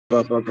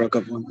Baba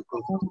Bragabon,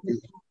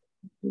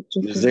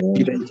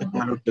 Zekira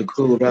the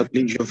Kura,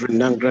 Leisure of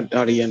Nangra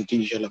Darian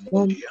Tijala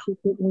Mondia,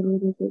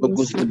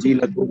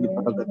 Bogustadila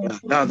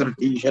Purgata, Ladra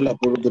Tijala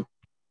Purgata,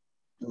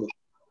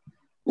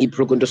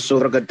 Iprogunda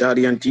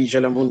Soragatarian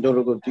Tijala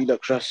Mundoro Dila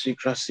Crassi,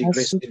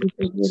 Grace.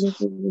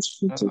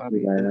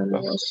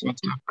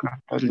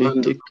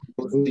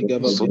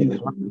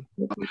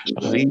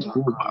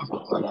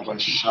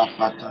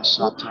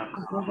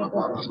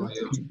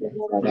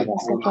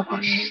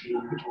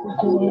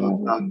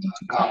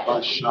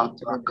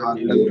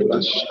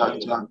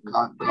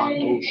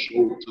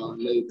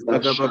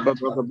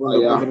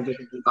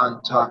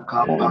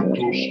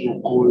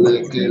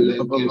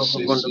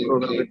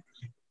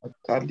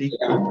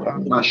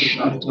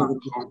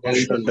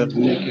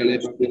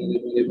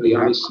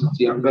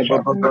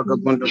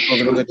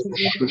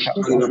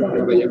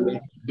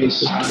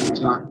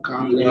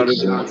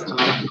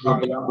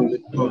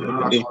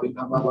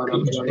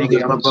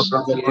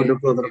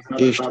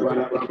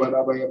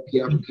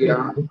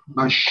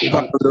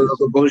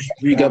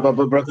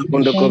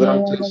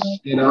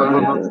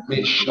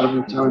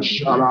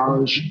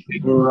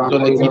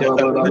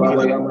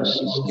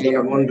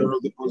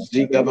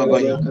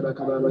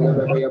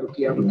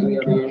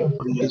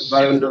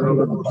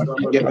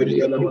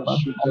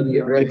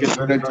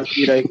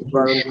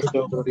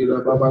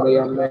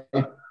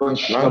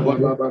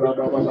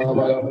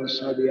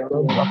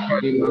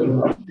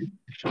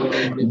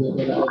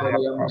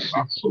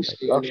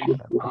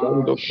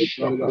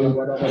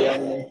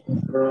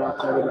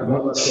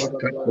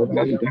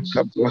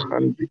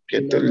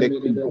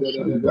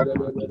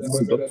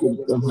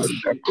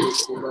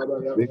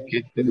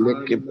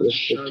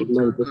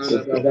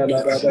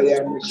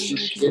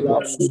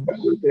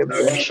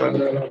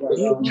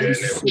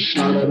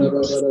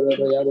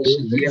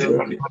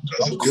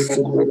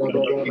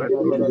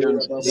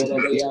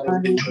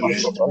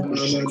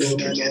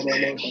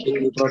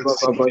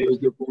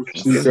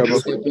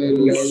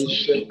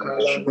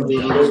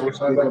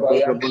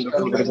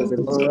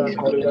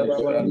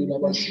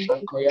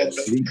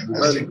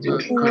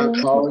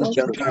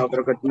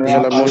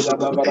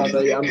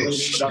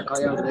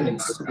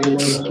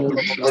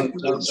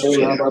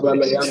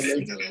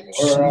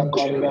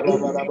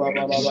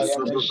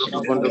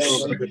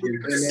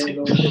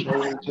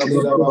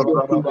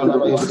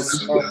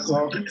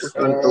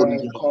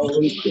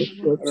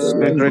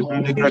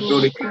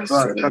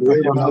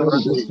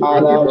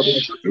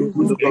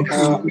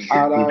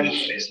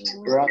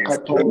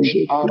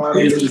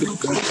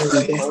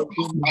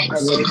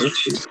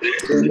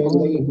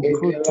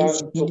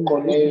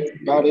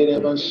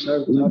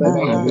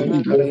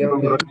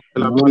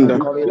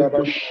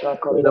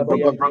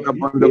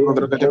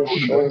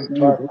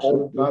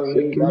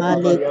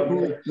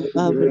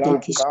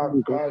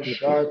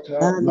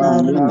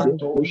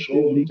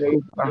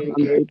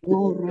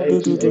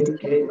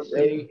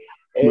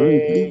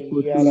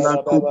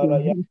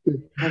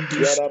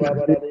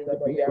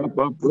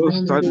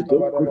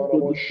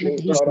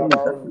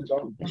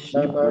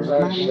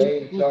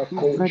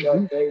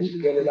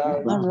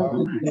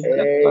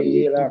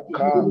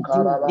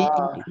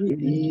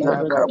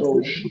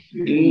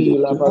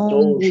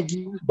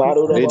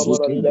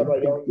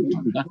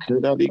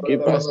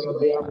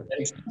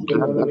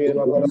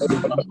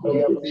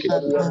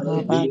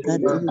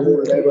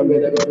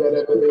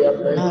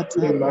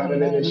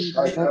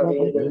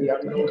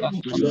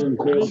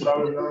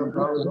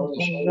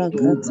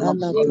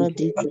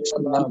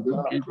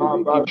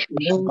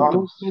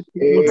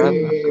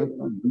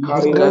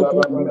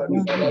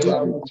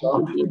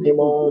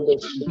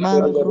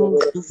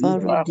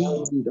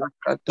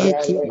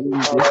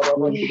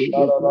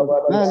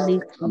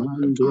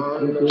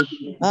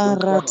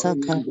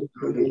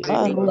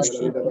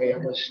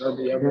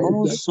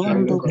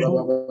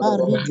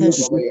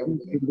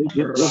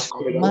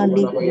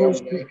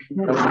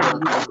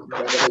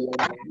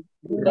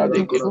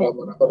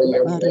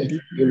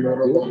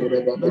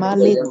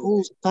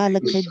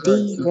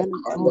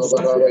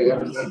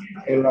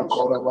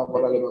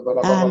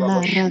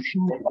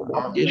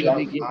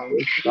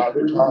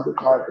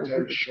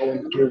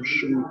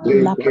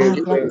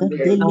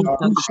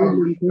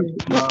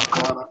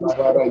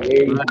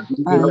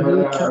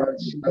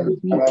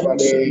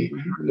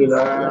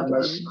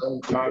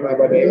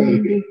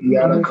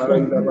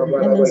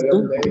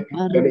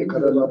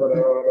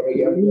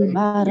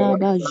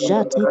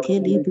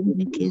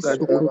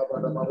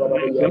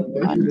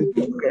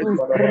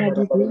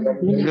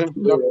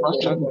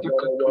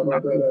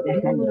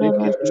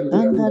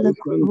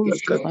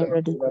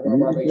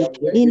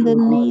 In the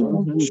name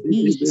of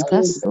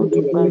Jesus,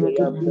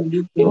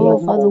 oh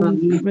Father,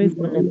 we pray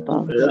for them,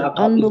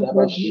 and the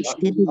radish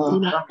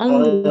kedikula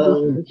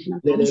angry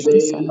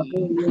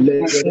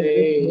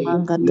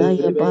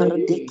mangadaya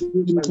baradeki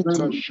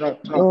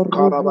or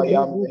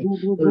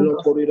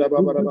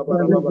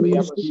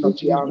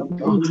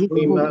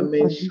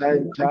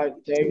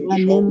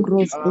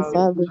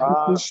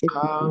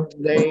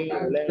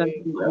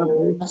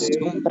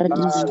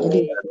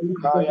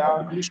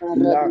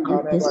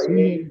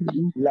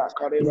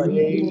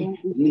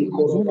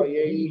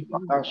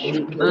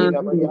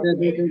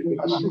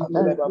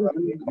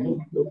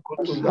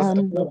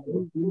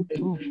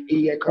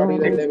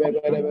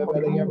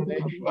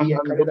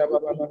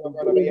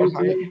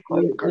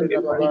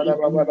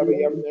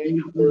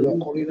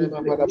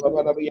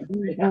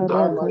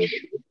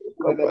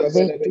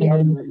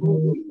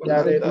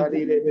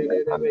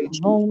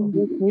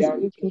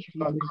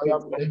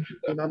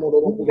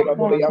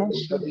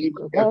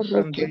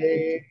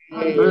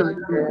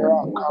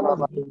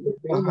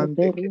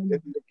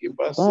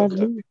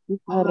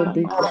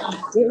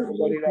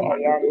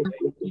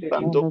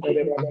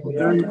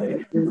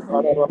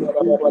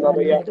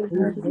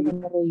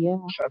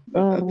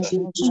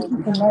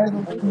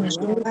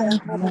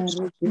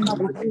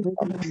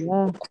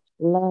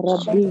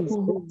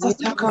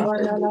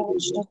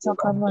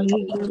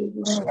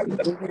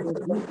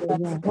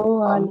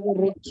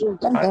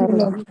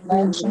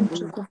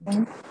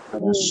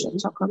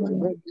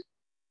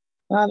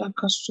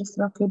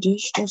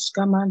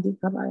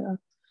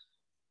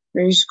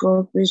Praise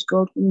God, praise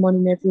God. Good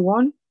morning,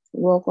 everyone.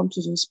 Welcome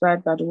to the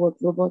Inspired by the Word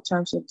Global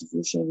Times of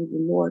Devotion with the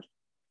Lord.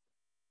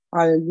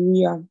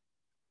 Hallelujah.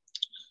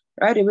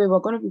 Right away, we're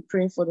going to be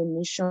praying for the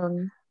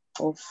nation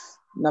of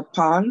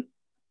Nepal.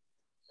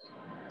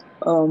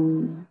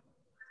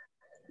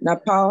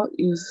 Nepal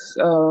is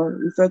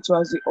referred to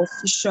as the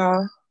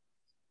official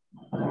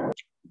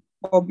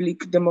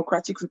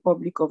Democratic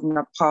Republic of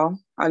Nepal.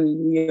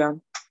 Hallelujah.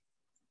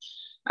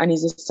 And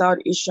is a South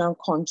Asian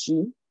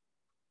country.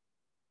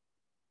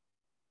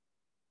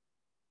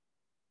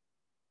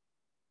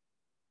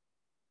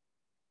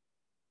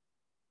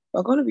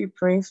 We're going to be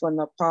praying for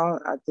Nepal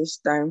at this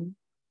time.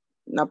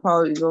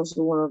 Nepal is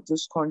also one of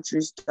those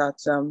countries that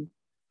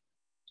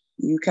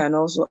you can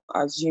also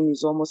assume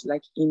is almost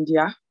like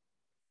India.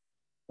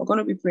 We're going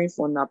to be praying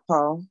for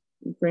Nepal,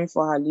 praying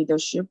for her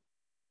leadership,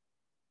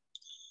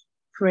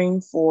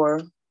 praying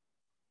for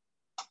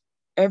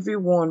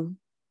everyone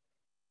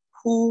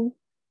who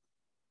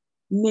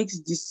makes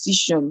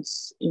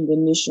decisions in the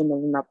nation of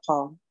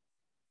Nepal,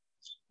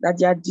 that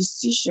their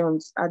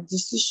decisions are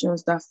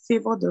decisions that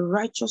favor the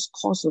righteous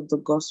cause of the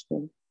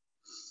gospel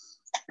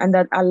and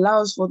that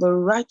allows for the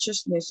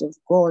righteousness of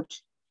God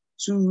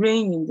to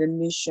reign in the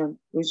nation.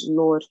 Praise the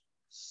Lord.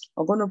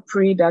 I'm going to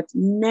pray that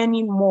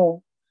many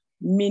more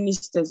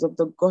ministers of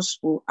the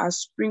gospel are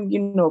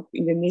springing up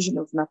in the nation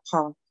of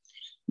Nepal.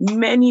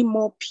 Many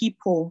more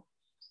people,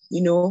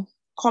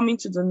 coming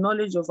to the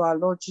knowledge of our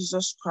Lord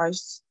Jesus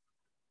Christ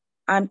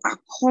and are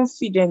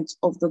confident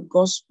of the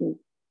gospel,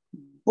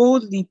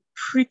 boldly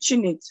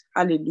preaching it,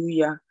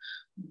 hallelujah,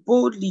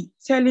 boldly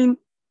telling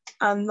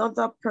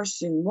another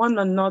person, one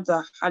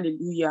another,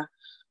 hallelujah,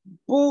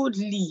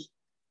 boldly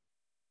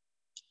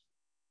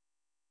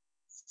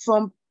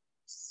from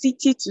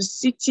city to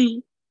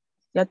city,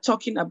 they're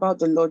talking about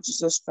the Lord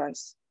Jesus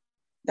Christ.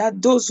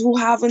 That those who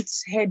haven't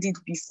heard it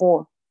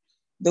before,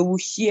 they will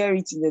hear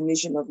it in the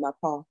nation of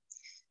Nepal.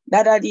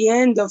 That at the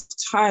end of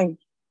time,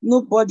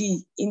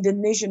 nobody in the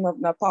nation of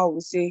Nepal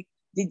will say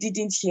they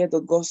didn't hear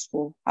the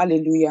gospel.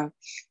 Hallelujah.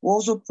 We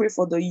also pray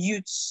for the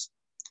youths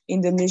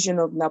in the nation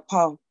of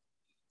Nepal,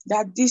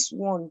 that these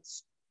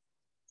ones,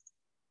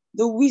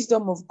 the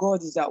wisdom of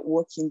God is at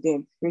work in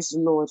them. Praise the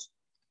Lord.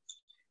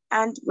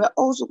 And we're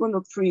also going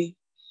to pray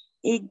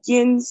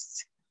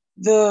against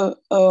the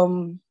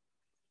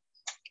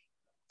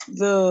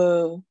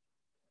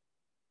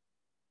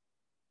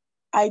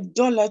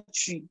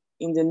idolatry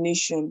in the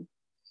nation.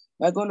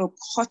 We're going to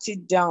cut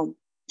it down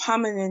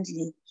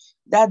permanently,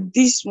 that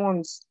these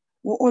ones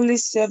will only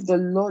serve the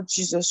Lord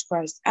Jesus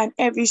Christ, and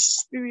every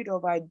spirit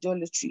of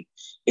idolatry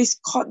is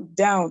cut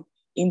down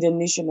in the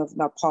nation of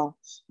Nepal.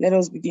 Let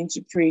us begin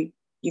to pray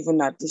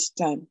even at this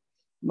time.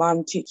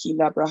 Man teki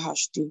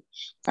labrahashti.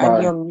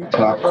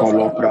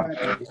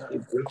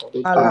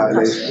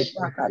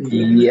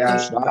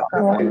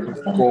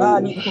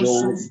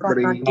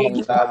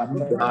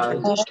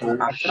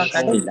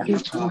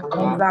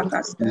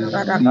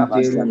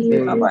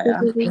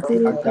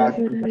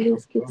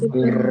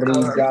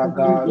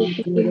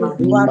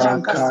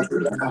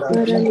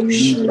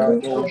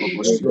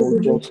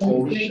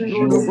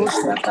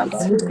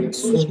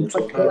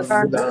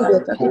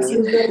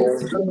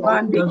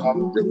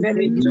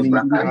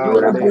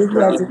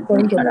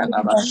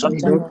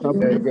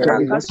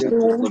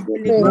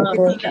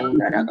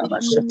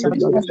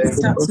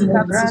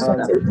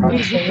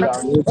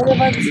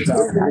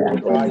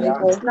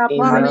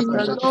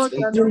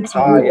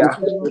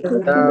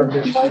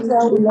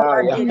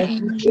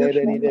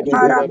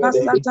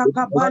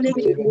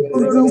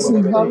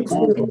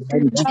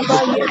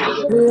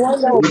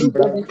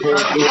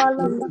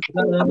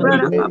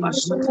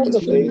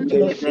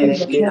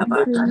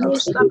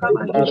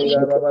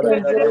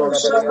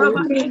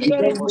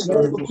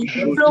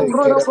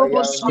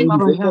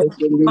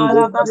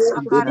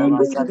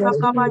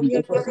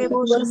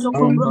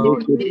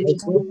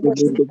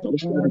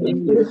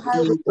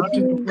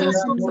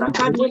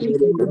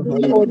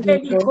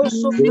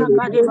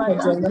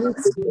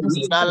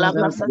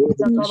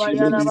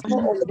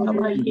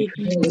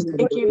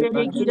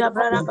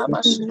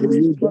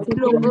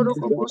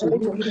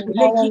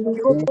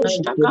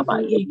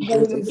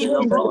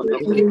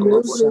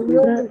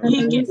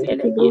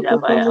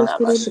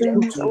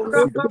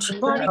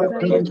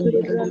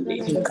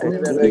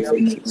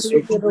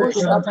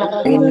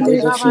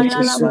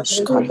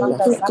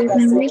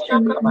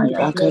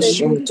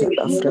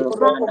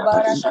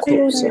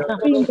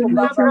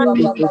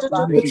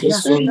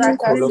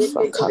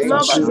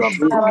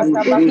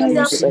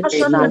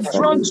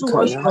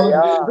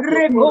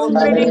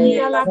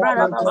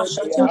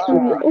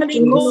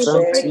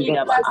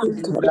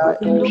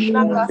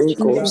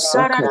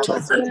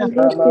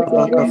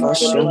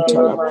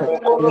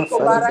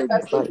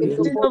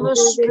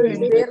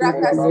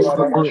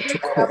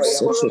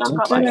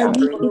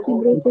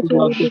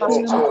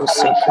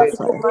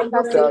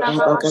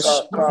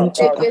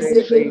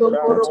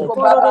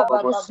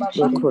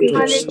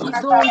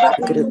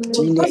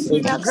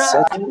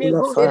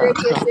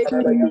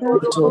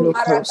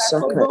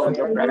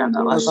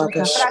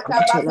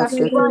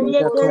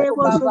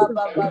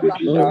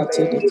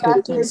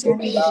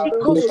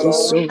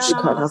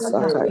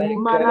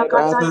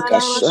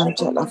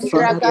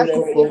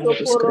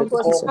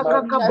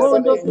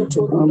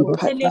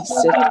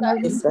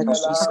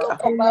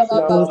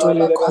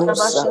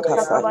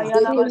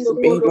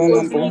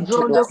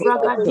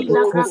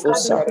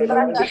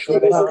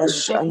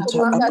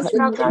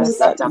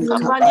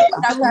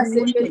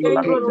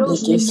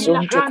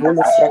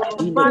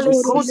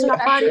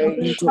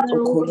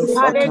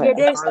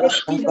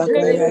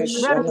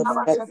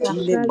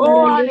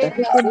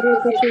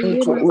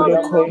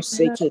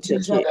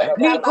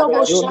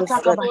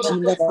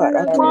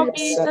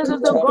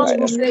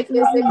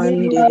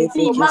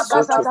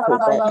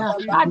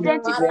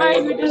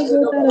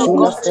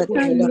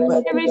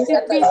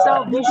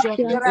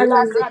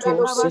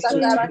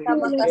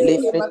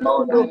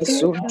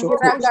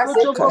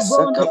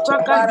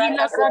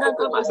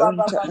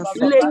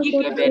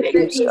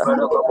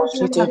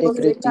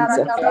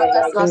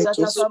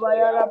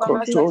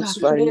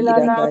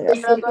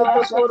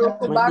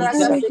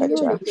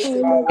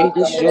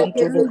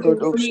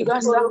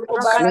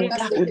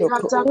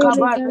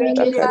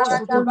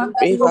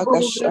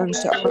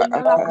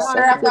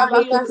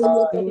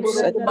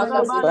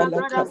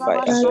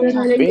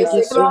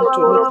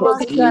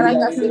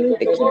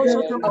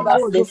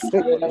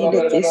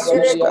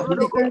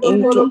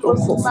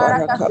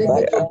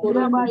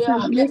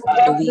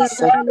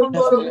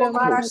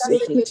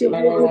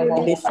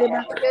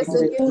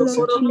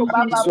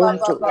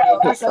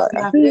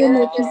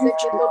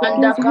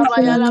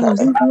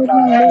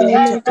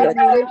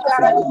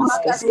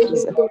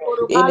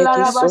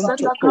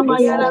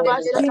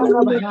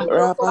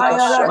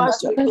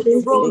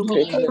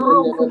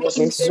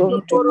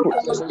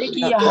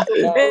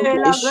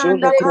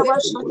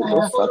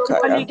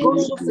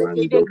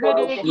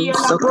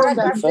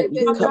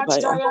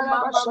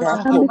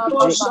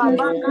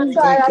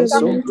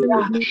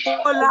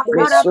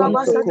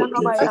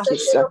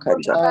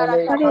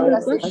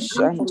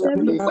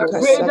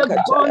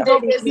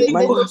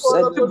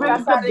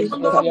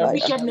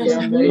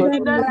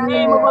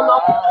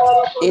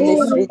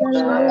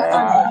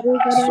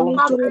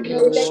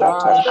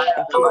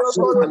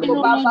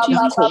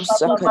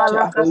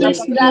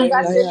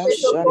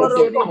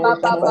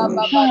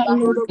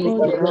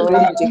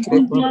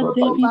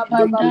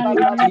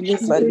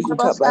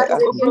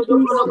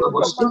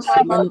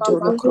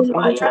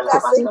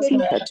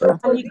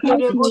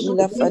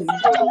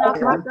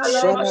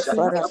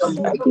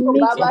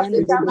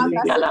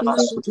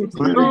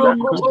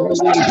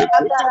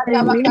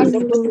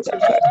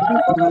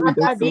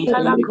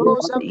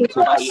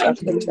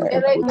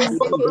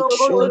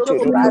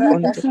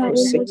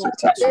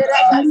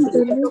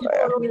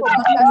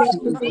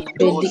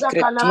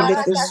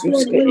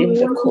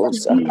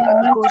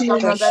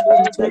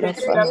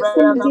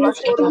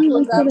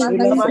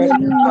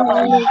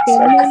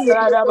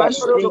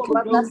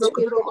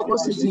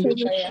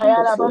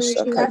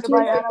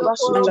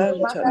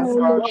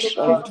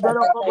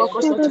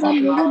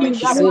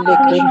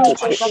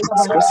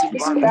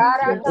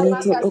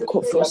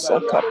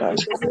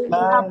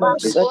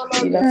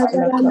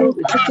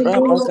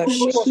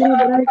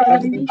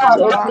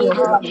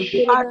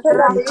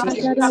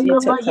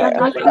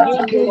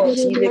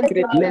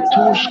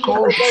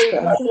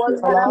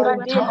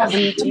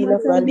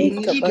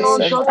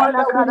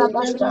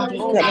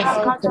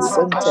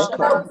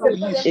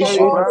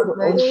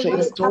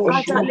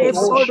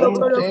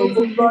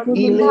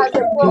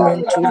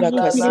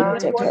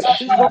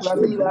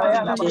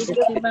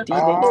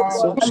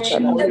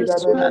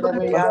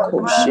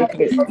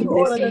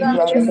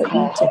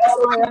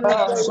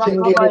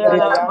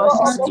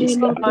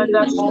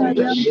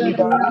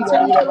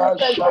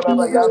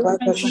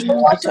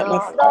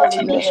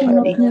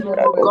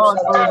 God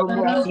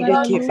forevermore.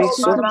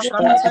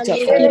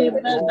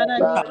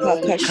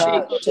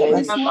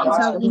 This month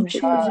has been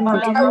chosen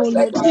by you, O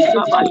Lord.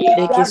 Father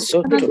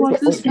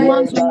God, this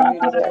month,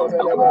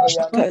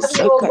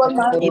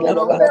 O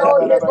Lord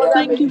God,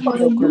 thank you for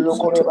the youth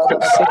to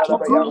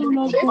grow,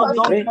 O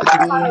Lord God,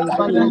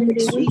 in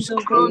the ways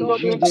of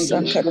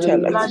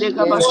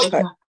the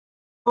Lord.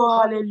 Oh,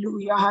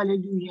 hallelujah,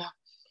 hallelujah.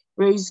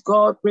 Praise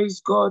God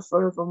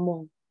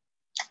forevermore.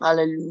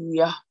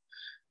 Hallelujah.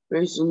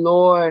 Praise the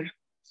Lord.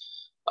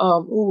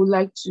 Who would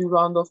like to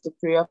round off the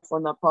prayer for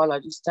Nepal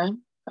at this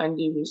time?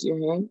 Kindly raise your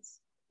hands.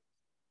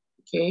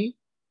 Okay.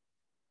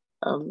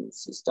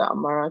 Sister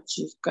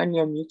Amarachi, can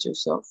you unmute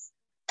yourself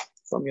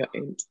from your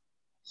end?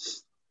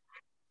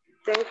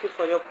 Thank you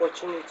for the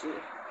opportunity,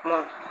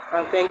 Ma,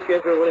 and thank you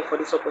everyone for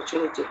this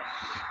opportunity.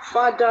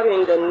 Father,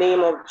 in the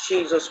name of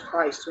Jesus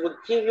Christ, we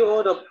give you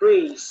all the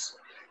praise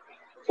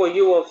for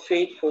you are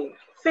faithful.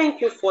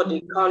 Thank you for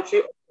the country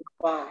of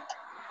Nepal,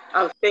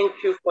 and thank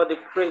you for the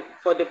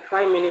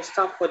Prime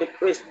Minister, for the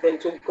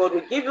President. Oh God,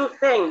 we give you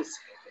thanks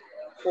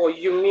for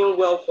you mean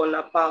well for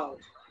Nepal,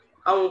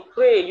 and we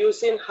pray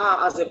using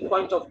her as a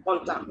point of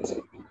contact.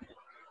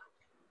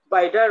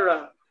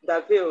 Baidara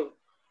Davil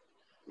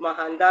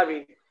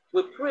Mahandari,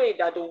 we pray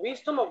that the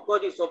wisdom of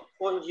God is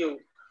upon you,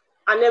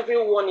 and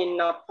everyone in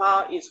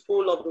Nepal is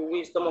full of the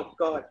wisdom of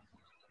God.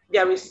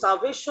 There is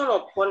salvation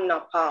upon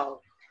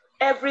Nepal.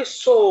 Every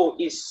soul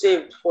is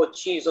saved for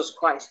Jesus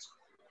Christ,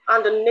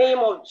 and the name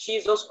of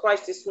Jesus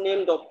Christ is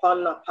named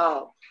upon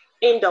Nepal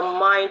in the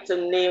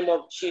mighty name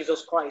of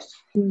Jesus Christ.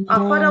 Our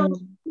Father, we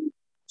thank you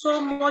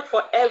so much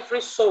for every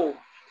soul.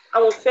 I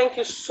will thank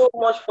you so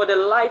much for the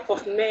life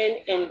of men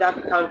in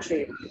that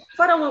country.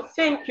 Father, we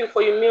thank you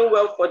for you mean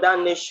well for that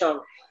nation.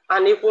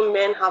 And evil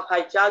men have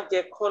hijacked the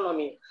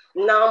economy.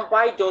 Now,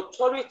 by the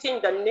authority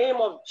in the name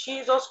of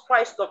Jesus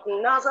Christ of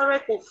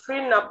Nazareth, we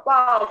free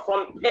Nepal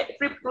from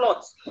every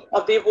plot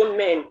of the evil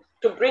men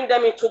to bring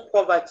them into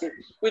poverty.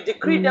 We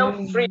decree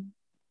them free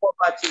from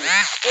poverty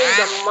in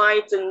the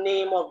mighty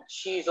name of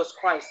Jesus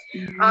Christ.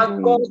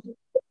 Our God,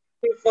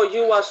 for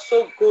you are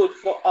so good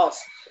for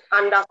us.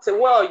 And as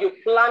well, you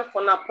plan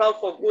for Nepal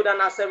for good. And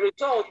as a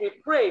result, we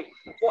pray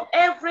for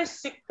every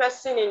sick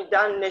person in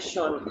that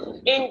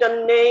nation. In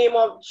the name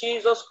of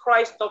Jesus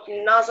Christ of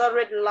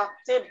Nazareth,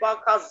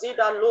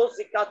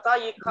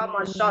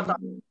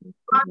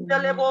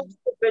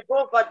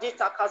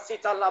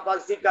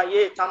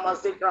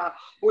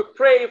 we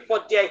pray for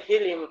their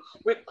healing.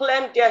 We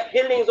claim their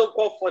healings, oh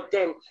God, for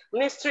them.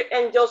 Ministry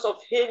angels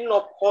of healing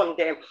upon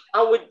them.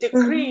 And we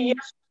decree,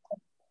 yes,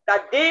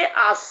 that they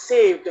are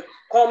saved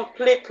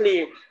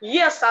completely.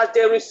 Yes, as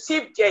they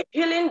receive their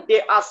healing,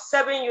 they are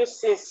serving you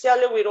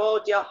sincerely with all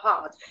their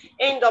heart.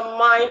 In the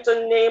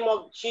mighty name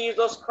of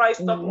Jesus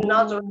Christ of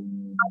Nazareth.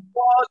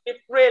 God, we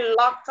pray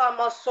Lakta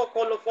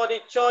Masokolo for the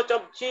Church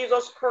of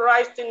Jesus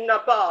Christ in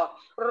Nepal.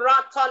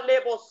 Rata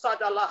lebo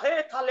sadala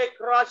hetale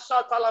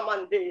krasha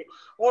talamande.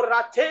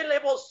 Orate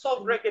lebo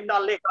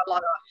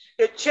sovrekita.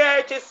 The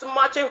church is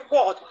marching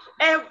forth.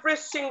 Every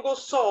single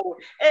soul,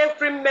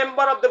 every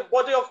member of the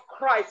body of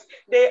Christ,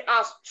 they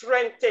are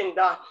strengthened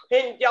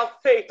in their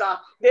faith.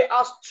 They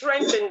are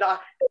strengthened.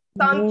 They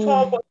stand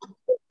tall for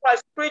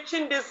Christ,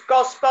 preaching this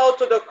gospel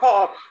to the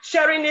core,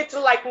 sharing it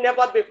like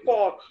never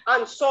before,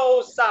 and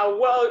souls are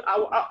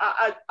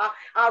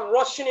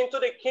rushing into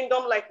the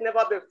kingdom like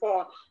never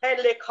before. And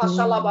in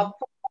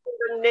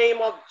the name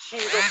of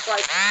Jesus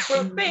Christ,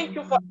 we thank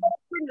you for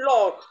every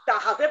law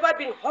that has ever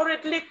been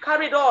hurriedly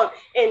carried on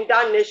in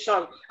that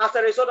nation as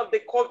a result of the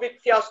COVID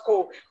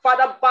fiasco.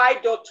 Father, by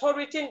the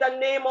authority in the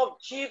name of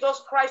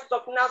Jesus Christ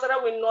of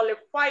Nazareth, we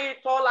nullify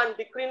it all and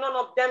decree none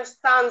of them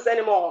stands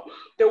anymore.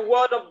 The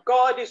word of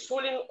God is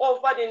ruling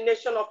over the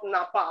nation of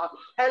Nepal.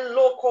 And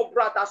local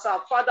brothers,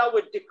 our Father,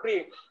 we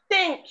decree.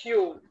 Thank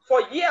you.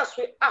 For years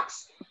we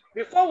ask.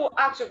 Before we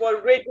ask, you've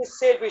already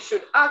said we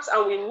should ask,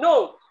 and we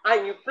know,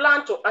 and you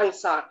plan to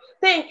answer.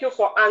 Thank you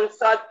for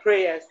answered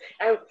prayers.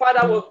 And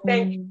Father, we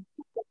thank you.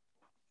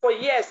 For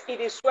yes, it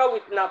is well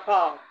with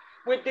Nepal.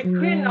 We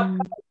decree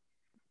Nepal,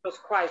 Jesus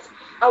Christ,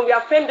 and we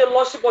affirm the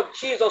Lordship of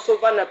Jesus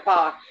over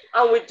Nepal,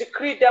 and we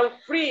decree them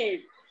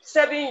free,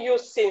 serving you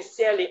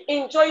sincerely,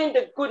 enjoying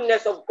the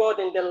goodness of God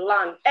in the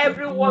land.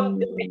 Everyone,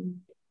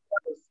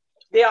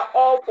 they are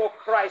all for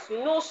Christ.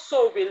 No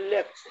soul will be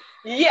left.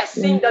 Yes,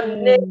 in the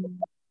name of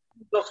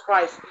Jesus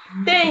Christ.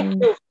 Thank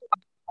you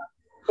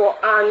for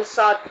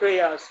answered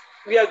prayers.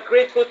 We are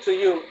grateful to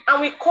you.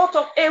 And we cut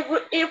off every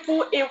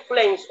evil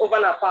influence over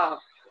Nepal.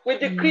 We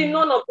decree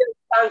none of them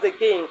stands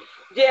again.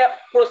 Their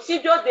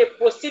procedure, they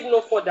proceed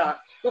no further.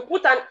 We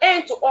put an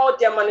end to all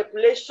their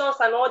manipulations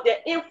and all their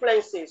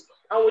influences.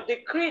 And we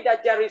decree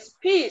that there is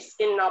peace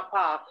in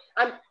Nepal.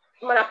 And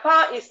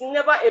Nepal is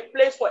never a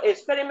place for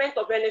experiment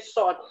of any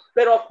sort,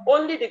 but of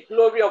only the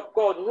glory of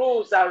God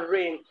rules and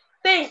reign.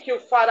 Thank you,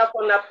 Father,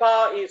 for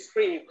Nepal is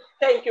free.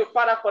 Thank you,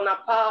 Father, for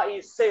Nepal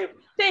is safe.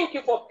 Thank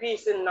you for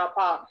peace in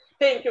Nepal.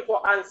 Thank you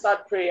for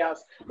answered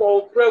prayers.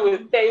 For we pray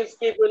with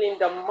thanksgiving in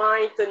the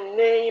mighty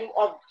name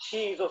of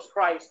Jesus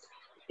Christ.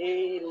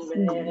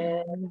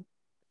 Amen.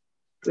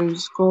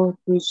 Praise God,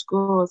 praise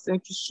God.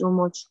 Thank you so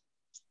much.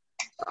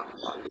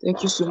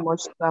 Thank you so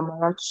much,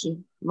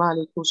 Tamarachi.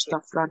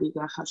 Malikosta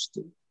Fradiga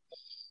Hasti.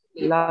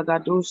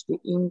 Lagadoste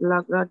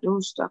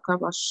Inglagradosta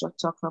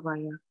Kabashata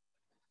Kabaya.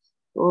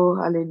 Oh,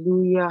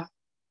 hallelujah.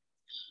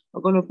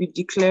 We're going to be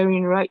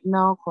declaring right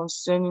now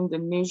concerning the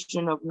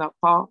nation of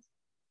Nepal.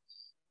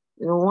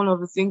 You know, one of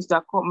the things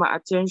that caught my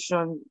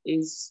attention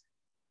is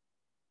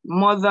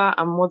mother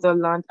and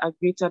motherland are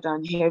greater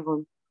than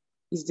heaven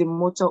is the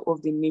motto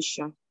of the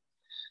nation.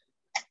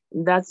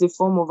 That's a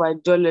form of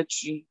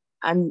idolatry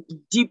and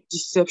deep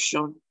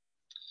deception.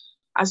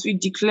 As we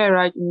declare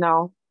right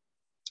now,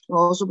 we're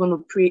also going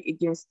to pray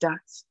against that.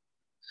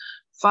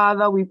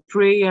 Father, we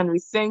pray and we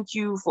thank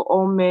you for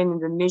all men in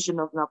the nation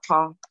of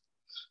Nepal.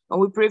 And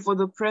we pray for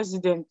the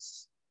president,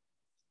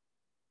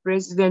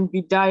 President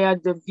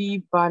Bidya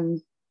Devi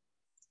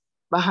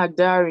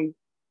Bahadari.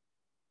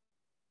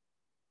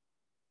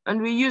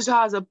 And we use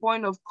her as a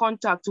point of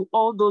contact to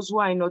all those who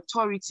are in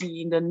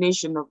authority in the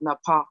nation of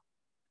Nepal.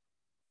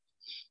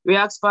 We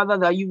ask, Father,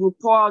 that you will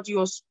pour out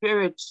your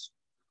spirit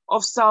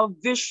of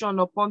salvation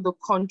upon the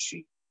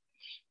country,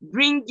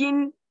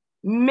 bringing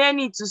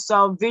many to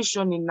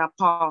salvation in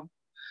Nepal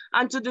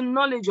and to the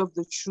knowledge of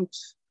the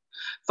truth.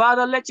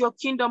 Father, let your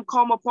kingdom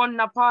come upon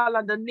Nepal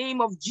and the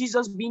name of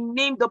Jesus be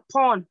named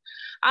upon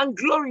and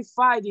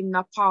glorified in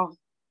Nepal.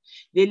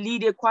 They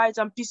lead a quiet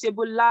and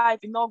peaceable life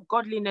in all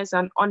godliness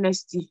and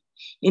honesty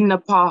in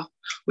Nepal.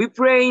 We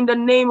pray in the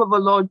name of the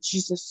Lord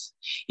Jesus.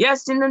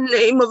 Yes, in the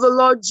name of the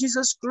Lord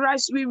Jesus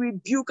Christ, we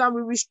rebuke and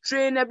we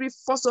restrain every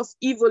force of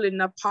evil in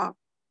Nepal.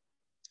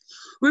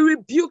 We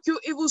rebuke you,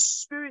 evil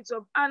spirits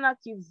of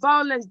anarchy,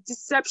 violence,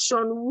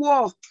 deception,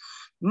 war,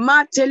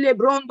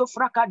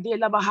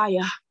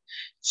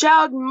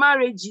 child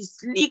marriages,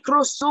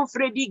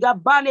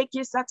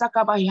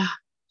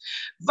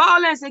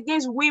 violence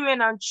against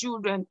women and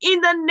children.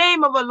 In the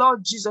name of the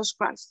Lord Jesus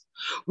Christ,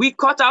 we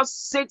cut out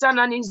Satan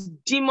and his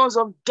demons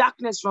of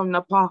darkness from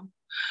Nepal,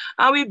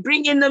 and we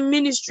bring in the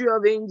ministry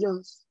of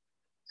angels.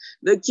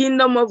 The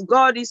kingdom of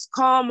God is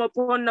come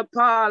upon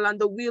Nepal, and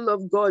the will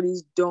of God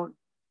is done.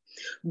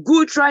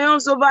 Good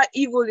triumphs over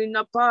evil in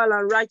Nepal,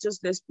 and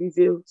righteousness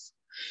prevails.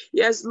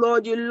 Yes,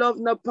 Lord, you love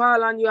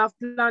Nepal and you have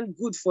planned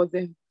good for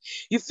them.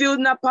 You fill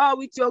Nepal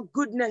with your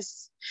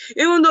goodness.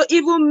 Even though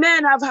evil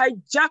men have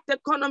hijacked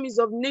economies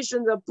of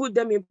nations and put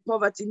them in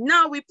poverty,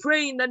 now we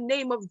pray in the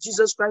name of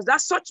Jesus Christ that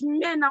such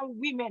men and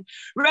women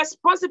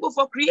responsible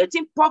for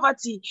creating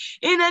poverty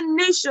in the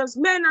nations,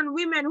 men and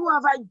women who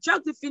have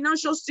hijacked the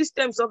financial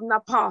systems of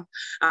Nepal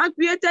and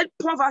created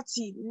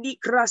poverty,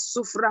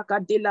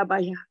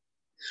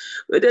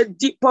 with the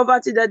deep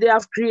poverty that they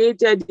have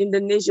created in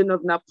the nation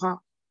of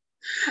Nepal,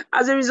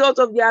 as a result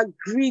of their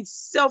greed,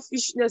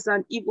 selfishness,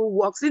 and evil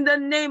works. In the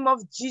name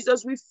of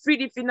Jesus, we free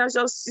the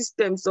financial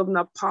systems of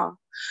Nepal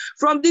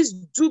from these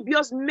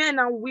dubious men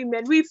and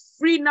women. We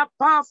free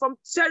Nepal from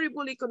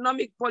terrible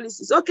economic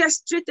policies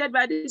orchestrated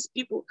by these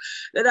people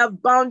that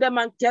have bound them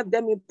and kept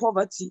them in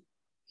poverty.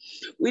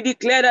 We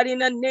declare that in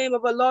the name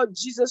of the Lord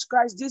Jesus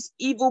Christ, these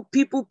evil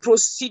people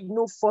proceed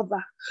no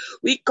further.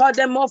 We cut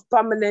them off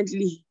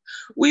permanently.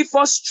 We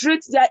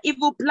frustrate their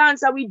evil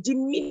plans and we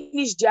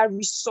diminish their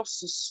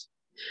resources.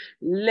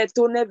 We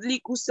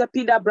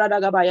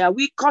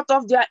cut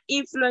off their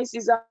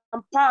influences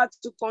and power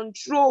to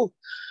control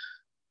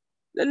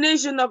the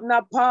nation of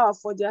Nepal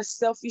for their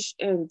selfish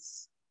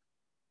ends.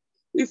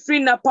 We free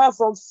Nepal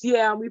from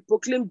fear and we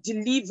proclaim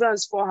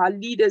deliverance for her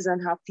leaders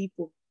and her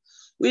people.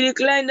 We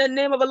declare in the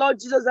name of the Lord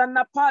Jesus that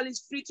Nepal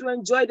is free to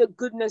enjoy the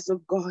goodness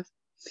of God.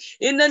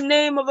 In the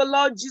name of the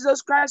Lord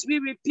Jesus Christ, we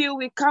repeal,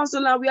 we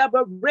cancel, and we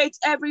abrogate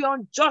every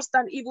unjust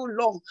and evil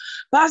law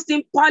passed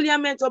in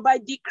parliament or by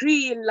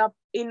decree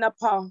in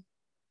Nepal.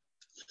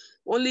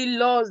 Only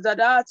laws that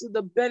are to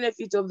the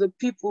benefit of the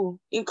people,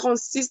 in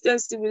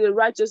consistency with the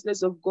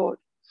righteousness of God.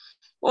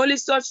 Only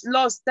such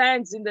law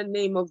stands in the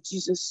name of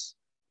Jesus.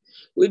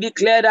 We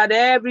declare that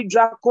every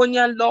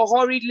draconian law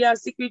hurriedly and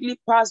secretly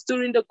passed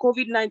during the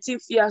COVID-19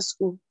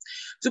 fiasco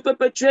to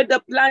perpetrate the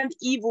planned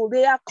evil,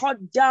 they are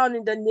cut down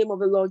in the name of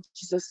the Lord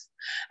Jesus.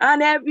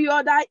 And every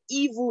other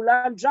evil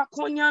and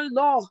draconian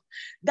law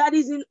that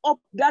is in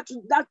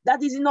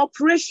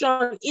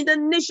operation in the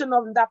nation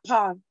of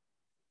Nepal,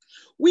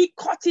 we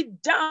cut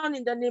it down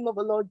in the name of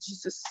the Lord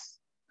Jesus.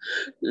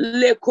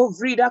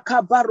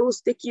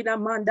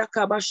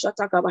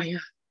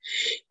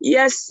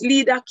 Yes,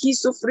 leader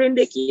Kiso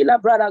Frende Kila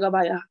Brother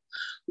Gabaya.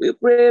 We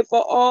pray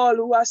for all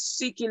who are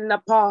sick in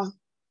Nepal.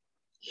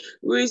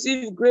 We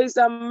receive grace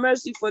and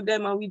mercy for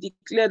them, and we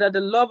declare that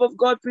the love of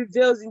God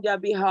prevails in their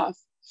behalf,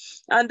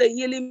 and the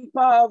healing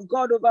power of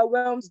God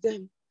overwhelms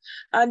them,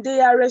 and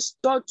they are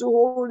restored to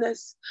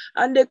wholeness,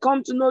 and they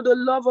come to know the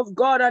love of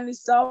God and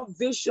His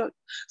salvation,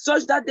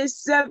 such that they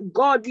serve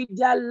God with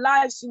their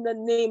lives in the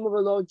name of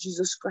the Lord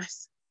Jesus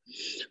Christ.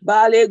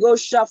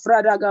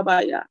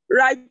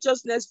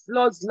 Righteousness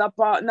floods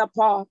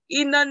Nepal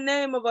in the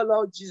name of the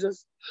Lord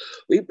Jesus.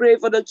 We pray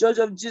for the Church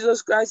of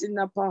Jesus Christ in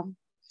Nepal.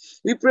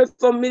 We pray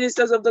for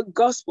ministers of the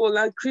gospel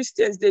and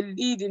Christians they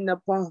lead in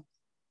Nepal.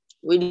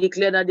 We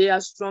declare that they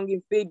are strong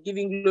in faith,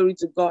 giving glory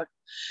to God.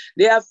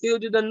 They are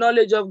filled with the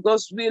knowledge of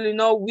God's will in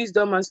all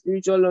wisdom and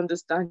spiritual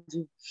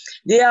understanding.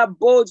 They are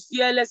bold,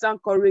 fearless,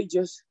 and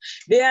courageous.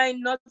 They are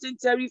in nothing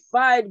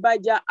terrified by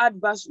their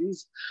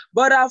adversaries,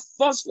 but are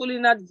forceful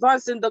in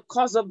advancing the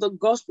cause of the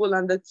gospel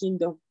and the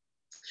kingdom.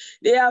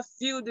 They are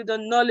filled with the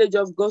knowledge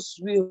of God's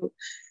will,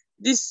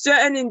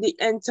 discerning the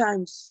end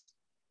times.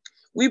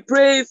 We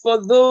pray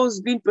for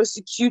those being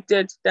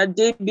persecuted that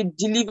they be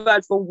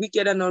delivered from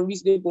wicked and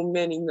unreasonable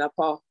men in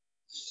Nepal.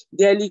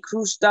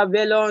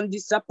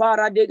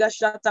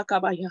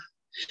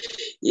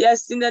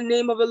 Yes, in the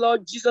name of the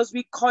Lord Jesus,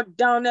 we cut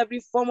down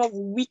every form of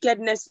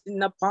wickedness in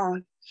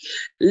Nepal.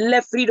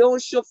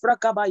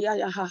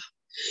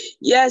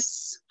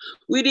 Yes,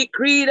 we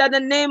decree that the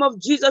name of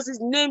Jesus is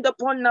named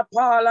upon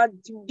Nepal and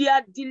they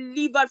are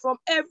delivered from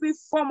every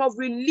form of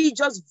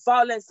religious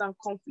violence and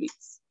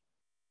conflicts.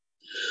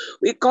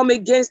 We come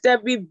against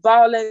every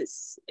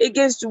violence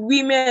against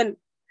women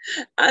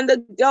and the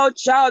girl,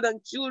 child,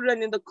 and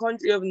children in the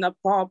country of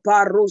Nepal.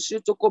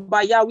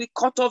 We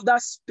cut off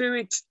that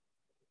spirit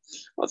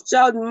of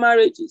child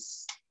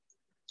marriages,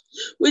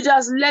 which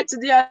has led to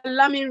the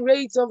alarming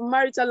rates of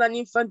marital and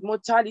infant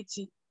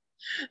mortality,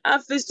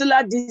 and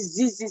fistula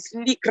diseases,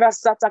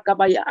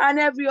 and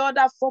every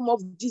other form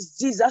of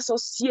disease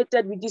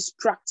associated with this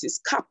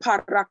practice.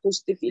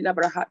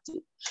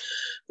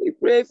 We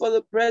pray for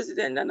the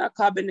president and our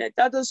cabinet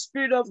that the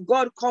Spirit of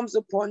God comes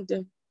upon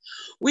them.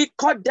 We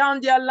cut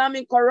down the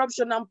alarming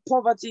corruption and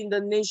poverty in the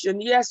nation.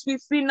 Yes, we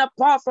free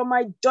Nepal from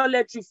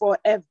idolatry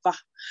forever.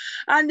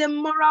 And the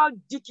moral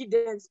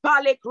decadence,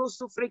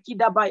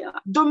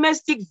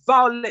 domestic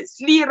violence,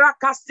 the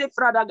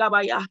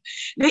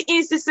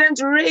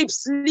incessant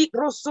rapes,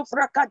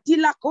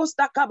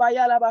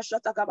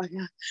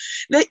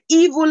 the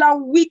evil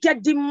and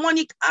wicked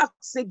demonic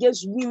acts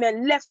against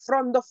women left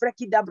from the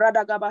Frekida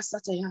Bradagaba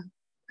Sataya.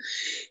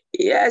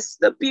 Yes,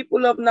 the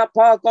people of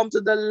Nepal come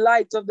to the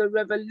light of the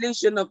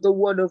revelation of the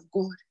word of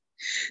God.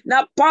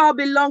 Nepal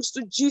belongs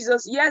to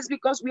Jesus. Yes,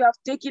 because we have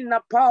taken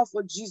Nepal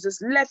for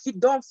Jesus.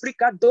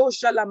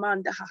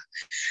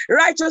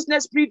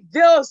 Righteousness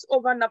prevails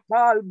over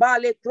Nepal.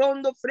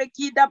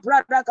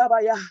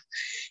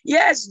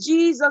 Yes,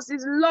 Jesus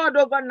is Lord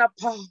over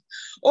Nepal,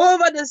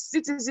 over the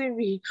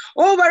citizenry,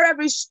 over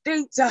every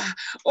state,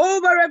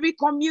 over every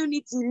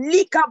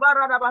community,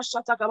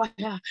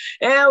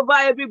 over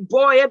every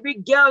boy, every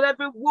girl,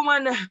 every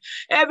woman,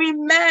 every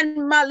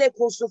man.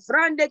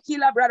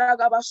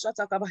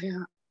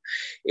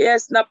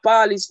 Yes,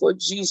 Nepal is for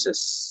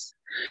Jesus.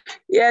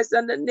 Yes,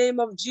 and the name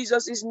of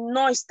Jesus is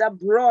noised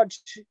abroad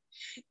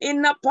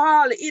in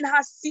Nepal, in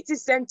her city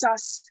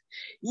centers.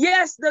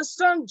 Yes, the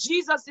song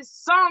Jesus is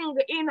sung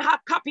in her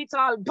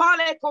capital.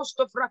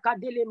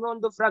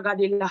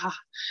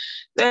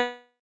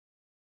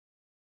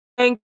 Thank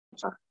you.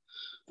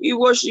 We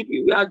worship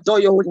you. We adore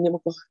your holy name,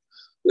 God.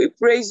 We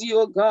praise you,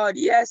 O God.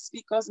 Yes,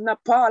 because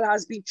Nepal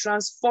has been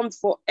transformed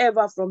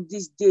forever from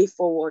this day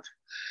forward.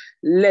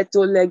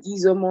 Leto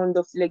legizo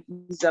mondo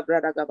flegiza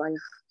bradagabaya.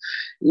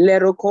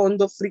 Lero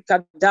kondo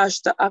frika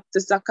dashta acta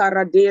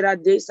sakaradera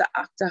desa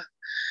acta.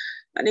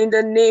 And in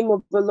the name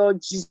of the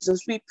Lord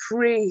Jesus, we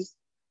pray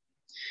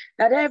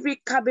that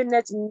every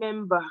cabinet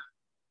member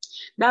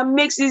that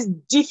makes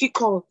it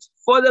difficult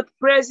for the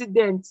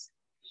president,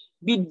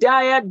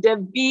 Bidaya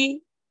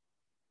Devi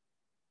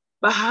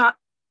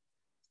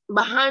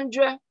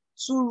Bahandra,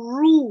 to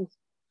rule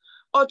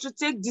or to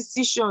take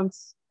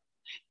decisions,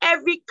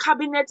 every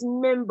cabinet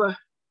member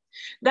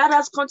that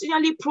has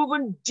continually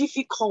proven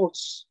difficult,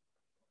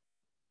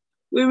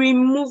 we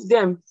remove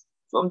them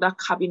from that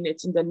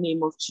cabinet in the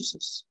name of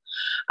Jesus.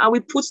 And we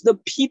put the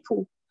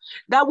people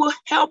that will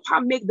help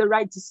her make the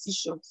right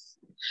decisions,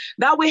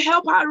 that will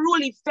help her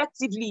rule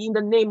effectively in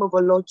the name of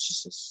our Lord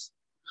Jesus.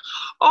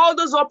 All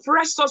those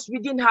oppressors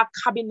within her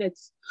cabinet,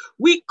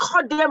 we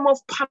cut them off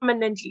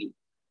permanently.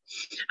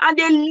 And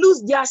they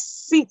lose their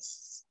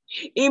seats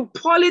in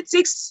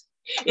politics,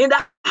 in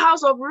the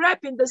House of Rep,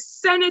 in the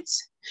Senate.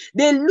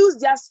 They lose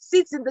their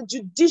seats in the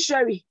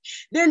judiciary.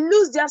 They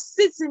lose their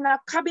seats in our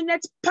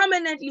cabinet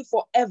permanently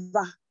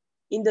forever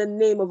in the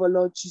name of our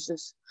Lord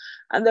Jesus.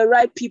 And the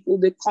right people,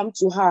 they come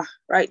to her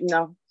right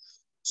now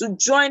to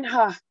join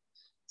her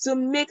to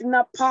make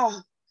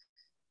Nepal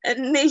a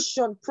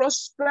nation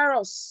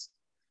prosperous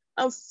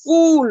and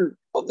full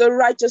of the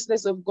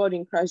righteousness of God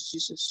in Christ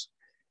Jesus.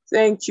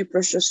 Thank you,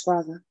 precious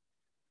Father,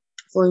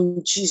 for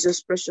in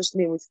Jesus' precious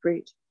name we've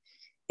prayed.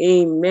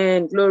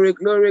 Amen. Glory,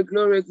 glory,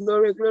 glory,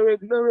 glory, glory,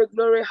 glory,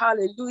 glory.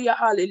 Hallelujah,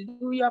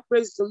 hallelujah.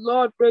 Praise the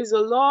Lord, praise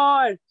the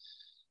Lord.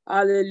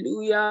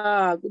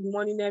 Hallelujah. Good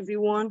morning,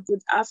 everyone.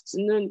 Good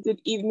afternoon, good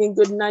evening,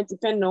 good night,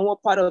 depending on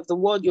what part of the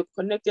world you're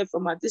connected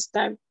from at this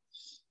time.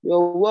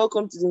 You're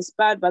welcome to the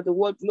Inspired by the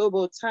Word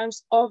Global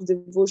Times of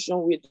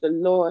Devotion with the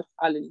Lord.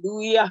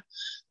 Hallelujah.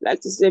 I'd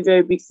like to say a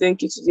very big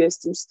thank you to the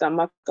esteemed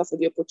Stamaka for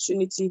the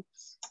opportunity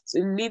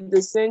to lead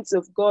the saints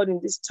of God in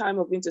this time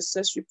of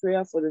intercessory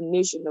prayer for the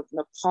nation of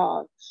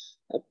Nepal.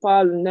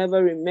 Paul will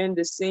never remain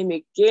the same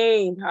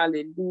again.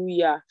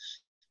 Hallelujah.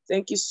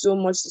 Thank you so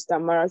much, Sister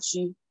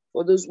Marachi,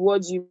 for those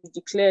words you've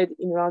declared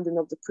in rounding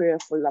up the prayer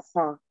for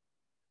Lapa.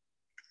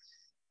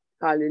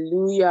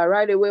 Hallelujah.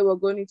 Right away, we're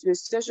going into a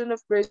session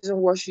of praise and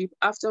worship,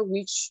 after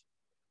which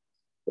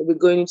we'll be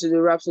going into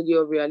the Rhapsody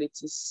of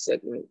Reality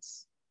segment.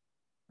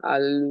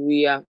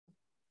 Hallelujah.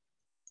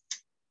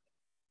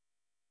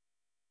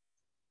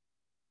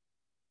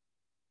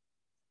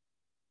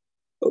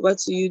 Over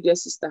to you, dear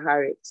Sister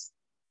Harriet.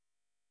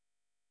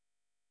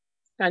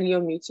 Can you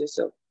unmute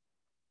yourself?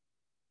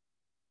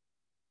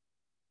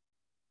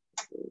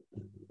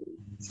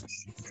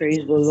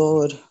 Praise the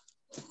Lord.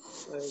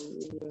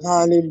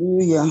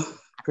 Hallelujah.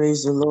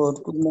 Praise the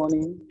Lord. Good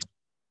morning.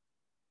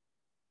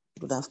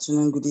 Good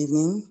afternoon. Good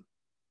evening,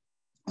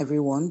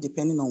 everyone,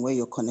 depending on where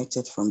you're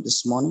connected from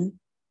this morning.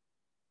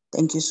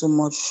 Thank you so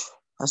much,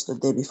 Pastor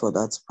Debbie, for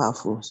that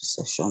powerful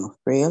session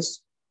of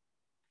prayers.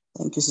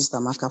 Thank you, Sister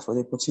Maka, for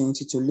the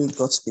opportunity to lead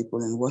God's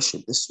people in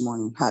worship this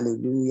morning.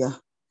 Hallelujah.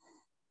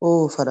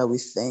 Oh, Father, we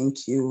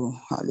thank you.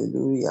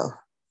 Hallelujah.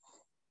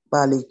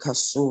 Bali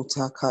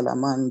Kasota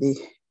Kalamande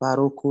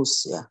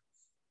Barokosia.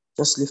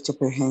 Just lift up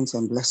your hands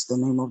and bless the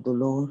name of the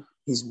Lord.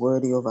 He's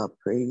worthy of our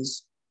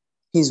praise.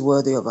 He's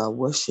worthy of our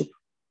worship.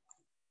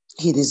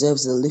 He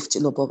deserves the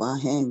lifting up of our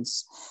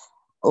hands.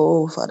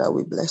 Oh, Father,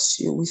 we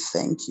bless you. We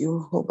thank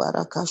you. Oh,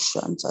 Baraka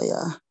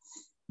Shantaya.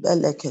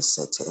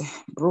 Belekesete.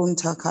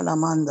 Brunta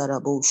Kalamanda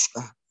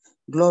Raboshka.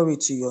 Glory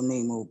to your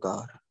name, oh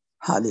God.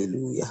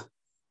 Hallelujah.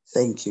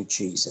 Thank you,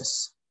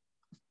 Jesus.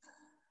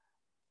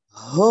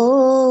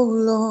 Oh,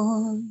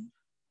 Lord,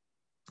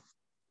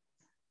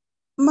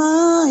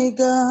 my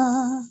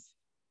God,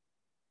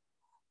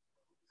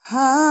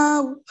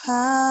 how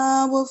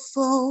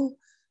powerful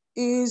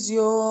is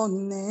your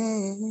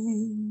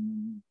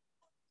name.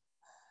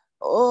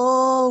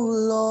 Oh,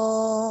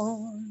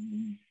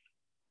 Lord,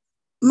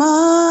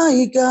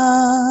 my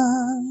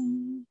God,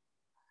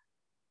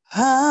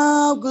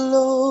 how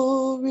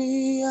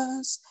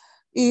glorious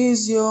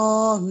is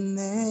your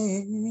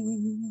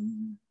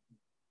name.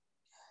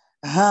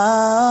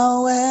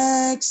 How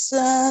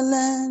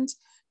excellent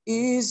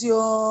is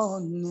your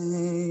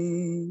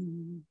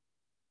name.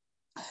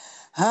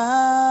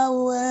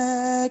 How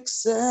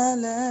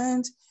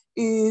excellent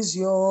is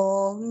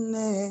your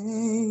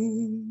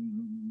name.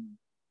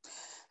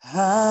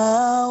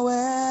 How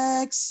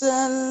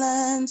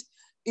excellent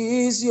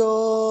is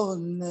your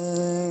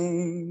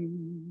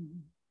name.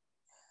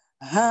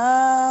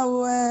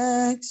 How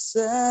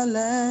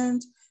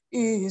excellent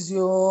is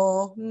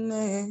your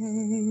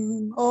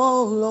name,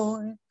 oh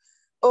Lord,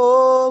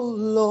 oh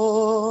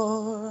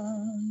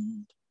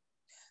Lord,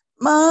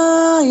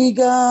 my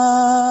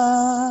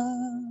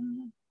God,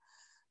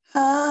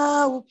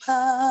 how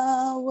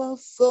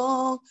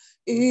powerful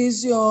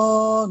is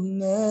your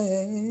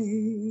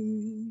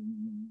name,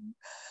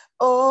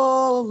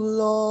 oh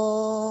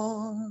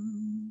Lord,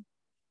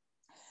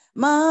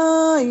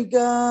 my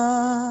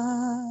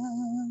God.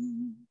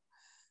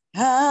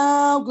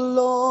 How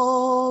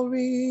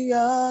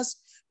glorious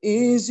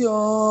is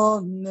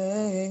your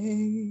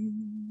name.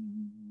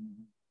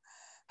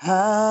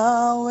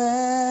 How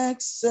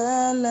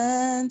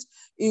excellent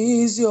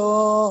is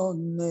your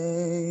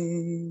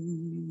name.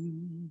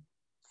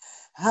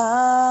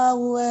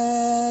 How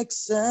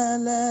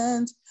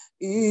excellent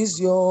is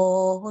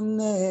your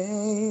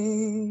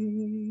name.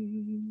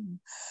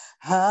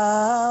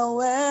 How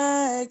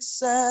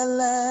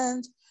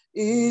excellent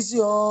is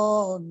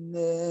your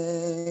name.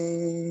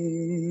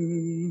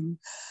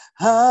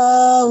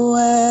 How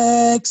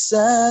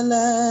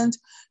excellent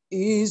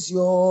is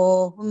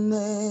your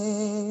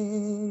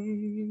name.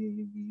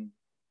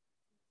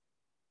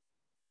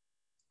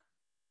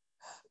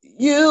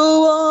 You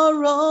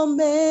are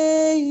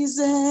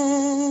amazing,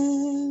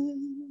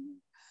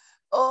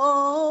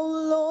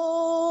 oh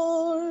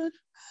Lord.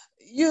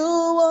 You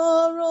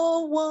are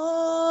a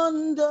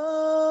wonder.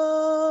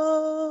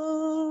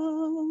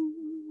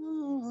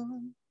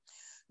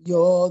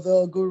 You're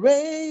the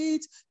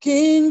great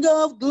King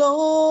of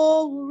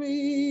glory.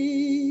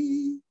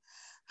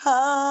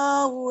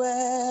 How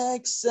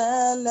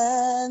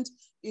excellent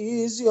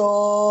is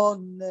your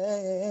name.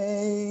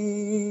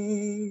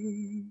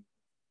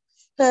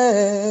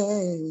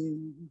 Hey,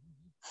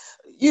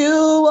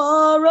 you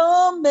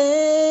are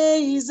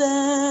amazing.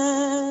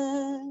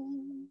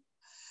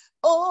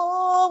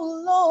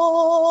 Oh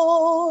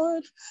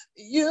Lord,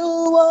 you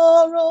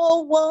are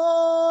a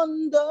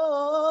wonder.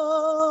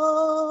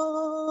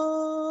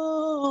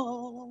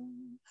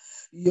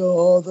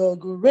 You're the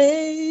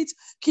great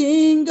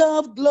King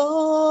of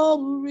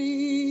glory.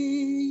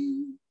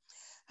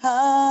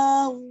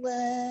 How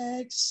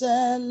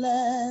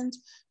excellent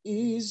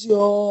is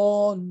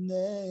your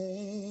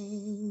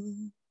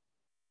name.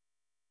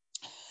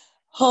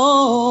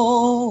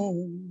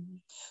 Oh,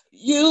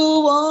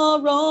 you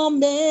are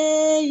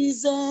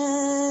amazing,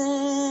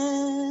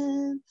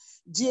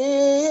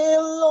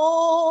 dear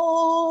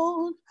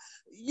Lord.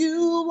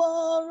 You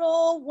are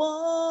a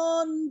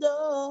wonder.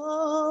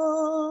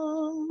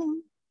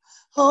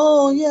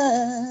 Oh,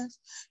 yes,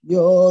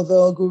 You're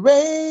the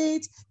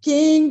great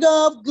King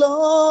of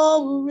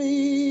glory.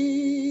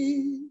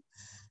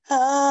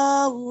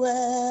 How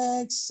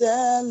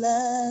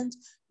excellent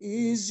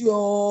is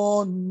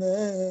your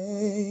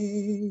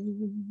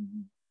name.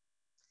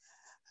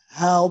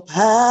 How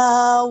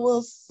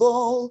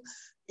powerful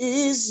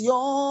is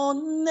your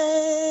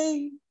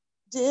name,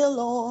 dear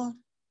Lord.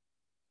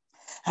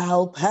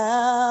 How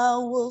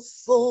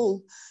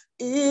powerful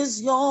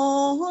is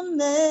your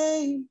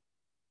name.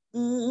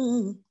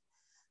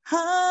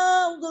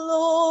 How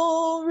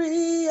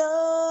glorious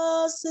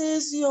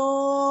is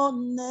your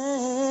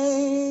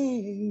name.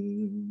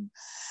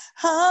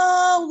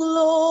 How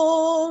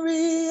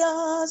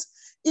glorious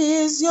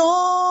is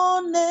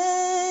your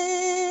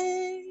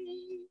name.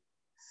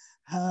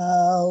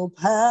 How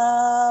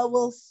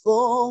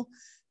powerful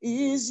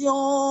is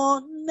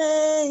your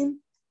name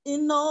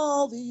in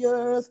all the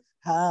earth.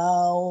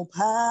 How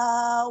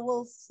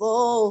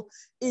powerful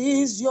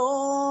is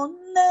your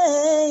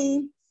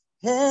name.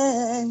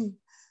 Hey,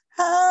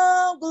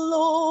 how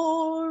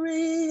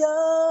glorious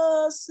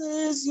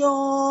is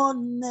your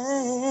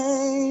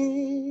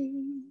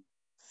name.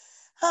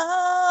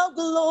 How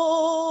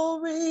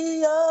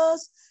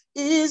glorious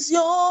is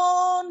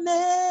your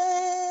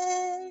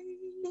name.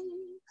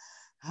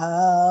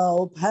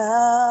 How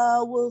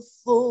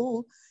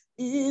powerful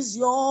is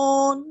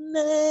your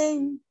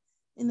name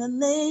in the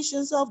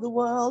nations of the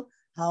world.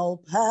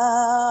 How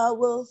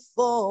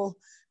powerful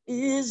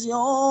is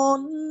your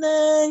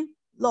name,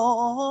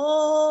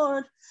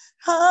 Lord.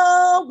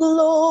 How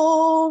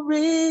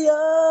glorious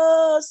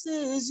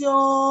is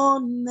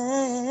your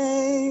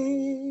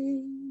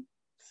name.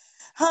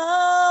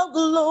 How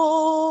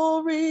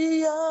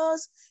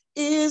glorious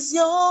is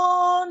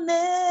your name,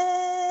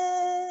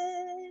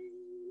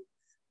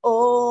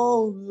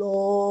 oh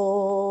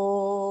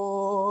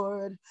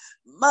Lord,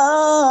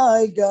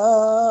 my God.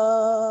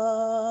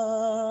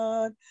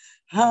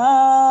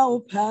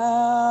 How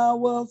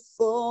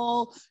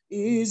powerful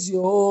is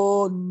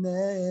your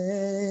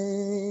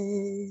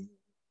name,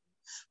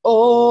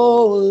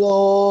 oh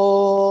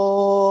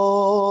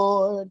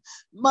Lord,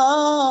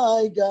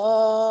 my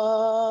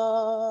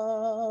God.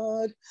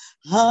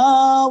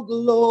 How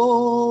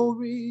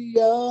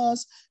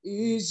glorious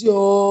is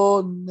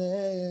your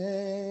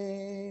name,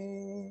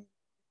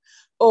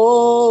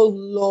 oh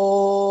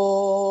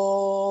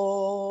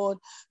Lord,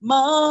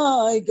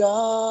 my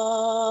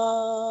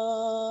God.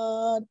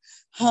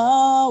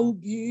 How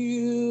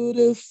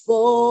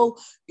beautiful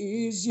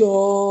is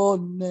your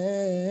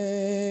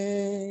name,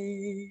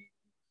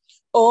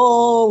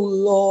 oh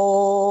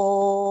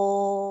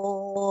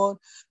Lord,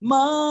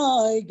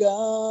 my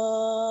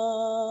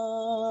God.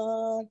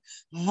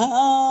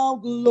 How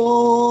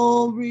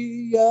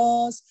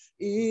glorious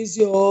is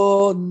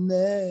your name.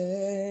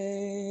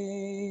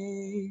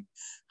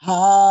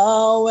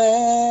 How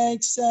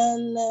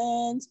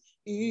excellent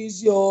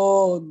is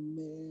your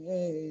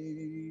name.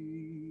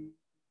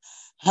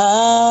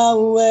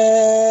 How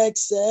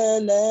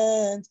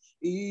excellent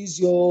is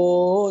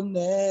your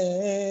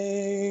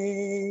name.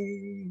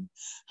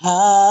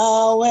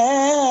 How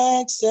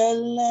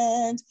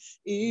excellent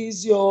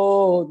is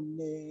your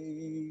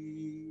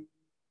name.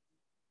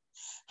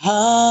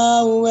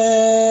 How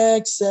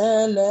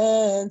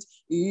excellent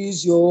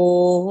is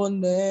your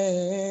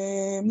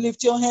name.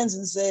 Lift your hands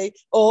and say,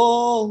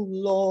 oh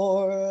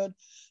Lord,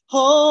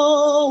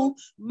 oh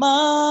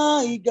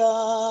my God.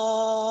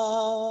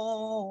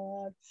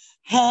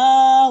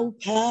 How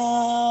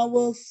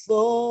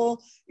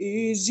powerful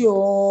is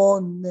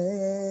your name,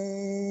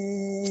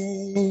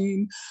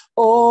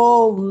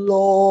 oh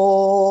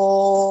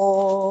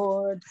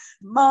Lord,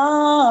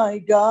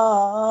 my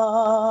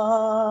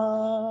God.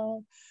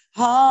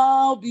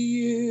 How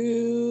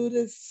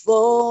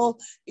beautiful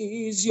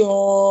is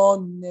your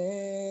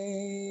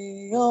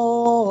name,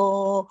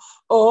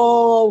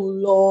 oh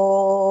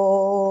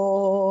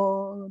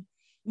Lord,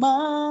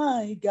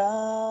 my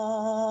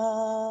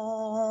God.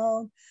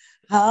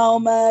 How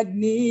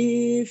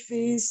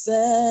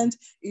magnificent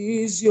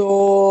is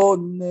your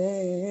name,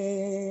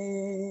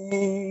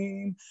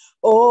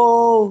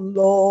 oh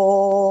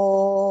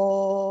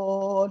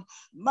Lord,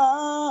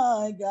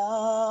 my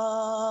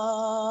God.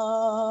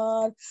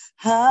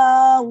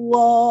 How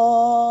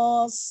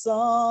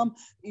awesome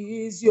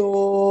is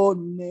your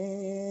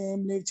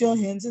name. Lift your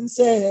hands and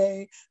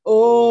say,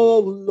 oh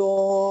Lord,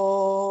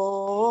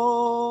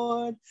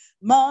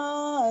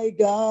 my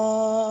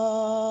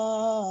God.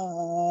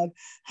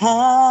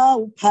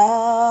 How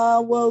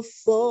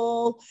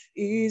powerful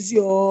is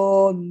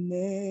your name,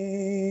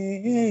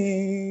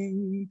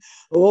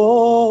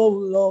 oh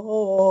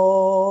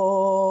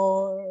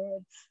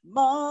Lord,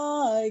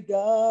 my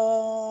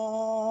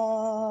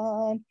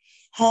God.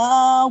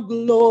 How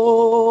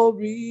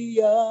glorious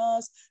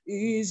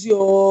is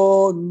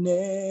your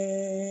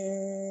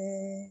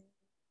name.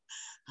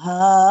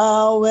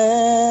 How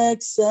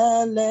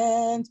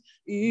excellent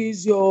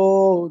is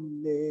your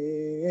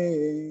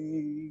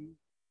name.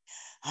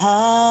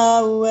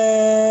 How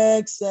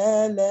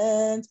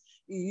excellent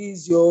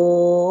is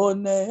your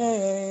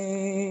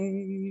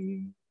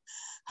name.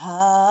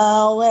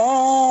 How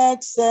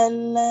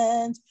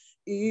excellent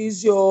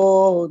is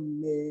your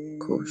name.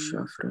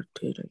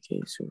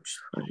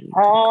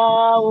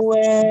 How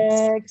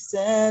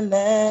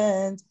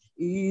excellent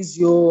is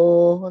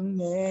your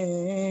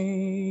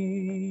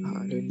name.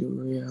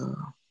 Hallelujah.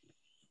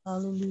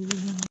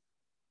 Hallelujah.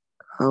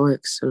 How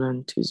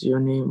excellent is your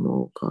name,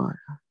 O God.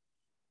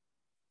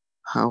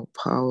 How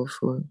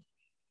powerful,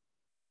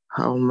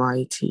 how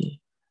mighty,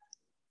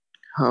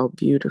 how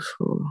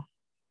beautiful,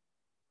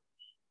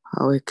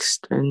 how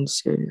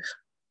extensive,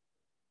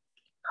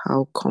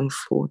 how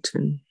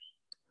comforting,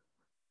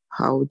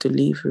 how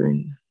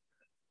delivering,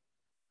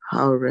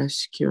 how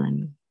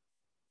rescuing,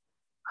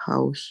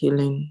 how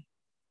healing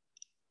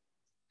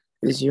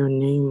is your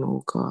name,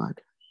 O God.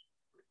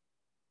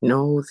 In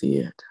all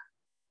the earth,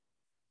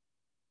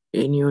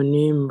 in your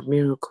name,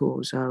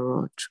 miracles are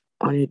wrought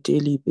on a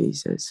daily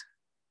basis.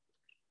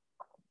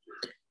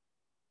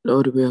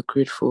 Lord, we are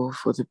grateful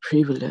for the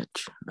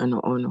privilege and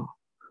honor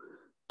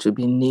to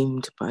be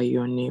named by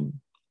your name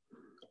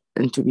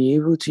and to be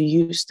able to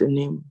use the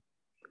name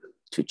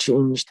to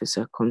change the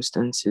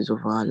circumstances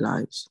of our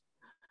lives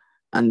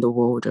and the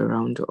world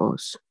around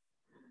us.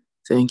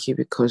 Thank you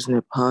because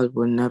Nepal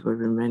will never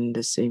remain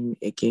the same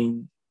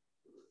again,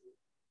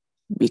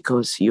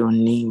 because your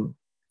name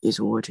is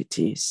what it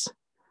is,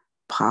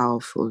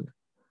 powerful,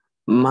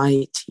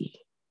 mighty.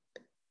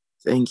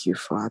 Thank you,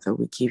 Father.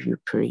 We give you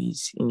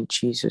praise in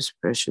Jesus'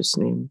 precious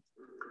name.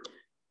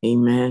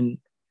 Amen.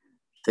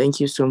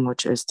 Thank you so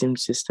much, esteemed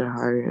Sister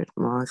Harriet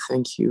Ma.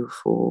 Thank you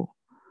for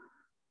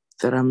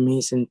that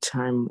amazing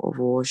time of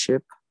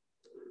worship.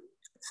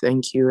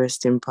 Thank you,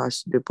 esteemed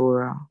Pastor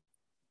Deborah,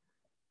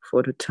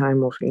 for the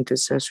time of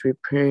intercessory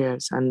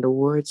prayers and the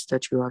words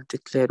that you have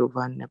declared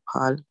over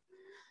Nepal.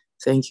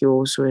 Thank you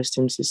also,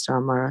 esteemed Sister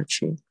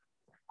Amarachi.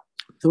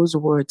 Those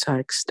words are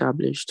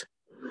established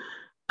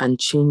and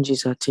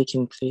changes are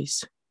taking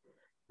place.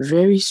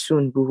 Very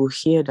soon we will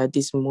hear that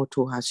this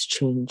motto has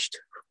changed.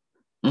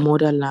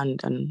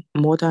 Motherland and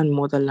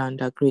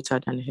motherland are greater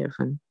than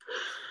heaven,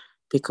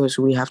 because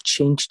we have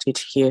changed it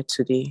here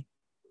today.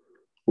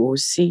 We will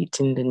see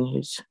it in the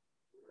news.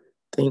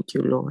 Thank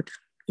you, Lord,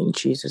 in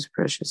Jesus'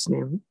 precious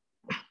name.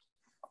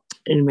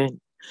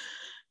 Amen.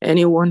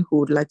 Anyone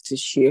who would like to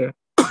share,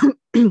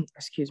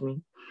 excuse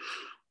me,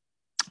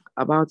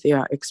 about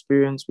their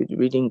experience with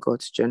reading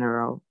God's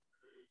General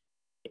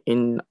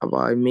in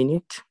about a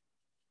minute.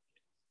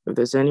 If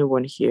there's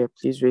anyone here,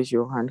 please raise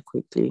your hand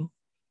quickly.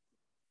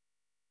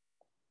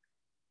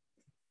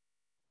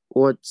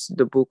 What's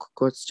the book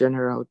God's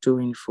General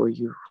doing for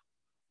you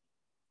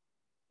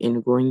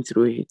in going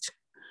through it?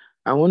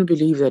 I want to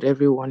believe that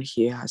everyone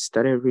here has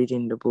started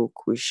reading the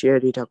book. We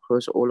shared it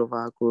across all of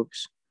our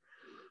groups.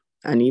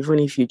 And even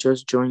if you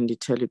just joined the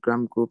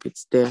Telegram group,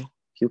 it's there.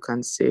 You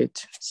can see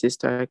it.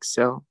 Sister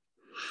Excel.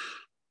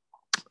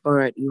 All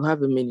right, you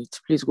have a minute.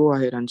 Please go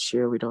ahead and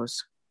share with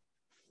us.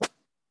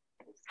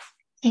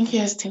 Thank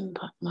you, esteemed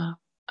Padma.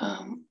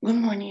 Good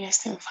morning,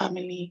 esteemed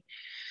family.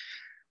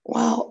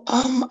 Wow,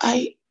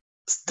 I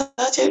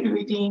started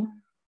reading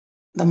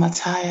the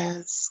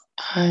Matthias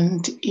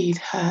and it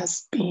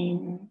has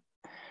been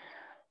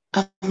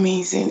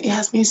amazing. It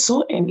has been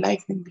so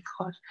enlightening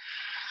because,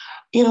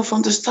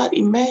 from the start,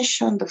 it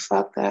mentioned the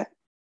fact that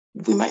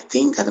we might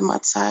think that the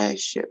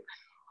Messiahship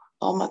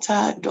or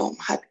Martyrdom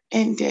had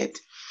ended,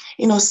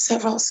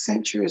 several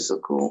centuries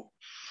ago,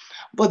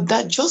 but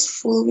that just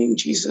following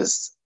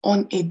Jesus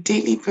on a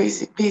daily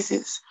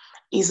basis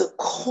is a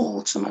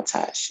call to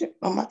martyrship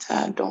or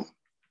martyrdom.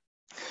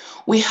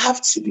 We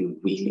have to be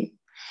willing.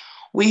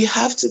 We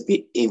have to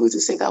be able to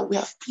say that we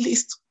have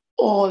placed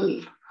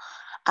all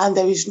and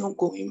there is no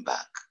going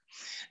back.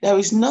 There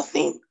is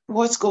nothing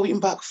worth going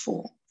back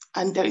for,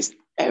 and there is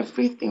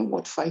everything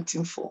worth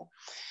fighting for.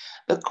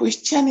 The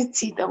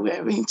Christianity that we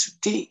are in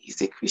today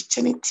is a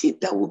Christianity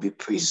that will be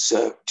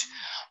preserved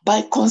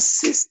by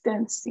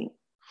consistency,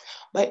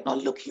 by not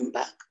looking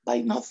back,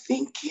 by not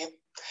thinking,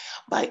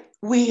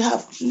 we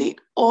have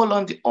laid all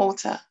on the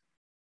altar.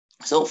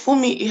 So for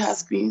me, it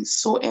has been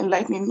so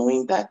enlightening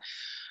knowing that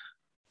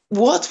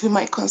what we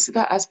might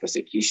consider as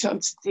persecution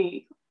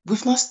today,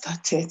 we've not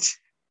started.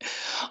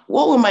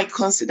 What we might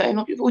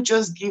consider, people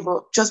just give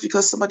up just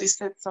because somebody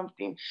said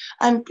something,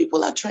 and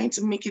people are trying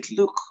to make it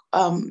look,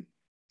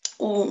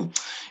 oh,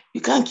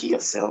 you can't kill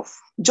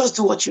yourself. Just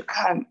do what you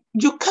can.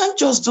 You can't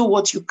just do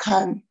what you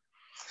can.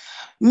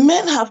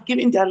 Men have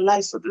given their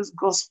lives for this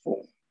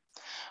gospel.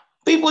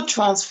 People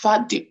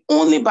transferred the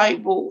only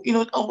Bible.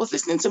 I was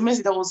listening to a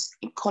message that was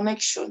in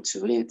connection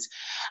to it,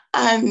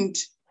 and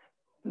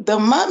the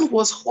man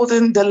was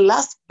holding the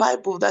last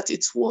Bible that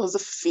it was, a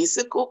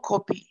physical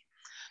copy.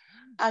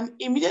 And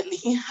immediately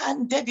he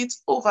handed it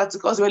over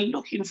because we're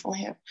looking for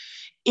him.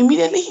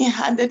 Immediately he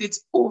handed it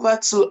over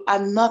to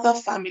another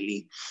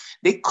family.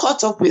 They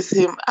caught up with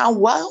him. And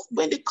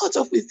when they caught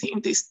up with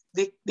him,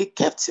 they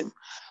kept him,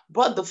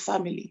 brought the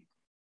family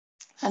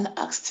and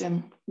asked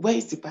him, where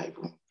is the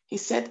Bible? He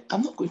said,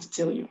 I'm not going to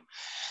tell you.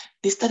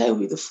 They started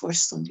with the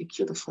first son. They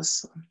killed the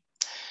first son.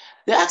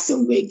 They asked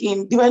him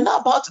again. They were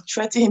not about to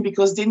threaten him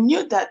because they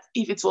knew that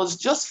if it was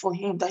just for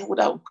him, that he would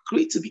have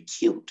agreed to be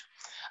killed.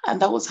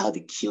 And that was how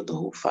they killed the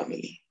whole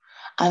family.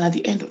 And at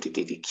the end of the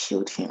day, they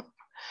killed him.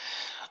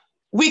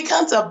 We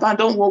can't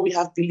abandon what we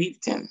have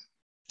believed in.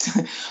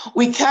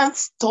 We can't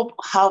stop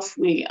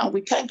halfway, and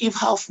we can't give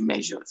half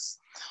measures.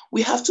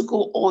 We have to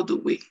go all the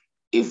way.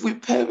 If we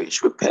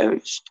perish, we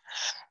perish.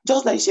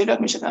 Just like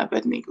Shadrach, Meshach, and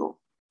Abednego.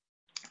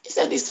 He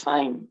said, it's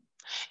fine.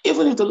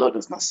 Even if the Lord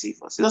does not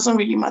save us, it doesn't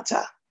really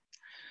matter.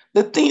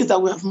 The things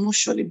that we have most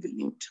surely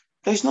believed,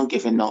 there's no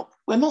giving up.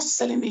 We're not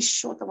selling it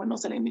short and we're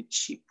not selling it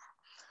cheap.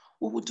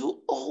 We will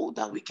do all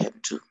that we can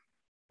do.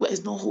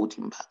 There's no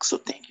holding back. So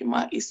thank you,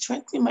 Ma. It's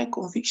strengthening my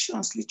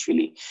convictions,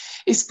 literally.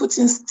 It's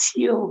putting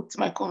steel to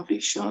my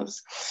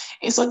convictions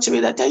in such a way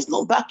that there is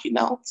no backing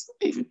out.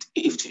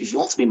 If you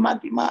want to be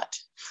mad, be mad.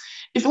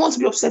 If you want to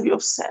be upset, be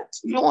upset.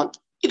 If you want,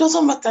 it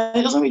doesn't matter.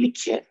 It doesn't really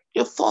care.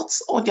 Your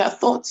thoughts or their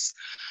thoughts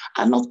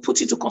are not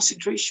put into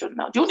consideration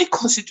now. The only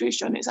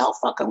consideration is how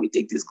far can we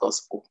take this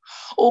gospel?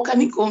 Or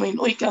can it go in?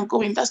 Or it can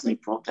go in. That's no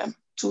problem.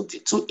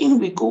 To in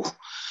we go.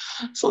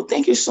 So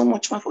thank you so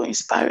much, Ma, for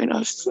inspiring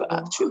us to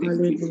actually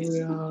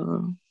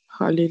Hallelujah.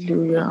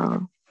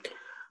 Hallelujah.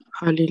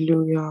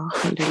 Hallelujah.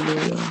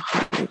 Hallelujah.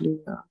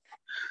 Hallelujah.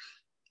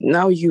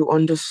 Now you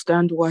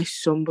understand why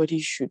somebody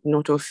should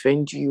not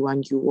offend you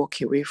and you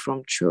walk away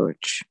from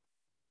church.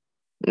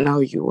 Now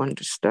you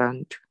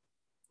understand.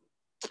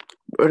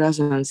 Brothers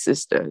and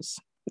sisters,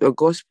 the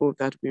gospel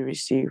that we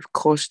receive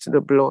cost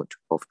the blood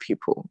of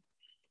people.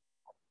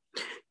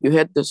 You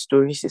heard the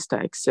story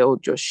Sister Excel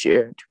just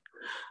shared.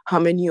 How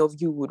many of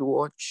you would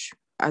watch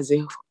as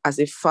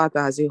a father,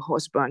 as a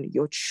husband,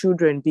 your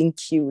children being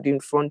killed in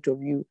front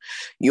of you,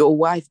 your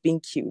wife being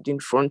killed in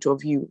front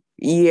of you,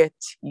 yet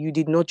you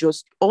did not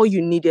just, all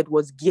you needed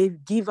was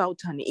give out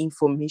an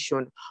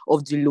information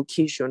of the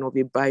location of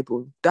a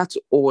Bible. That's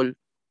all.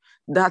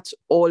 That's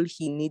all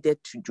he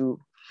needed to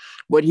do.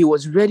 But he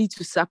was ready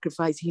to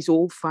sacrifice his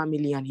whole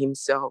family and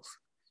himself,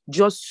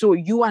 just so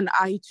you and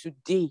I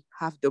today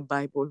have the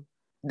Bible.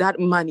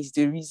 That man is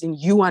the reason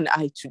you and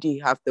I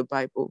today have the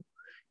Bible.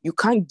 You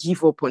can't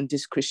give up on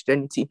this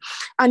Christianity.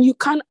 And you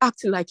can't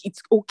act like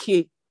it's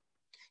okay.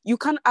 You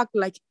can't act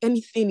like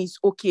anything is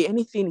okay.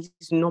 Anything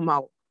is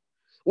normal.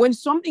 When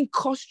something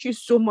costs you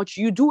so much,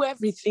 you do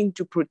everything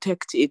to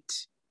protect it.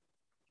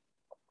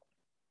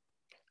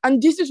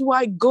 And this is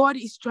why God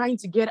is trying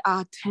to get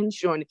our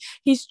attention.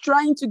 He's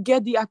trying to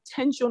get the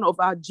attention of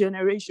our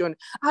generation.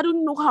 I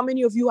don't know how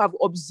many of you have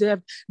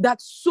observed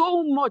that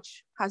so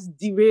much has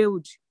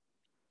derailed.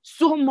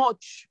 So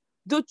much.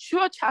 The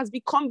church has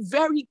become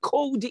very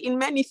cold in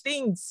many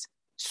things.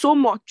 So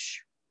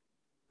much.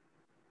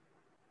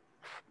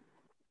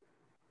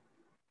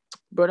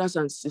 Brothers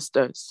and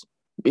sisters,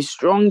 be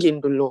strong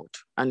in the Lord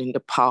and in the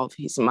power of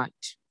his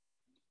might.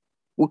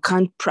 We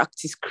can't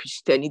practice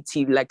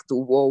Christianity like the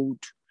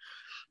world,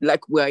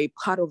 like we're a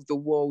part of the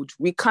world.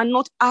 We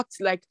cannot act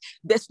like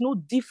there's no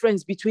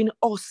difference between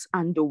us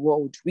and the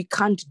world. We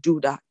can't do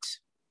that.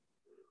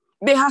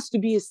 There has to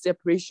be a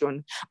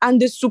separation,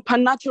 and the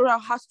supernatural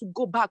has to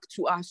go back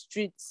to our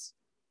streets.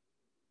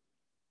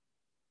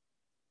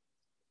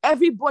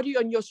 Everybody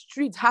on your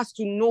street has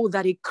to know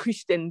that a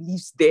Christian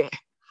lives there,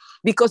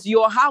 because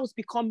your house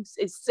becomes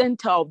a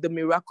center of the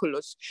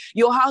miraculous.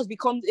 Your house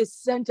becomes a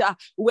center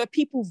where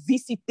people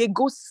visit. They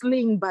go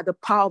slain by the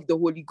power of the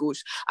Holy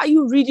Ghost. Are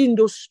you reading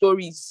those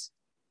stories?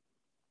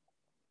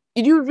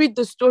 Did you read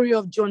the story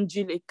of John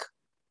G. Lake?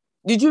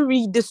 Did you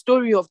read the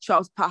story of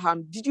Charles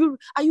Parham?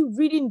 Are you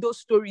reading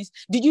those stories?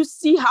 Did you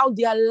see how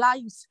their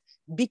lives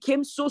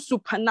became so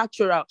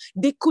supernatural?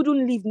 They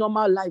couldn't live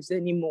normal lives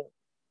anymore.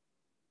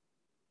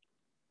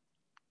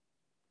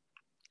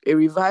 A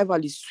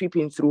revival is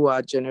sweeping through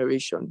our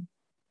generation.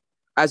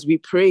 As we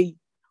pray,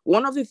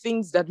 one of the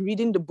things that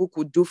reading the book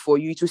would do for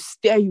you is to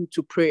stir you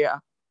to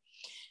prayer.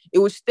 It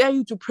will stir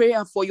you to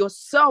prayer for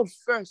yourself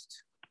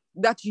first,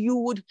 that you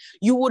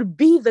would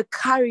be the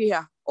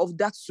carrier of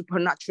that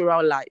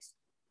supernatural life.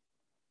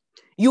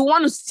 You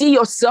want to see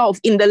yourself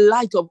in the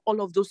light of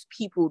all of those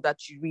people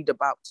that you read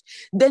about.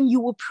 Then you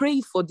will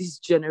pray for this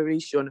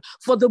generation,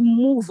 for the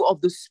move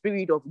of the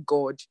Spirit of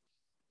God.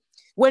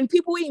 When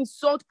people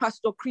insult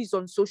Pastor Chris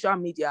on social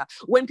media,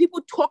 when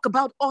people talk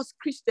about us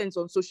Christians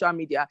on social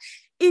media,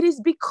 it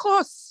is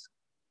because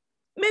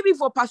maybe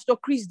for Pastor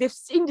Chris, they've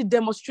seen the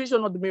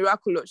demonstration of the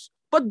miraculous.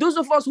 But those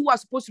of us who are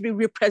supposed to be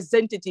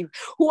representative,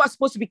 who are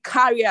supposed to be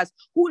carriers,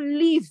 who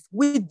live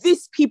with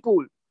these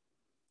people,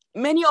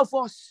 many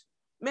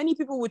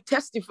people would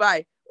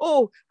testify,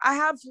 oh, I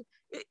have,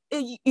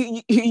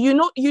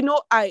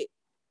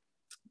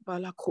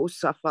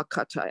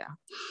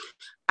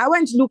 I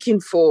went looking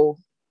for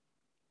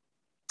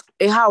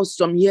a house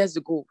some years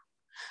ago,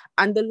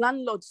 and the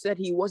landlord said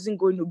he wasn't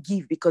going to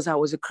give because I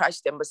was a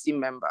Christ Embassy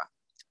member.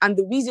 And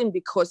the reason,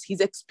 because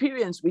his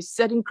experience with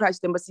certain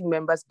Christ Embassy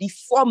members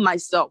before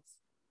myself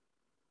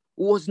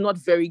was not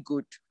very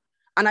good.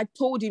 And I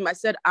told him, I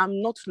said,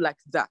 I'm not like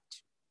that.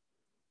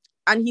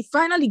 And he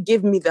finally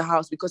gave me the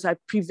house because I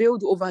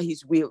prevailed over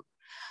his will.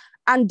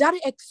 And that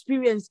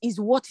experience is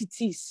what it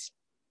is.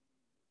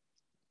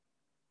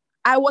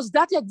 I was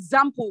that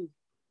example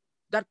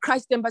that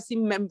Christ Embassy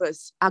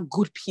members are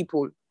good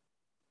people.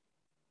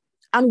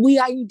 And we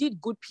are indeed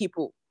good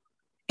people.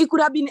 It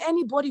could have been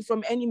anybody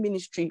from any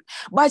ministry.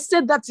 But I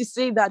said that to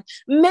say that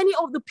many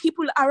of the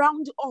people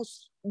around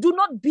us do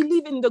not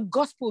believe in the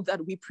gospel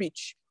that we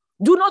preach,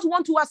 do not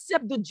want to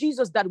accept the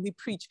Jesus that we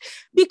preach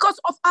because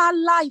of our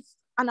life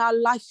and our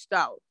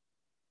lifestyle.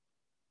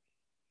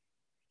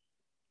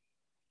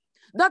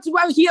 That's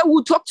why here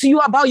we'll talk to you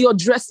about your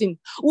dressing.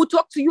 We'll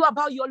talk to you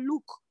about your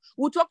look.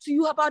 We'll talk to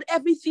you about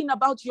everything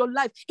about your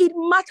life. It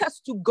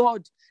matters to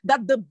God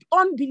that the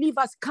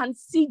unbelievers can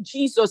see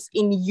Jesus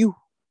in you.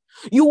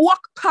 You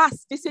walk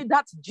past, they say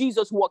that's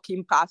Jesus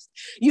walking past.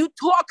 You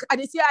talk and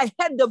they say, I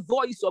heard the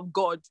voice of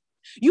God.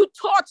 You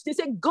touch, they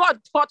say, God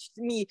touched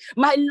me.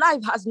 My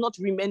life has not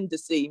remained the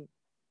same.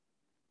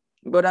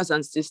 Brothers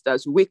and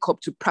sisters, wake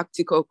up to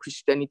practical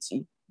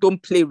Christianity.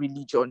 Don't play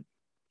religion.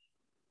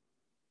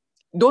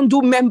 Don't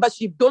do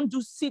membership. Don't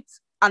do sit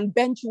and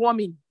bench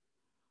warming.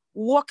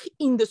 Walk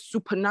in the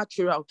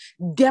supernatural.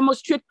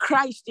 Demonstrate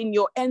Christ in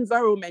your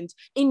environment,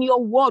 in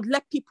your world.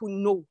 Let people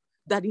know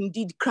that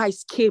indeed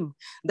Christ came,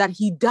 that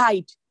he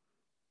died,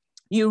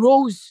 he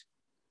rose,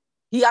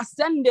 he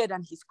ascended,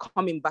 and he's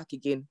coming back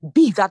again.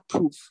 Be that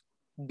proof.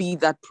 Be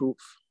that proof.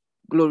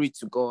 Glory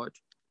to God.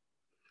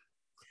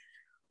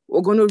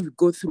 We're going to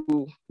go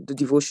through the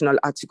devotional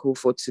article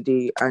for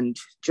today, and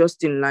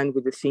just in line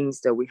with the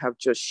things that we have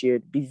just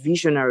shared, be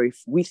visionary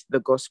with the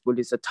gospel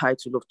is the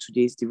title of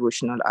today's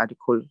devotional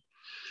article.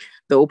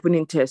 The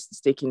opening text is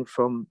taken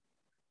from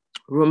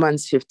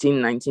Romans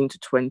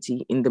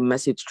 15:19-20 in the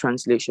Message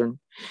translation.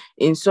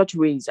 In such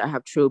ways, I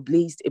have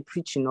trailblazed a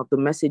preaching of the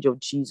message of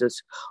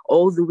Jesus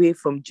all the way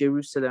from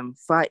Jerusalem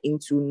far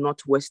into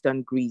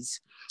northwestern Greece.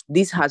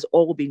 This has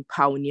all been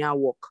pioneer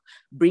work,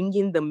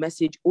 bringing the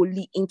message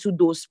only into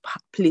those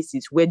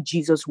places where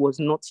Jesus was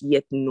not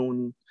yet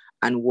known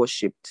and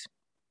worshipped.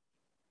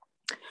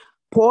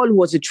 Paul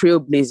was a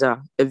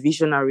trailblazer, a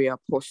visionary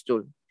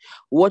apostle.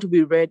 What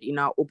we read in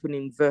our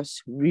opening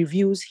verse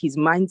reveals his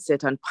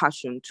mindset and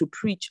passion to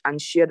preach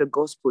and share the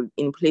gospel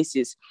in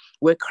places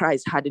where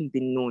Christ hadn't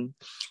been known.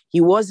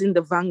 He was in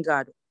the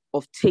vanguard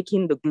of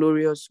taking the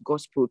glorious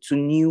gospel to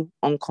new,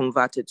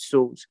 unconverted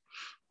souls.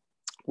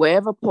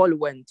 Wherever Paul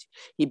went,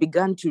 he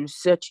began to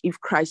research if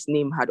Christ's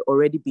name had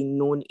already been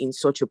known in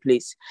such a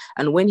place.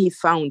 And when he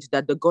found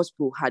that the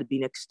gospel had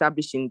been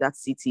established in that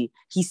city,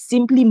 he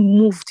simply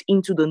moved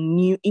into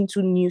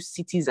new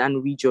cities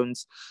and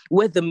regions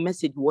where the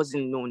message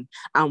wasn't known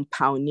and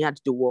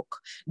pioneered the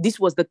work. This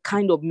was the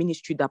kind of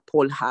ministry that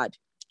Paul had.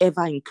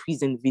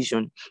 Ever-increasing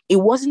vision. It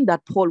wasn't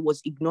that Paul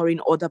was ignoring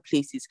other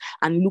places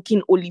and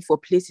looking only for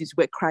places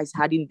where Christ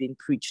hadn't been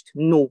preached.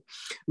 No.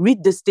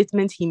 Read the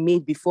statement he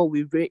made before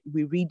we read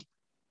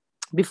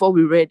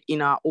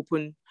in our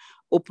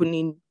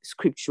opening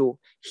scripture.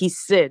 He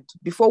said,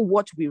 before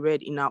what we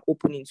read in our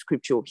opening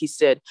scripture, he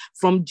said,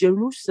 from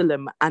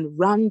Jerusalem and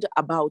round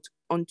about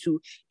unto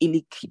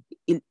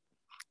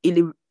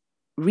Illyricum,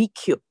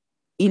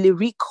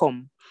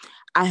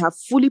 I have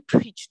fully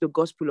preached the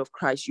gospel of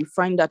Christ. You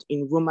find that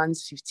in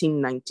Romans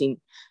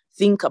 15:19.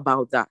 Think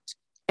about that.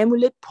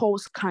 Emulate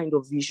Paul's kind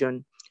of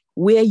vision,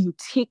 where you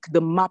take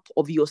the map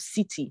of your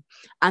city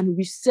and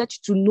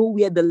research to know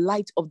where the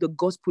light of the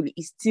gospel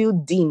is still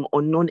dim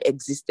or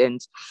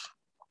non-existent,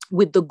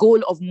 with the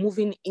goal of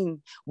moving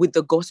in with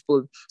the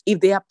gospel.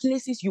 If there are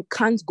places you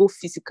can't go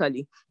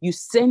physically, you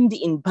send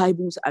in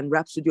Bibles and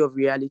Rhapsody of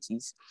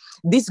Realities.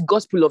 This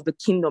gospel of the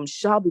kingdom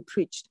shall be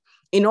preached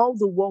in all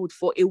the world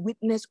for a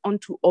witness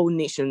unto all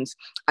nations,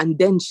 and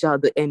then shall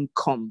the end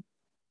come.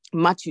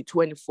 Matthew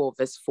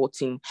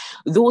 24:14.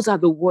 Those are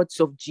the words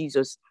of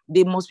Jesus.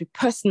 They must be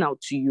personal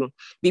to you.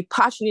 Be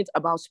passionate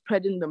about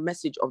spreading the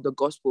message of the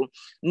gospel,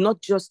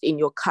 not just in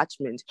your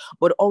catchment,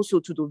 but also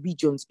to the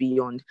regions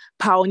beyond.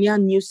 Pioneer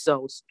new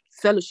cells,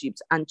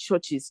 fellowships, and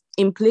churches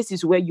in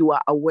places where you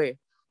are aware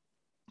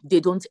they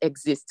don't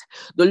exist.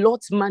 The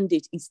Lord's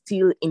mandate is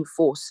still in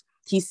force.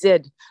 He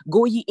said,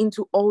 go ye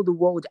into all the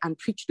world and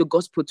preach the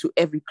gospel to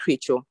every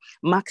creature.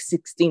 Mark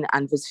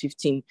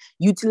 16:15.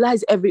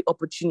 Utilize every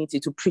opportunity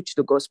to preach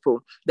the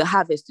gospel. The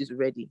harvest is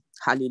ready.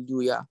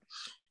 Hallelujah.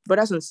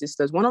 Brothers and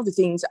sisters, one of the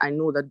things I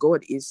know that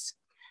God is,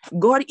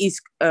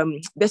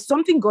 there's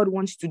something God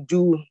wants to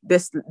do.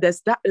 There's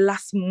that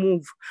last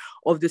move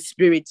of the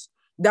Spirit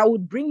that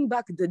would bring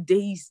back the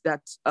days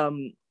that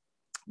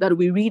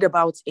we read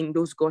about in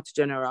those God's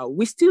general.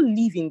 We still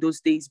live in those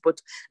days, but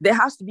there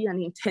has to be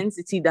an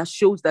intensity that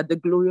shows that the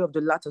glory of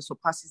the latter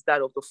surpasses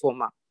that of the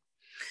former.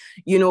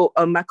 You know,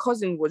 my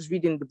cousin was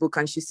reading the book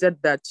and she said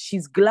that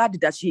she's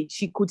glad that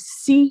she could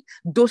see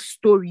those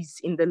stories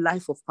in the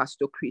life of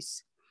Pastor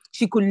Chris.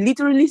 She could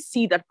literally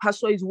see that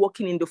Pastor is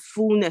walking in the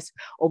fullness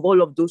of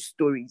all of those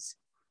stories.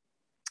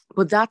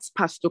 But that's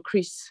Pastor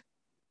Chris.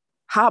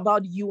 How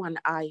about you and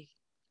I?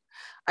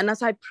 And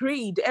as I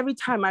prayed, every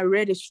time I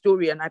read a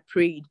story and I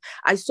prayed,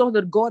 I saw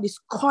that God is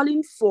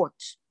calling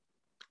forth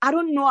I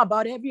don't know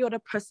about every other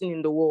person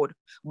in the world,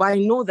 but I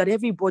know that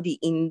everybody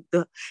in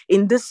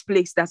this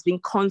place that's been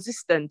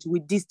consistent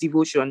with this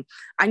devotion,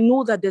 I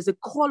know that there's a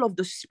call of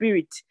the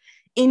Spirit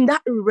in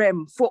that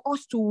realm for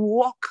us to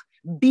walk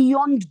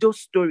beyond those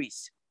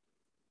stories.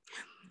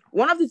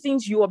 One of the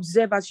things you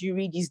observe as you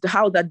read is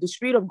how that the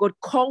Spirit of God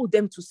called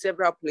them to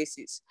several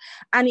places.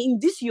 And in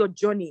this, your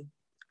journey,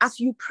 as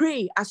you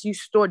pray, as you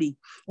study,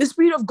 the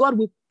Spirit of God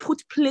will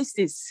put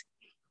places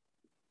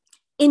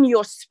in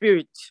your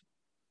spirit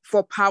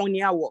for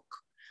pioneer work.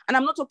 And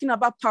I'm not talking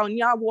about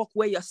pioneer work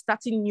where you're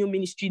starting new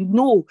ministry.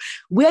 No,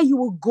 where you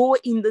will go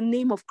in the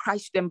name of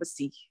Christ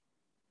Embassy.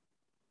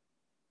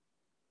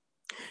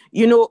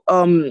 You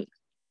know,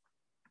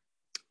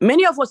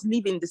 many of us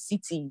live in the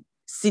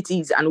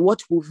cities, and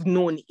what we've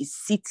known is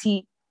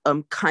city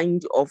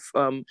kind of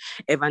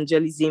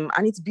evangelism.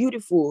 And it's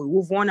beautiful.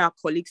 We've won our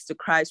colleagues to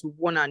Christ. We've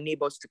won our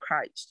neighbors to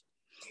Christ.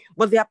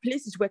 But there are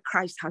places where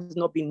Christ has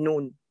not been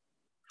known.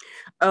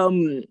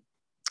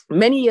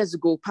 Many years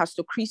ago,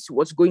 Pastor Chris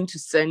was going to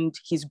send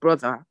his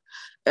brother,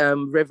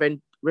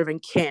 Reverend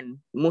Ken.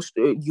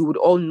 You would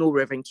all know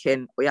Reverend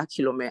Ken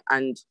Oyakilome,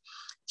 and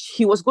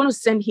he was going to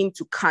send him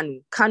to Kano.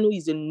 Kano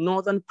is the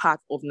northern part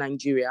of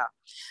Nigeria,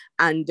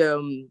 and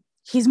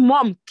his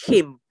mom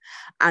came,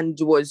 and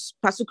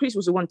Pastor Chris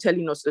was the one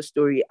telling us the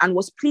story, and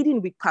was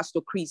pleading with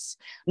Pastor Chris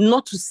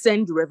not to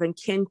send Reverend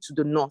Ken to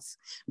the north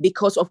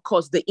because, of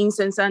course, the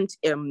incessant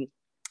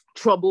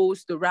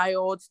troubles, the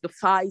riots, the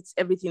fights,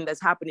 everything that's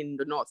happening in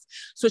the north.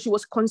 So she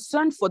was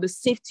concerned for the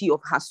safety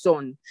of her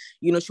son.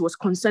 You know, she was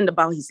concerned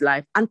about his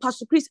life. And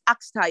Pastor Chris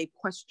asked her a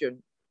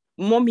question.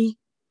 Mommy,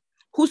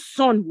 whose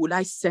son will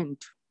I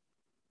send?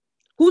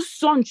 Whose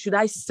son should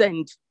I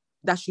send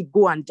that should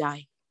go and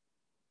die?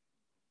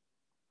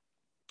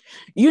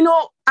 You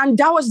know, and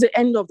that was the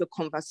end of the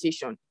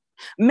conversation.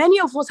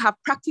 Many of us have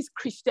practiced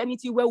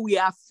Christianity where we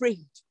are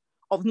afraid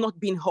of not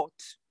being hurt,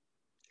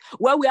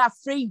 where we are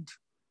afraid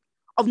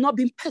of not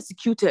being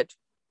persecuted,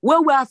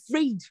 where we're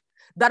afraid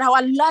that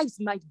our lives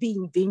might be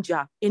in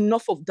danger.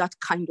 Enough of that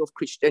kind of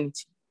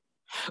Christianity.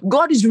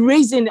 God is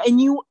raising a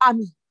new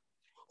army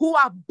who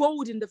are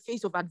bold in the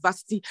face of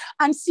adversity.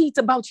 And see, it's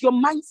about your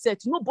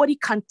mindset. Nobody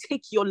can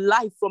take your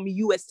life from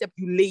you except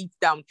you lay it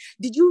down.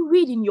 Did you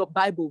read in your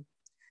Bible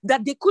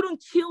that they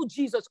couldn't kill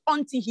Jesus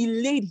until he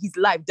laid his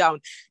life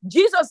down?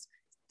 Jesus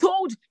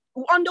told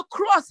on the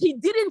cross, he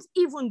didn't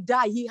even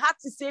die. He had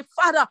to say,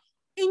 Father,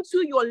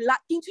 into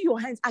your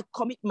hands I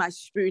commit my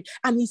spirit.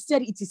 And he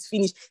said, it is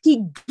finished.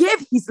 He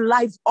gave his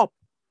life up.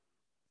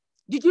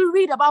 Did you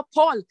read about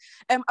Paul,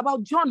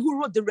 about John who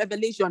wrote the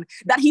Revelation,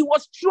 that he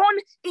was thrown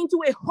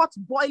into a hot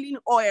boiling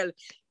oil?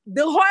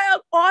 The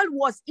oil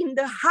was in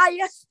the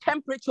highest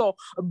temperature,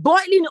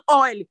 boiling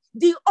oil.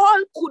 The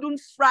oil couldn't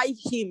fry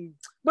him.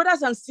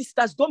 Brothers and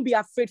sisters, don't be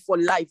afraid for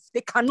life.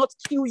 They cannot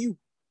kill you.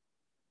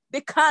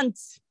 They can't.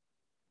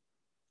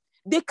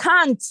 They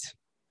can't.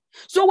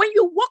 So when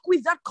you walk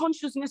with that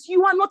consciousness,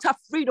 you are not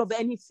afraid of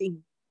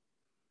anything.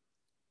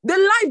 The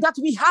life that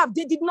we have,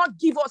 they did not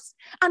give us,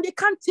 and they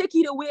can't take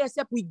it away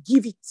except we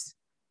give it.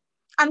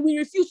 And we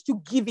refuse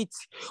to give it.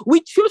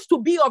 We choose to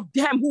be of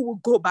them who will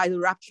go by the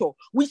rapture.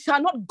 We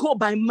shall not go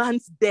by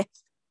man's death.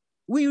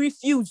 We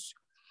refuse.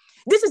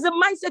 This is the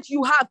mindset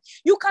you have.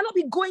 You cannot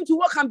be going to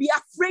work and be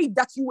afraid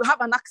that you will have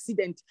an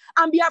accident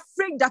and be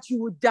afraid that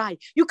you will die.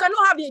 You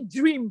cannot have a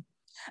dream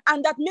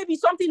and that maybe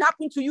something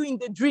happened to you in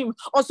the dream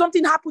or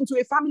something happened to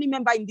a family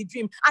member in the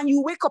dream, and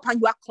you wake up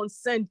and you are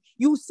concerned.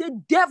 You say,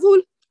 devil,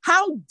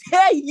 how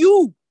dare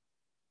you?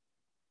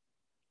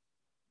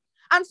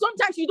 And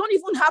sometimes you don't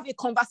even have a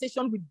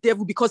conversation with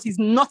devil because he's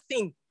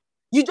nothing.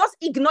 You just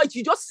ignore it.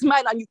 You just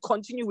smile and you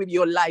continue with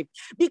your life.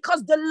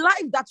 Because the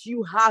life that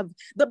you have,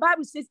 the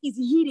Bible says, is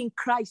hid in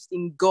Christ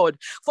in God.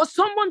 For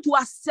someone to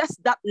assess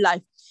that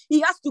life,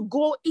 he has to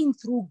go in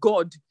through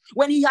God.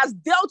 When he has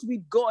dealt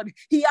with God,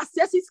 he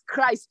assesses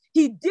Christ.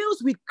 He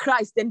deals with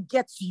Christ and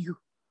gets you.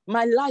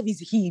 My life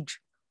is hid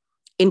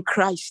in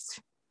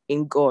Christ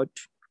in God.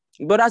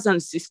 Brothers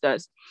and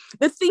sisters,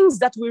 the things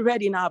that we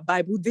read in our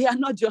Bible, they are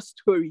not just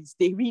stories.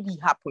 They really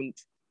happened.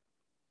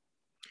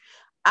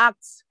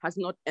 Acts has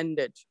not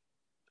ended.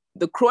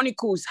 The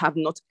Chronicles have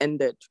not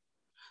ended.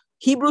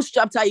 Hebrews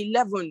chapter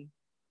 11,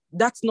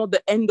 that's not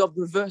the end of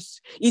the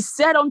verse. He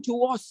said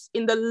unto us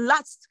in the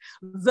last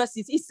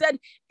verses, he said,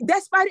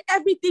 despite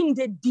everything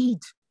they did,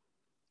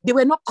 they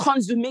were not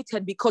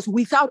consummated because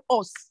without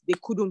us, they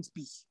couldn't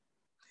be.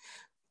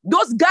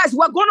 Those guys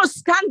were going to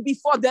stand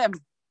before them.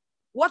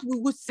 What we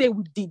would say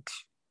we did.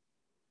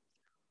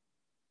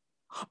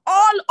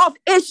 All of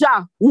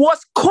Asia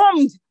was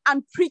combed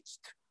and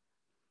preached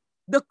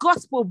the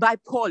gospel by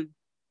Paul.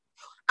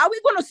 Are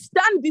we going to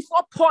stand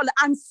before Paul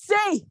and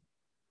say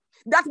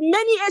that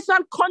many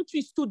Asian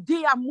countries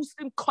today are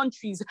Muslim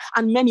countries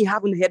and many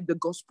haven't heard the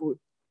gospel?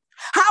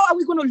 How are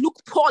we going to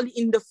look Paul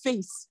in the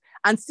face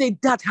and say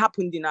that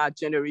happened in our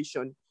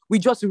generation? We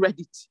just read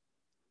it.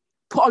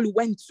 Paul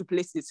went to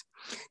places.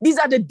 These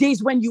are the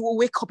days when you will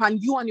wake up and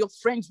you and your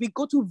friends, we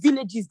go to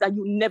villages that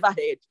you never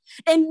heard.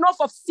 Enough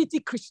of city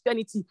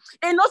Christianity.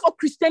 Enough of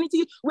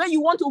Christianity where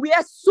you want to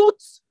wear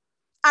suits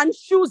and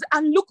shoes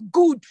and look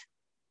good.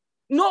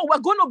 No, we're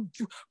going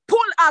to pull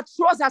our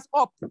trousers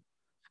up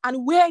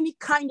and wear any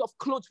kind of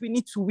clothes we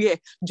need to wear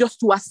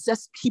just to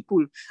assess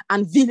people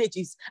and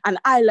villages and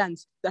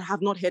islands that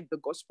have not heard the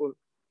gospel.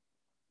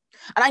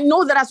 And I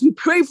know that as we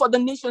pray for the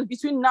nations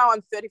between now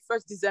and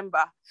 31st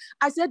December,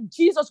 I said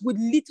Jesus would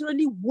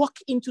literally walk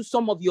into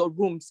some of your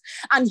rooms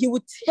and he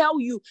would tell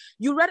you,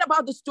 you read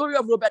about the story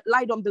of Robert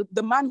Lydon,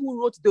 the man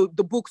who wrote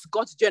the books,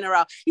 God's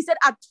General. He said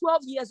at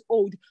 12 years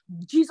old,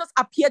 Jesus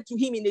appeared to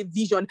him in a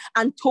vision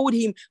and told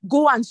him,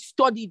 go and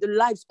study the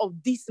lives of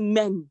these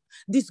men,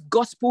 these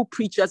gospel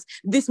preachers,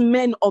 these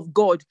men of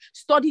God.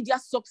 Study their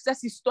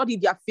successes, study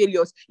their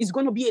failures. It's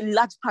going to be a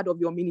large part of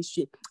your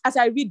ministry. As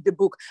I read the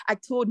book, I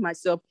told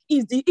myself,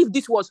 if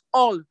this was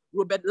all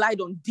Robert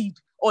Lydon did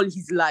all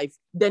his life,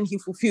 then he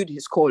fulfilled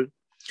his call.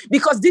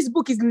 Because this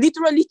book is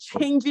literally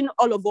changing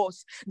all of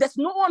us. There's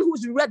no one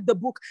who's read the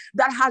book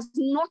that has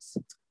not,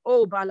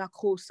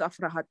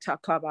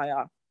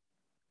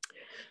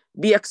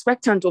 be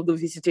expectant of the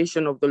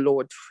visitation of the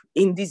Lord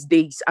in these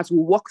days as we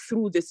walk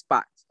through this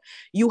path.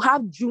 You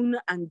have June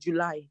and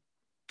July,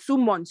 2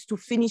 months to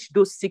finish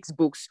those 6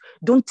 books.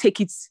 Don't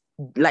take it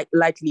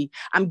lightly.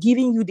 I'm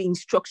giving you the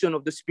instruction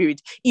of the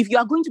Spirit. If you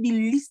are going to be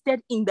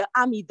listed in the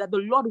army that the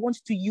Lord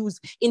wants to use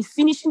in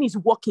finishing his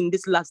work in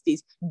these last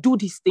days, do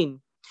this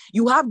thing.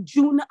 You have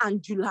June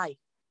and July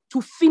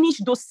to finish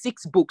those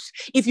 6 books.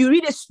 If you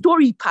read a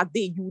story per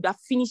day, you would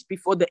have finished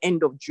before the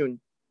end of June.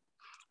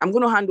 I'm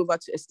going to hand over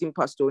to esteemed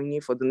Pastor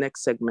Ini for the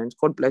next segment.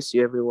 God bless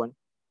you, everyone.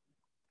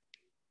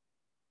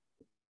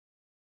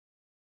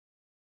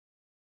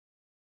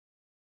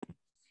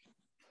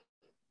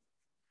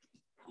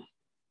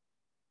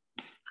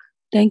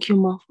 Thank you,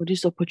 Ma, for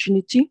this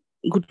opportunity.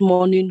 Good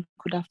morning,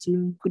 good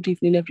afternoon, good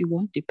evening,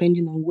 everyone,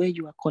 depending on where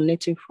you are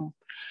connecting from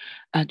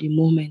at the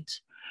moment.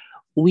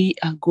 We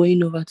are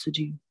going over to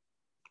the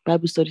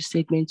Bible study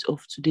segment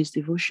of today's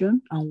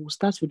devotion, and we'll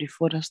start with the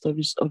further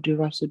studies of the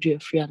Rhapsody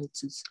of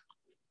Realities.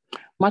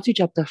 Matthew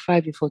chapter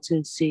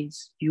 5:14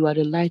 says, you are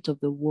the light of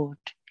the world.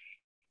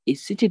 A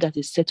city that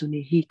is set on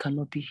a hill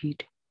cannot be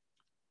hid.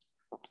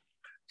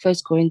 1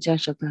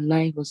 Corinthians chapter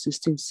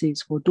 9:16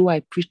 says, for though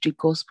I preach the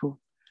gospel,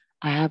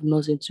 I have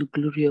nothing to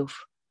glory of,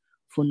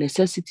 for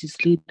necessity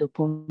is laid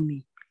upon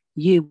me.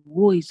 Yea,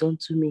 woe is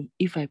unto me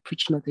if I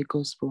preach not the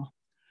gospel.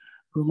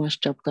 Romans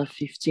chapter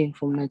 15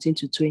 from 19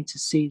 to 20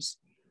 says,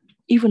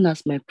 even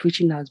as my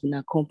preaching has been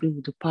accompanied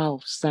with the power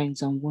of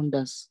signs and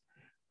wonders,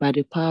 by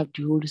the power of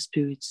the Holy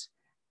Spirit,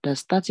 that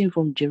starting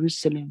from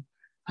Jerusalem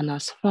and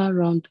as far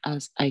round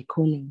as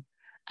Iconium,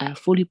 I have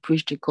fully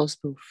preached the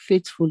gospel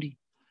faithfully,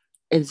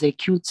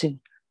 executing,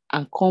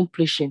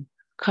 accomplishing,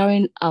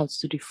 carrying out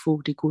to the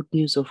full the good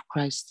news of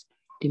Christ,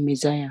 the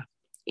Messiah,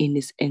 in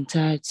its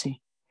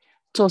entirety.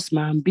 Thus,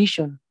 my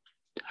ambition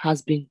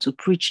has been to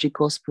preach the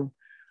gospel,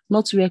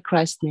 not where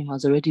Christ's name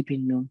has already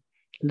been known,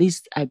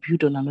 lest I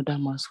build on another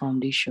man's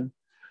foundation.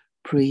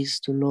 Praise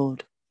the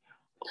Lord.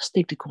 Let's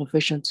take the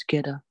confession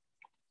together.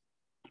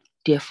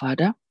 Dear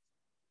Father,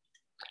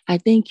 I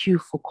thank you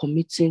for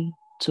committing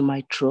to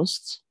my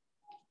trust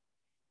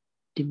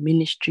the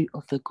ministry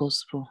of the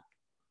gospel.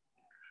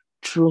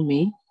 Through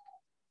me,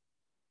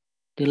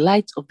 the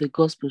light of the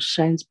gospel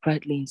shines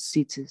brightly in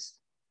cities,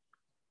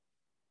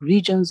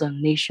 regions,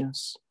 and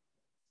nations,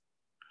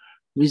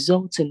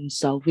 resulting in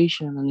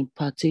salvation and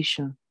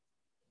impartation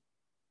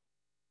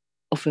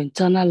of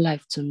eternal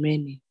life to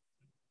many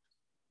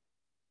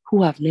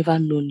who have never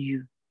known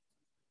you.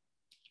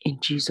 In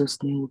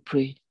Jesus' name we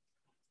pray.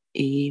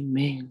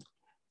 Amen.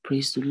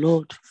 Praise the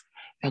Lord.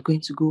 We are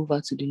going to go over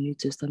to the New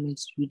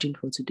Testament reading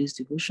for today's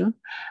devotion,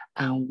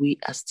 and we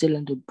are still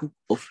in the book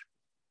of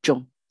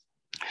John.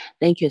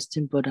 Thank you,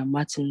 esteemed Brother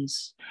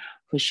Martins,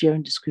 for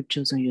sharing the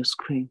scriptures on your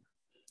screen.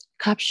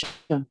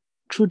 Caption: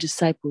 true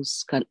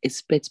disciples can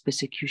expect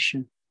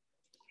persecution.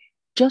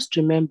 Just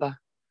remember,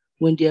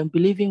 when the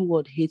unbelieving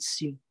world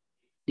hates you,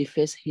 they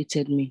first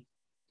hated me.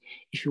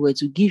 If you were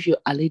to give your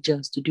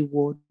allegiance to the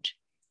world,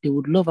 they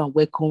would love and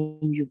welcome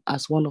you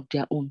as one of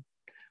their own.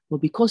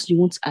 But because you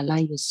won't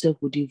align yourself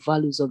with the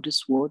values of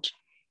this world,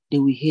 they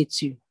will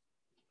hate you.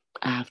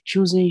 I have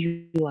chosen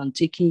you and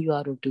taken you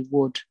out of the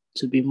world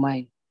to be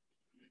mine.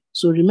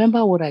 So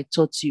remember what I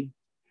taught you,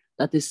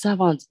 that the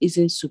servant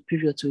isn't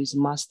superior to his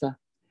master.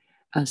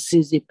 And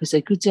since they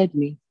persecuted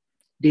me,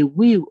 they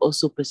will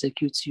also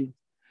persecute you.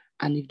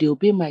 And if they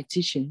obey my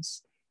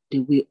teachings, they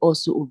will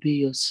also obey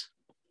yours.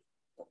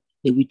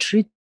 They will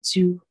treat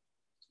you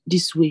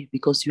this way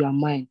because you are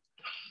mine.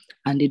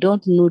 And they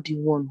don't know the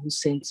one who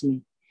sent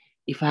me.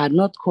 If I had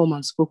not come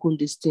and spoken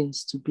these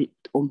things to the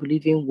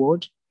unbelieving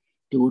world,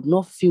 they would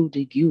not feel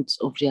the guilt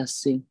of their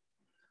sin.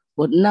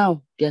 But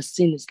now their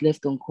sin is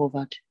left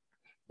uncovered.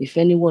 If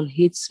anyone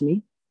hates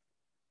me,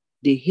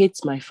 they hate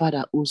my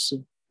Father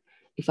also.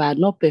 If I had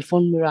not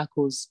performed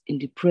miracles in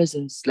the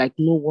presence like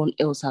no one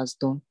else has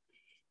done,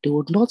 they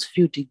would not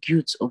feel the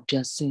guilt of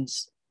their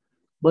sins.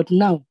 But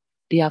now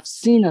they have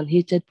seen and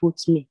hated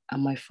both me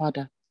and my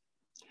Father.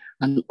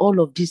 And all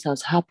of this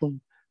has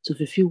happened to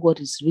fulfill what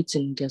is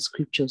written in their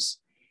scriptures.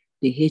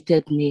 They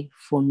hated me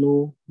for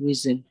no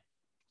reason.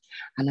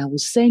 And I will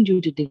send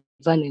you the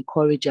divine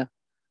encourager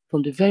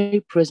from the very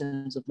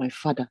presence of my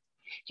Father.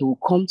 He will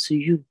come to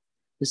you,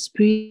 the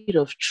Spirit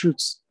of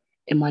truth,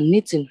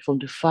 emanating from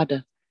the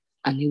Father,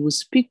 and he will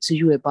speak to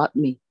you about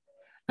me.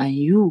 And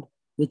you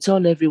will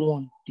tell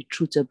everyone the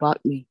truth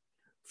about me,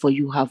 for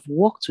you have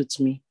walked with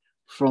me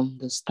from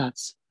the start.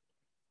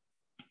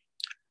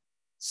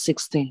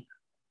 16.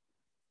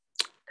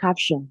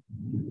 Caption: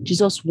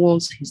 Jesus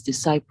warns his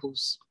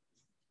disciples.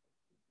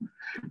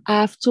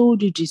 I have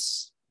told you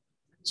this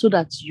so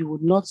that you will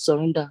not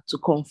surrender to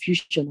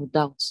confusion or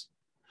doubt,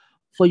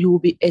 for you will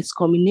be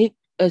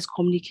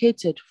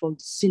excommunicated from the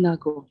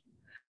synagogue,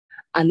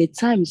 and a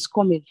time is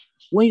coming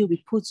when you'll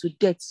be put to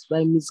death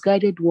by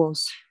misguided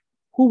ones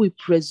who will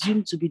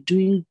presume to be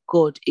doing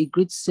God a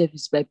great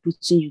service by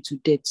putting you to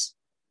death.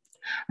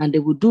 And they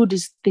will do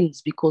these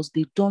things because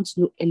they don't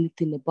know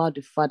anything about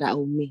the Father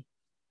or me.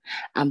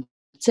 I'm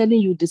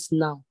telling you this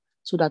now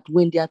so that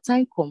when their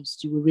time comes,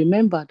 you will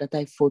remember that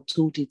I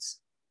foretold it.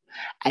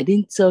 I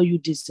didn't tell you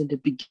this in the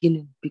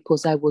beginning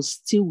because I was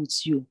still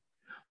with you.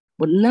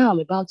 But now I'm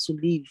about to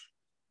leave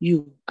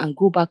you and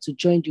go back to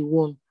join the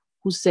one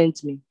who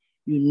sent me.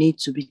 You need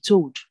to be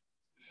told.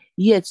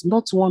 Yet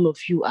not one of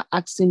you are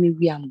asking me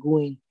where I'm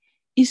going.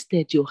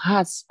 Instead, your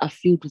hearts are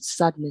filled with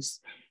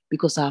sadness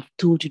because I have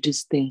told you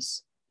these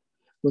things.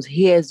 But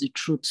here's the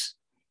truth.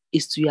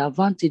 It's to your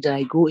advantage that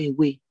I go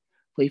away.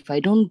 For if I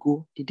don't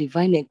go, the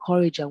divine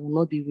encourager will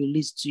not be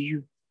released to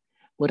you.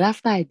 But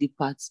after I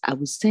depart, I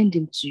will send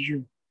him to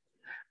you.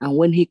 And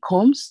when he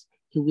comes,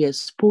 he will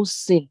expose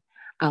sin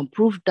and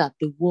prove that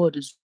the world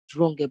is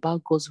wrong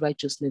about God's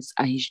righteousness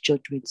and his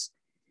judgments.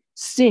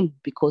 Sin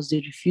because they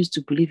refuse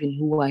to believe in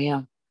who I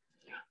am.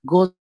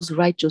 God's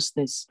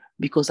righteousness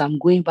because I'm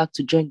going back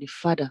to join the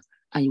Father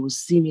and you will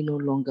see me no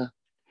longer.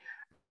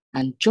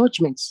 And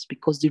judgments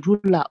because the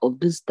ruler of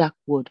this dark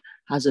world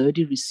has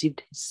already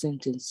received his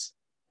sentence.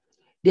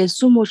 There's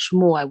so much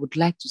more I would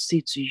like to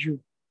say to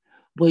you,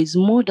 but it's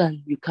more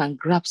than you can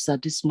grasp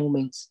at this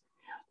moment.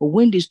 But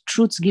when the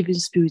truth-giving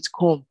Spirit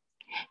comes,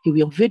 he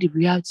will unveil the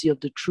reality of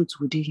the truth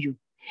within you.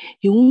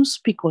 He won't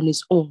speak on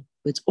his own,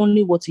 but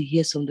only what he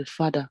hears from the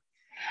Father,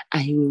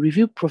 and he will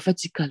reveal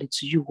prophetically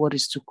to you what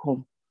is to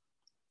come.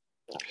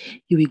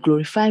 He will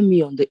glorify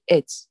me on the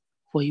earth,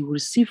 for he will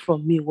receive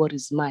from me what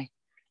is mine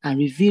and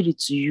reveal it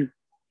to you.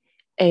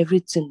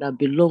 Everything that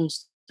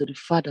belongs to the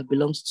Father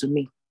belongs to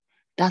me.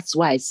 That's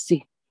why I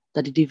say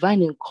that the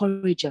divine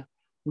encourager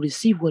will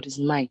receive what is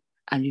mine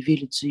and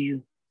reveal it to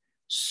you.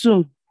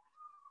 Soon,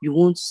 you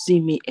won't see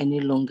me any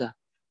longer,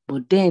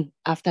 but then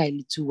after a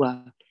little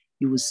while,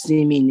 you will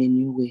see me in a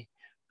new way.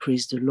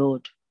 Praise the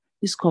Lord.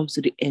 This comes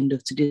to the end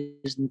of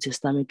today's New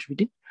Testament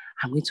reading.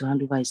 I'm going to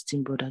hand over his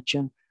team, Brother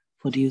John,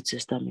 for the New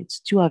Testament.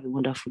 Do have a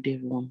wonderful day,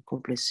 everyone.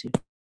 God bless you.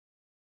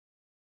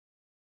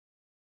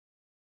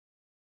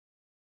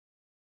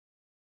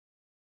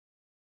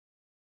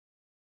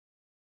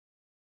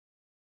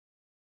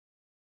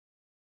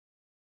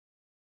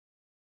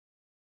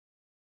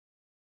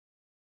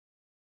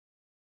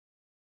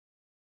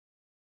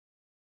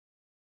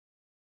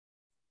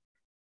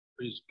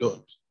 Praise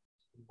God.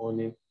 Good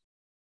morning,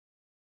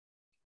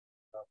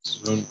 good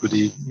afternoon, good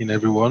evening,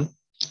 everyone.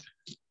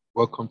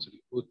 Welcome to the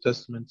Old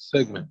Testament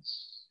segment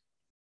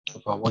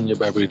of our one-year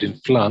Bible reading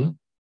plan.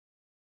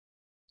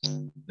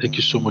 Thank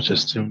you so much,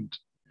 esteemed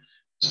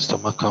Sister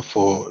Maka,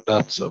 for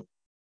that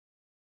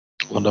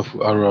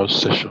wonderful oral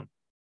session.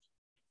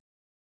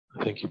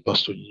 Thank you,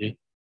 Pastor Nye,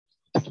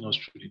 taking us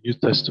through the New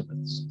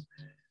Testament.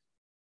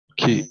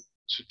 Okay,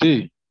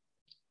 today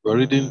we're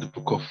reading the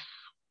book of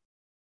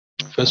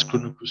 1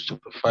 Chronicles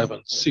chapter 5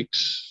 and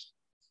 6.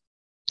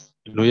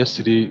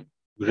 Yesterday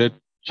we read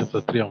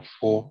chapter 3 and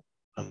 4,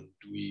 and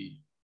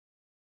we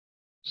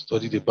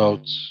studied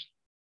about,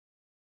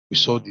 we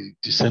saw the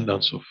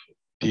descendants of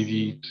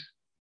David,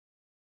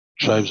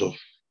 tribes of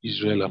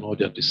Israel and all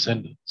their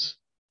descendants.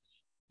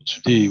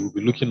 Today we'll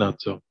be looking at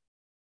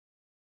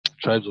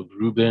tribes of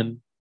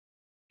Reuben,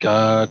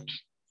 Gad,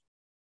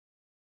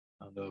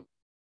 and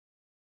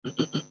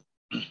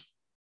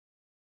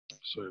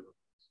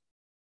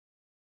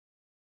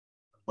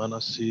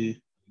Manasseh,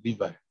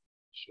 Levi.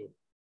 So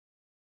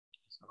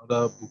it's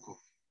another book of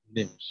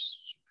names.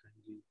 So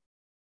kindly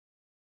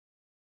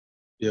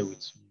bear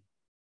with me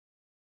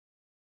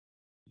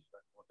if I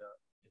order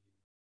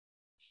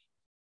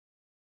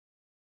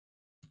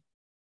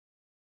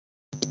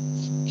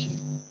any. Okay.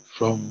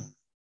 From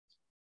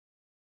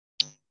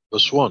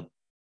verse 1,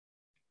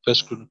 1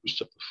 Chronicles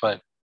chapter 5,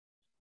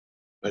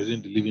 we're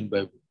reading the Living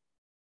Bible.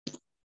 The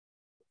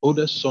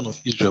oldest son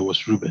of Israel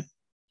was Reuben,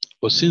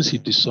 but since he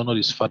dishonored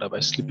his father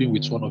by sleeping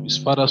with one of his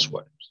father's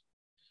wives,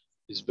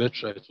 his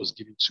birthright was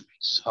given to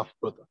his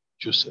half-brother,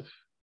 Joseph.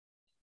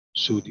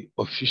 So the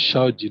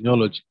official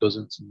genealogy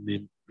doesn't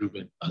name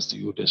Reuben as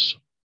the oldest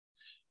son.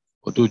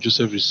 Although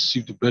Joseph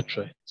received the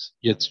birthright,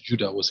 yet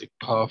Judah was a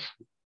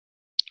powerful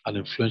and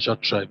influential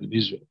tribe in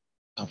Israel,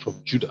 and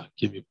from Judah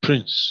came a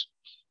prince.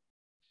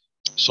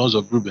 Sons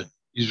of Reuben,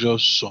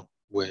 Israel's son,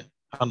 were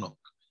Hanok,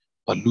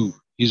 Palu,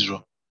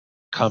 Hezron,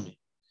 Carmi.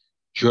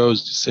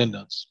 Joel's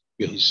descendants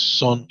were his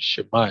son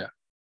Shemaiah,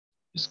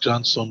 his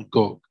grandson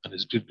Gog, and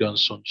his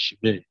great-grandson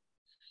Shimei.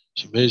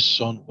 Shimei's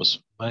son was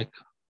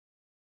Micah,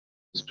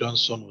 his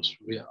grandson was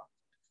Reah,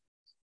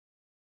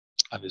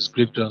 and his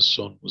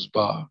great-grandson was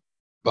Baal.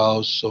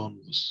 Baal's son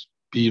was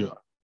Bera,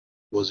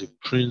 who was a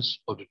prince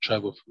of the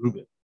tribe of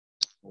Reuben,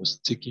 and was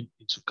taken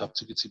into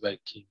captivity by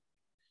King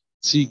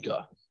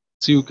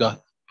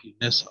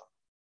Tilgath-Pilneser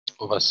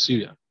of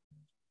Assyria.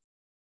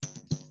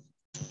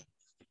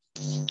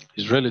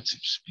 His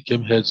relatives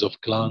became heads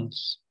of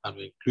clans and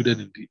were included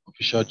in the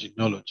official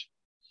genealogy.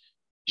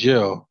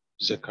 Jeiel,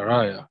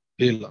 Zechariah,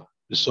 Bela,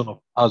 the son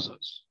of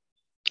Azaz,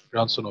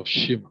 grandson of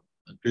Shema,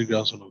 and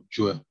great-grandson of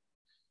Joel.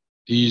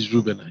 These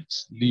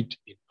Reubenites lived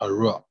in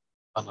Aroer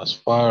and as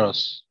far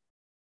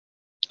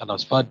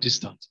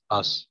distant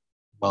as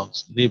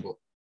Mount Nebo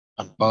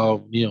and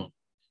Baal Meon.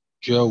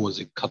 Joel was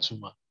a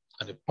cattleman,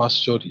 and he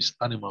pastured his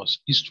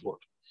animals eastward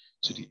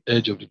to the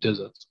edge of the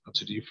desert and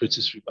to the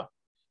Euphrates River.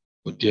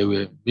 But there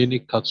were many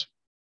cattle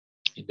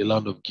in the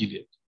land of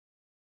Gilead.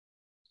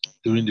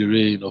 During the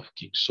reign of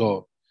King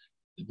Saul,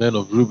 the men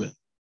of Reuben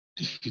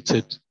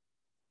defeated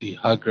the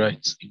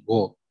Hagrites in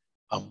war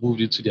and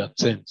moved into their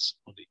tents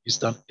on the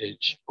eastern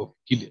edge of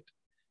Gilead.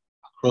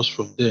 Across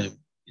from them,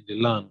 in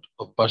the land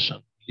of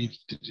Bashan, lived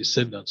the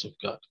descendants of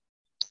Gad,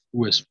 who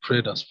were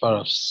spread as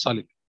far as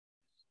Salem.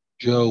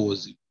 Joel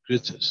was the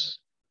greatest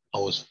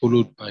and was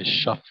followed by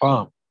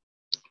Shapham,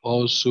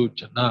 also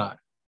Janai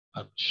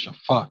and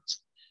Shaphat,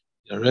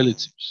 their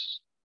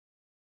relatives.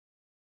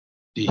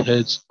 The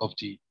heads of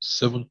the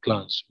 7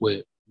 clans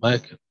were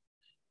Micah,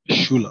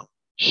 Meshulam,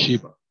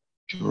 Sheba,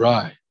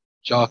 Jorai,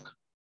 Jack,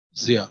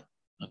 Zia,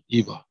 and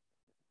Eva.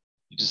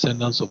 The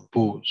descendants of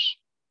Boaz,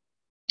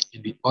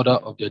 in the order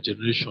of their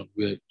generation,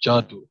 were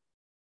Jado,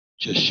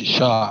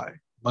 Jeshishai,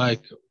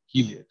 Michael,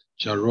 Gilead,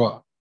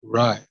 Jaroah,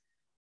 Rai,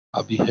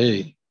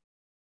 Abihail.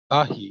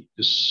 Ahi,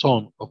 the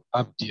son of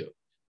Abdiel,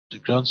 the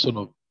grandson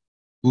of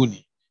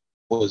Buni,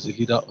 was the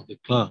leader of the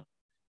clan.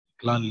 The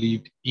clan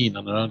lived in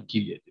and around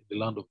Gilead in the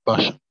land of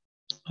Bashan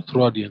and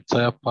throughout the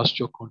entire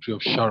pasture country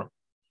of Sharon.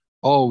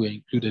 All were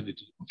included in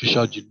the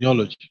official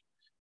genealogy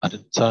at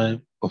the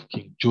time of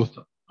King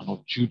Jotham and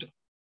of Judah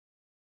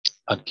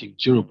and King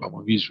Jeroboam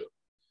of Israel.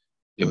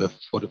 There were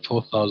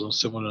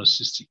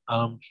 44,760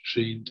 armed,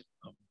 trained,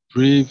 and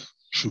brave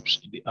troops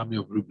in the army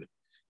of Reuben,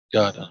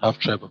 Gad, and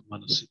half-tribe of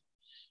Manasseh.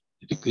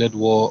 They declared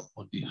war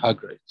on the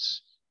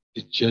Hagrites,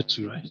 the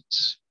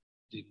Jethurites,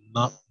 the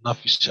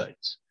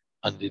Naphishites,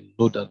 and the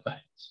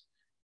Nodadites.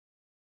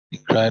 They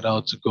cried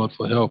out to God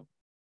for help,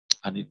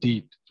 and he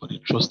did, for they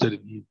trusted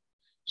in him.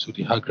 So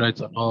the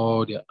Hagrites and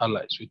all their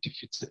allies were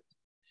defeated.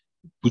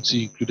 The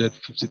booty included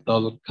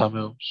 50,000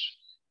 camels,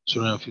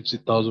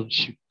 250,000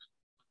 sheep,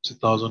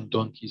 2,000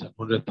 donkeys, and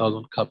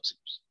 100,000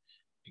 captives.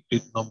 A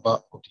great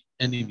number of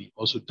the enemy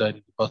also died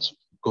in the battle.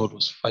 God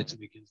was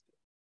fighting against them.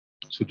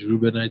 So the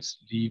Reubenites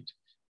lived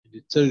in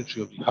the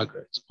territory of the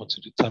Hagrites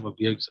until the time of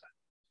the exile.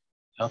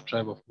 The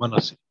half-tribe of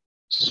Manasseh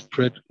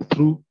spread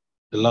through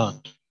the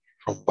land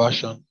from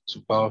Bashan to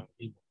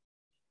Baal-Hemon,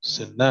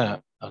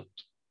 Senir, and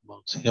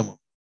Mount Hermon.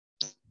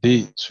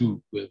 They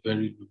too were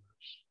very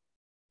numerous.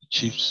 The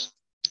chiefs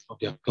of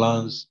their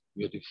clans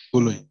were the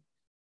following: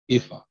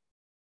 Ephah,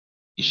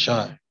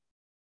 Ishai,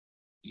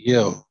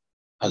 Yeel,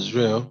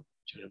 Azrael,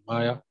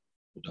 Jeremiah,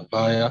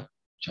 Hodaviah,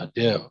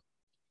 Jadel,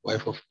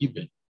 wife of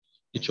Eben.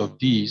 Each of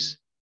these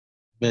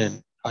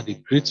men had a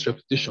great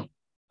reputation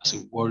as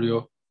a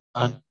warrior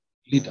and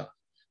leader,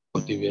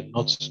 but they were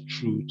not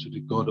true to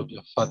the God of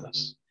their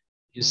fathers.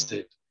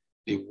 Instead,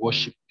 they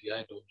worshipped the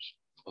idols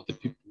of the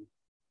people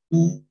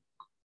whom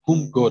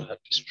God had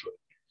destroyed.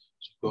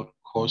 So God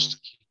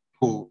caused King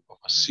Pul of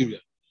Assyria,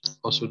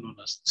 also known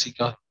as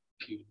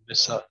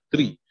Tiglath-Pileser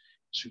III,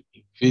 to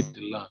invade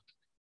the land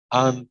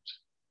and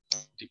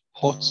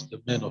deport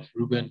the men of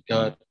Reuben,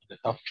 Gad, and the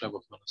half-tribe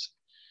of Manasseh.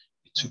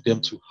 He took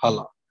them to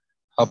Hala,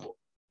 Habor,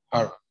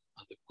 Haran,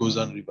 and the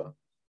Gozan River,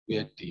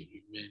 where they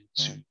remain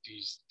to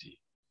this day.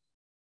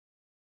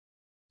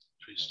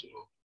 Praise the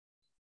Lord.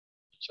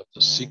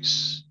 Chapter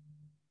 6.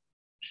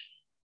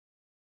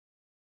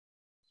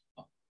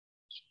 Oh,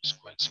 it's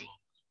quite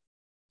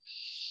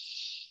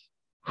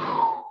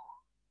long.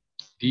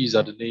 These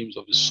are the names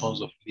of the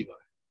sons of Levi: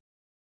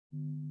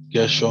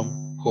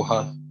 Gershom,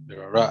 Kohath,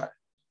 Merari.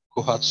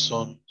 Kohath's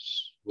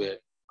sons were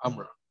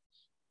Amram,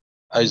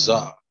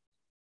 Izhar,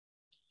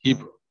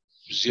 Hebron,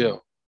 Uziel.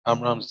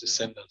 Amram's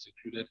descendants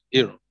included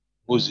Aaron,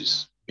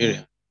 Moses,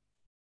 Miriam.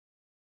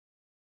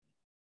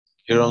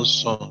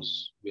 Aaron's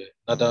sons were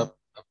Nadab,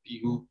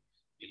 Abihu,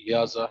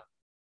 Eleazar,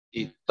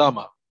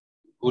 Ithamar.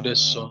 The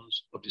oldest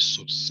sons of the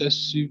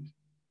successive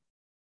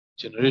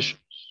generations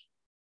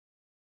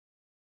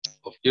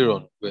of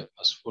Aaron were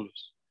as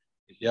follows: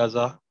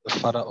 Eleazar, the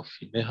father of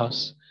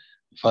Phinehas,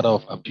 the father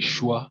of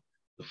Abishua,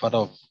 the father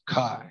of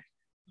Kai,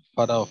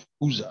 father of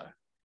Uzziah,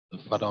 the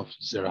father of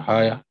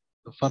Zerahiah,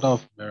 the father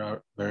of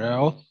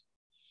Meraioth,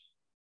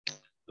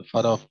 the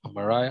father of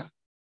Amariah,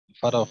 the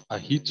father of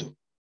Ahitub,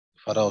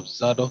 the father of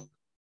Zadok,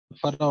 the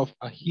father of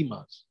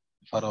Ahimaaz,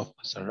 the father of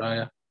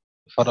Azariah,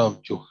 the father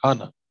of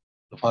Johanan,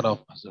 the father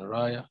of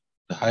Azariah,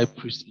 the high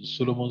priest in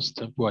Solomon's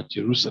temple at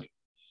Jerusalem,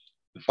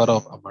 the father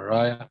of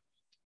Amariah,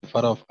 the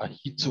father of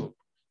Ahitub,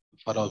 the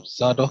father of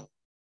Zadok,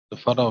 the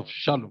father of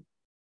Shallum,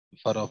 the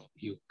father of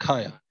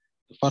Hilkiah,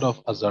 the father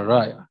of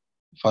Azariah,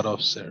 the father of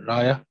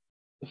Seraiah,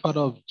 the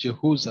father of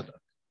Jehozadak,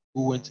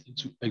 who went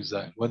into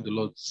exile when the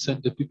Lord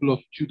sent the people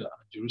of Judah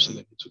and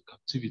Jerusalem into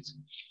captivity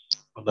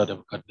under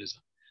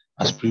Nebuchadnezzar.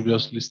 As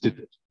previously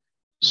stated,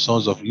 the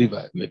sons of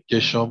Levi were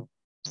Gershom,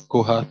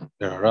 Kohath,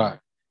 Merari.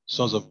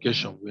 Sons of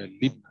Gershom were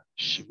Libni,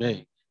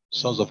 Shimei.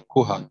 Sons of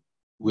Kohath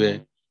were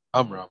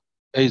Amram,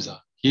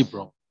 Ezer,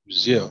 Hebron,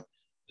 Uzziel.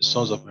 The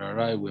sons of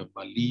Merari were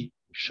Mali,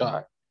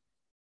 Mushai.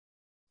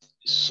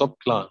 The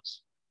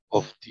subclans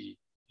of the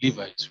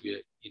Levites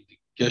were in the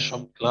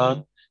Gershom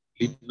clan,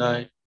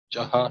 Libni,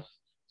 Jahath,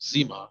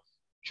 Zima,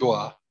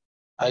 Joah,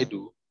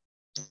 Ido,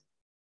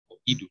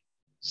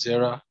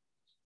 Zerah,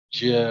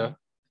 Jeel,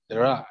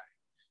 Therai.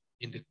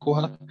 In the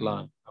Kohath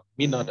clan,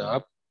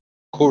 Aminadab,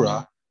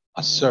 Korah,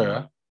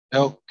 Aser,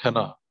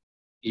 Elkanah,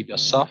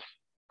 Eliasaph,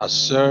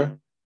 Aser,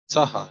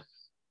 Tahath,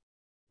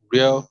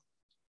 Reuel,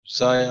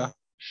 Uzziah,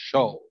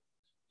 Shaul.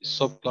 The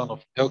subclan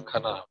of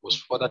Elkanah was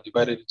further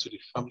divided into the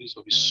families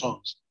of his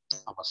sons,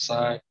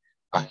 Amasai,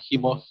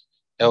 Ahimoth,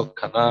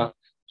 Elkanah,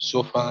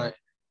 Zophai,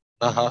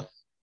 Nahath,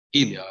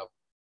 Eliab,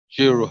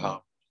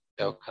 Jeroham,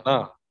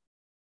 Elkanah.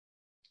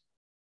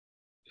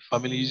 The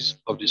families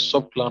of the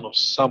subclan of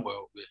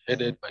Samuel were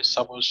headed by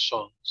Samuel's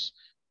sons,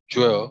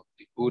 Joel,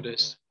 the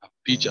oldest,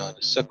 Abijah,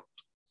 the second.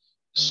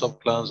 The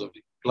subclans of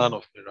the clan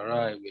of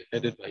Merari were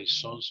headed by his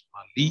sons,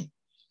 Mali,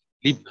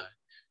 Libni,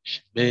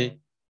 Shimei,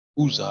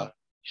 Uzzah,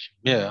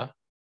 Shemaiah,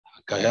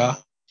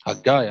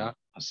 Haggiah,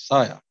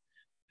 Asaiah.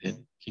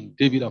 Then King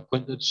David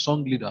appointed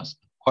song leaders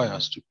and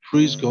choirs to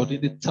praise God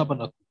in the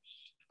tabernacle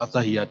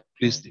after he had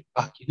placed the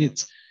ark in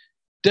it.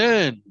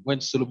 Then,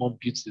 when Solomon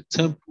built the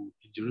temple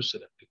in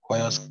Jerusalem, the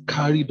choirs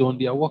carried on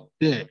their work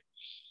there.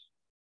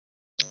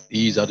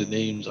 These are the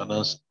names and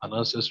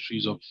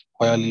ancestries of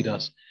choir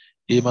leaders.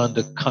 Heman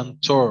the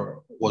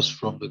cantor was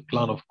from the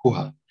clan of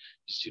Kohath.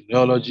 His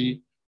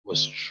genealogy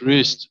was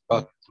traced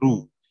back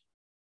through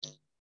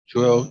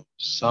Joel,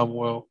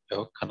 Samuel,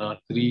 Elkanah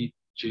 3,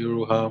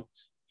 Jeroham,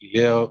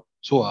 Eliel,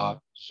 Toah,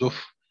 Zoph,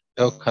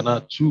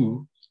 Elkanah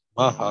 2,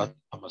 Mahath,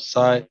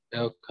 Amasai,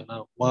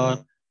 Elkanah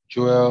 1,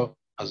 Joel,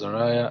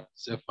 Azariah,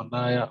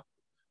 Zephaniah,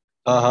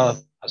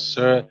 Tahath,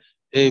 Aser,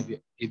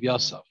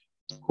 Ebiasaph,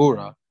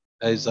 Korah,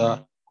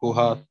 Ezer,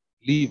 Kohath,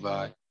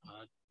 Levi,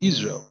 and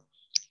Israel.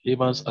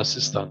 Heman's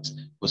assistant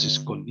was his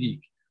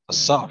colleague,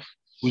 Asaph,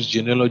 whose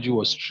genealogy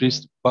was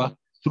traced back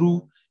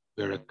through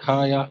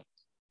Berechiah,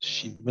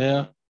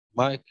 Shimei,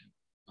 Micah,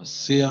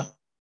 Asaiah,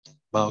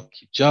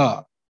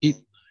 Malkijah,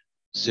 Itnai,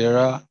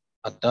 Zerah,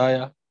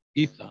 Adiah,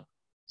 Ethan,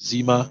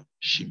 Zima,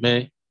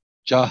 Shimei,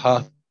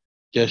 Jahath,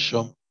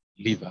 Gershom,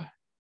 Levi.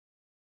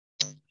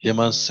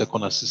 Heman's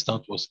second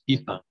assistant was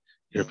Ethan,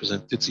 a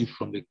representative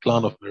from the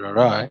clan of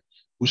Merari,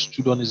 who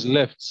stood on his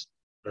left.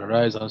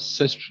 Merari's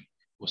ancestry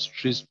was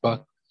traced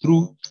back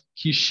through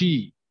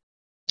Kishi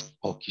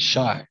or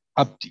Kishai,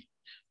 Abdi,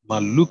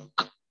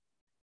 Maluk,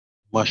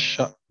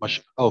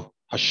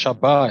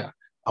 Hashabiah,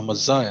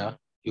 Amaziah,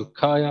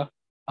 Hilkiah,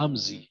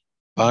 Amzi,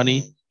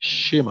 Bani,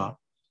 Shema,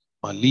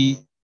 Mali,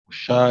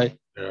 Mushai,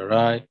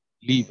 Merari,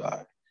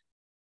 Levi.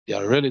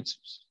 Their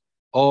relatives,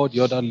 all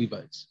the other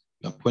Levites,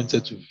 were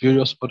appointed to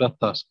various other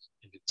tasks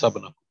in the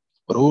tabernacle,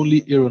 but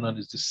only Aaron and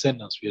his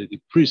descendants were the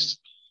priests.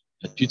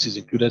 Their duties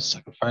included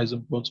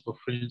sacrificing burnt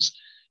offerings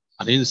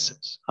and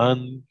incense,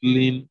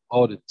 handling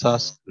all the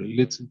tasks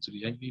relating to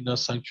the inner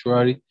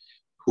sanctuary,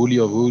 Holy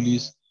of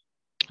Holies,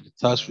 and the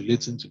tasks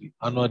relating to the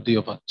annual Day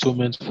of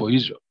Atonement for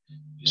Israel.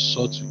 He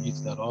saw to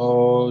it that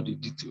all the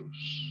details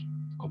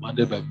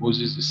commanded by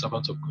Moses, the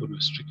servant of God, were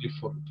strictly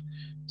followed.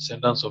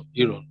 Descendants of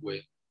Aaron were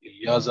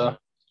Eleazar,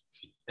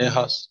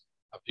 Phinehas,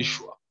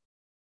 Abishua,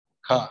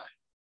 Kai,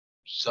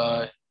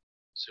 Uzai,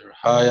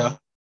 Zerahiah,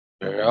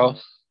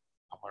 Meraioth,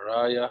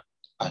 Amariah,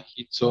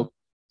 Ahitub,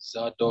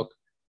 Zadok,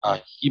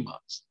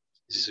 Ahimaaz.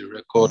 This is a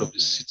record of the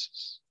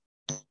cities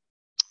and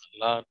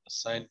land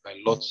assigned by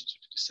lot to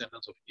the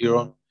descendants of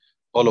Aaron,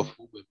 all of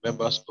whom were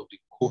members of the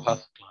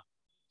Kohath clan.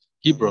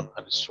 Hebron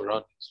and the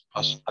surroundings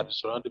are the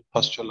surrounding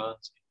pasture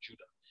lands in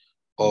Judah,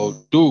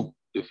 although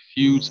the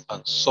fields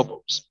and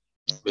suburbs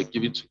were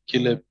given to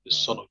Caleb, the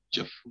son of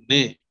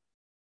Jephunneh,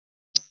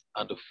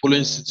 and the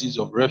following cities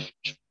of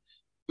refuge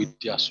with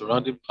their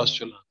surrounding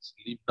pasture lands: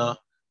 Libnah,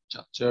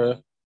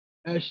 Jatir,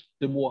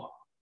 Eshtemoa,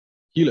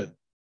 Gilead,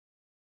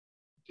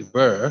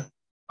 Geber,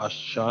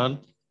 Ashan,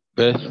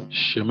 Beth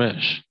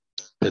Shemesh.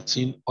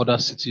 13 other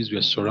cities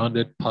were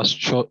surrounding.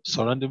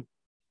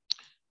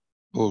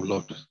 Oh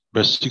Lord,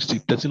 verse 60.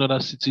 13 other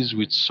cities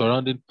with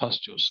surrounding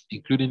pastures,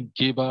 including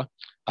Geba,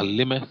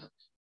 Alemeth,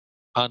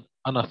 and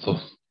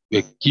Anathoth,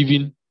 were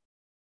given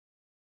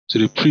to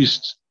the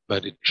priests by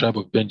the tribe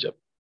of Benjamin.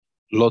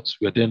 Lots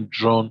were then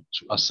drawn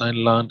to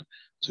assign land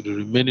to the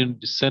remaining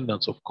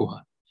descendants of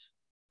Kohath,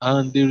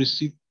 and they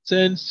received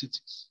 10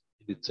 cities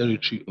in the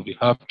territory of the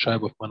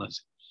half-tribe of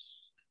Manasseh.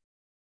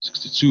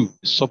 62.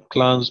 The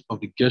sub-clans of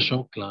the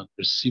Gershon clan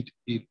received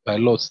by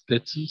lots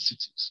 13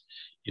 cities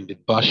in the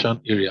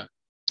Bashan area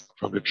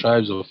from the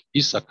tribes of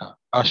Issachar,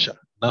 Asher,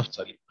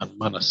 Naphtali, and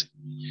Manasseh.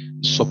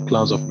 The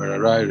sub-clans of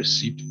Merari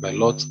received by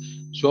lot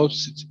 12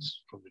 cities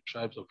from the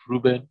tribes of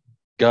Reuben,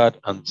 Gad,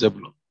 and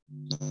Zebulun.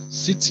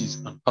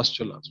 Cities and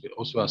pasture lands were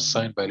also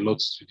assigned by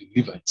lots to the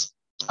Levites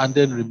and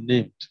then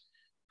renamed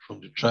from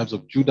the tribes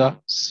of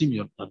Judah,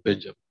 Simeon, and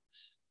Benjamin.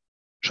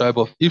 The tribe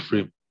of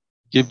Ephraim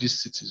gave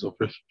these cities of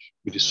refuge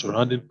with the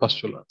surrounding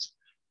pasture lands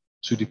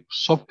to the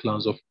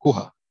sub-clans of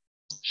Kohath,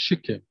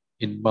 Shechem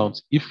in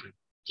Mount Ephraim,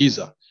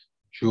 Giza,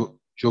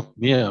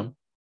 Jokmeam,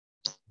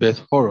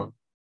 Beth Horon,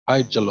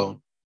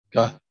 Aijalon,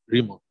 Gath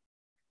Rimmon.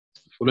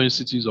 The following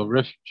cities of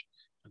refuge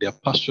and their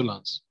pasture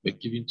lands were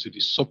given to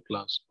the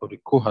sub-clans of the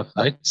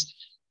Kohathites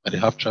by the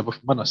half-tribe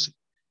of Manasseh: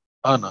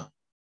 Anna,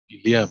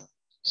 Bileam.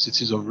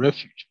 Cities of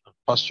refuge and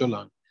pasture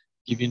land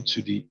given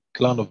to the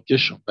clan of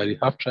Gershon by the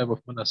half-tribe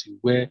of Manasseh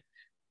were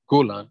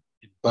Golan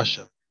in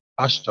Bashan,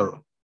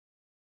 Ashtaroth.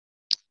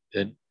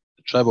 Then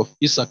the tribe of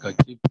Issachar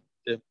gave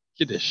them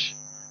Kedesh,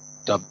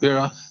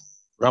 Daberath,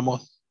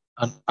 Ramoth,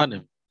 and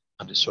Anem,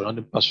 and the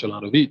surrounding pasture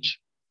land of each.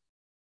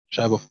 The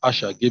tribe of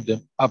Asher gave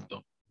them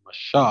Abdon,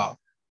 Mashal,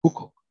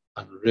 Hukok,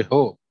 and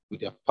Rehob with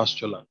their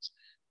pasture lands.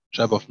 The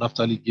tribe of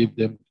Naphtali gave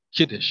them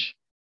Kedesh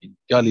in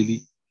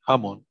Galilee,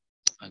 Hammon,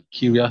 and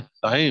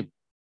Kiriathaim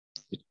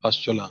with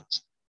pasture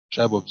lands. The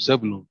tribe of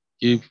Zebulun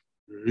gave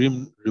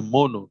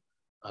Rimono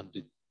and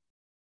the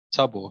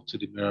Tabor to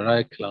the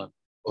Merari clan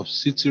of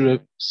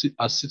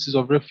as cities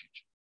of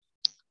refuge.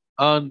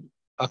 And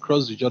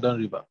across the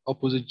Jordan River,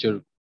 opposite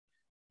Jericho,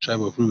 the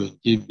tribe of Reuben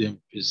gave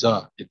them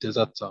Bezah, a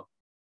desert town,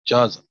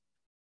 Jaza,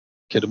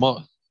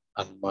 Kedemoth,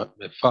 and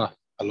Mephath,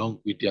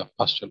 along with their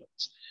pasture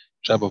lands.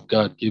 The tribe of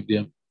Gad gave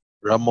them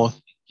Ramoth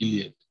in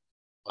Gilead,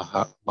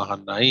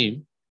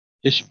 Mahanaim,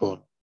 Heshbon,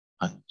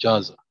 and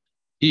Jaza,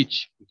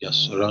 each with their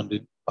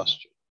surrounding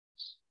pasture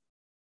lands.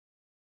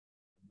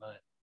 9.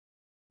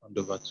 Hand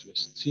over to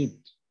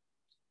esteemed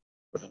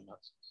Brother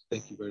Martins.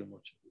 Thank you very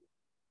much.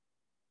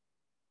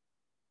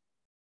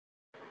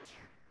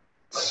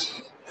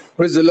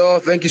 Praise the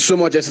Lord. Thank you so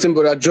much, esteemed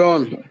Brother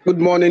John. Good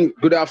morning,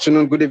 good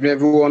afternoon, good evening,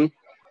 everyone.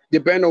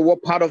 Depending on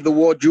what part of the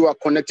world you are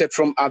connected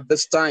from at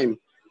this time,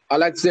 I'd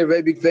like to say a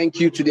very big thank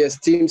you to the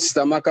esteemed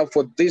Sister Maka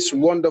for this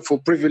wonderful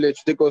privilege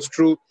to take us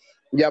through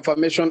the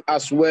affirmation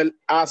as well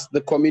as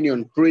the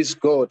communion. Praise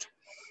God.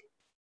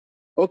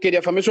 Okay, the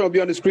affirmation will be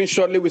on the screen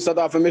shortly. We start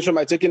the affirmation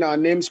by taking our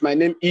names. My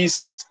name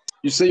is,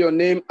 you say your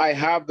name, I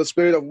have the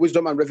spirit of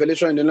wisdom and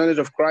revelation in the knowledge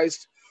of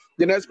Christ.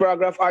 The next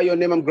paragraph, I, your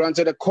name, am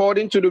granted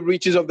according to the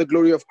riches of the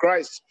glory of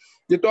Christ.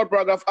 The third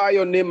paragraph, I,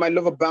 your name, my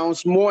love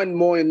abounds more and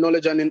more in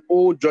knowledge and in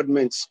all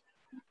judgments.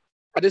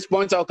 At this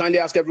point, I'll kindly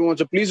ask everyone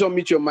to please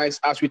unmute your mics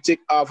as we take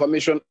our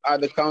affirmation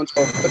at the count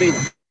of 3.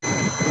 1,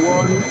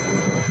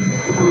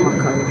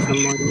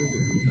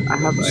 I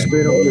have the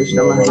spirit of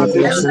wisdom and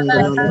revelation in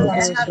the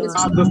knowledge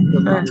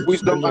of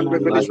wisdom and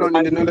revelation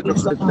in the knowledge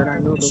of Christ. that I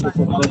know the hope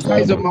of God's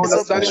Eyes of my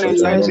understanding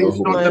enlightened, so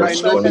that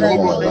I know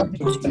the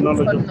hope of the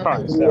knowledge of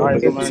Christ, the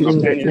eyes of my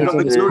understanding and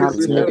the glory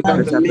revealed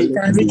unto me.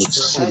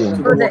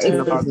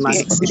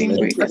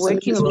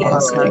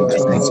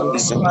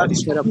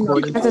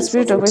 The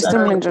spirit of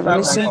wisdom and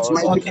revelation. For I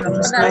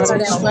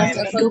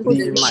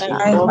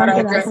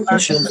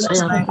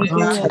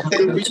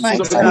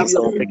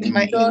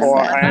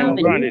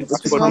am granted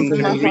according to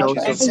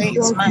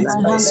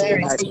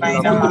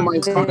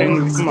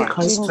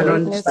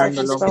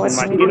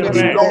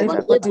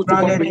the riches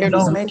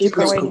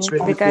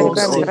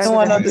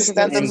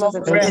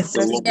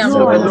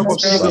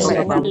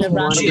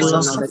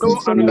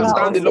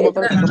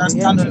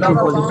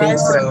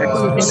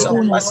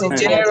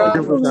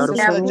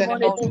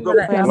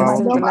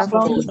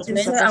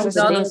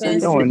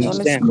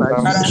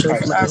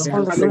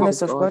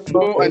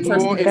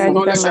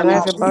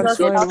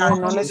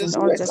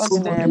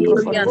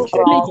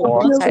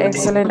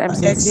Excellent, I'm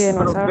sincere and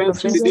without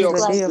offense to the day of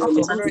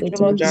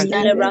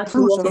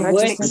fruits of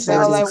righteousness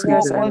and Jesus and was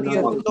filled with the knowledge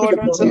of God.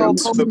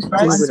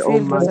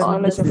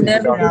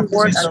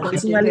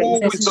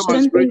 Wisdom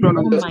and spiritual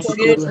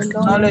understanding,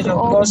 Knowledge of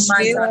God's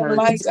skill,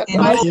 might,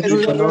 and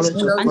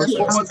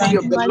authority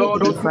of the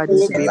Lord unto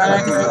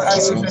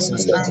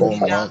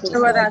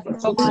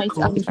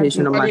all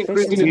application of my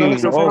increase in the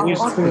knowledge of God.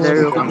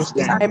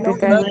 I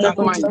began to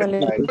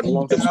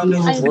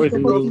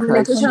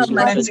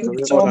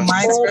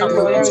Almighty and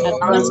God, loyalty,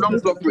 and long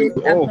suffering,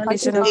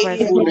 application of my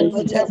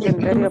faith,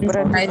 and very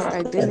operative,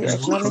 I daily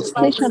acknowledge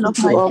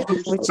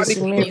which is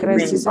in me,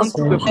 Christ Jesus.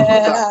 unto the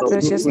fullness of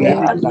Precious your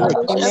name. glory.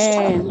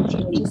 Amen.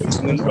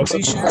 in the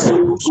positions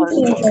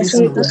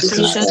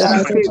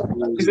That faith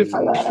is a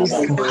fruit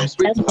of the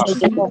Spirit,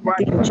 Christ, knowledge and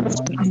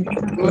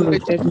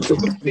everything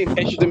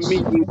has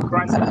me in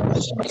Christ.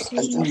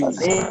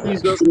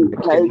 Jesus'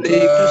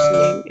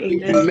 name.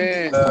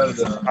 Amen.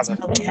 as a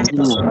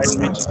I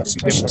reach to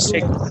be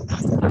protected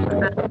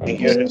and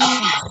get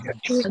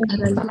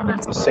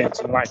the sense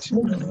and light.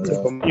 The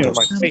communion of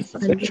my faith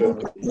is actually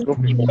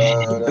broken.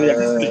 Really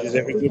acknowledges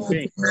every good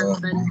thing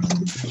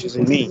which is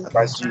in me,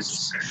 Christ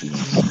Jesus.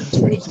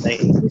 In his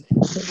name.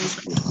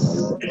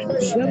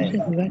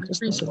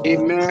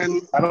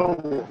 Amen. I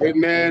don't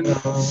Amen.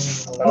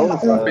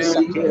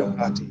 Amen.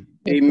 party.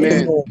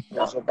 Amen.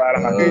 So bad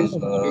Praise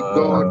be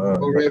God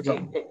forever.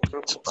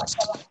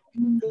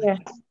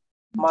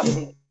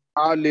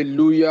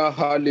 Hallelujah.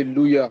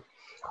 Hallelujah.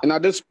 And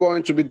at this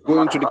point, we'll be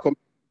going to the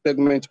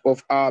segment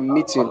of our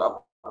meeting.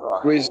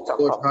 Praise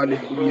God.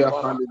 Hallelujah.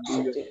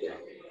 Hallelujah.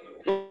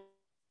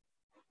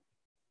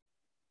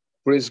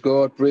 Praise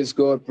God. Praise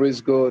God.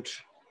 Praise God.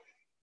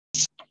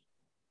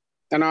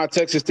 And our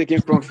text is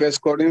taken from 1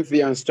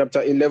 Corinthians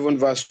chapter 11,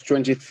 verse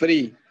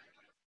 23.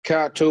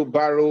 Kato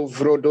baro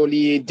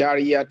vrodoli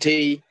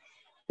dariate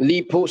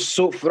lipo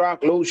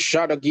sofrak lo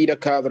shadagida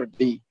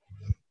kadradi.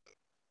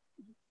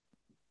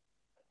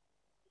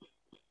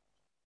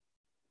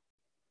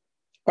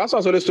 Pastor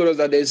has always told us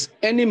that there's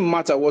any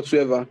matter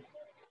whatsoever.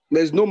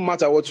 There's no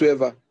matter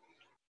whatsoever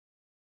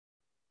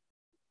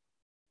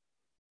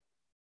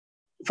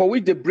for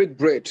which they break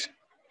bread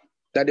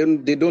that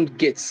they don't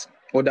get,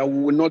 or that we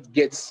will not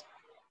get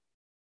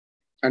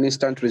an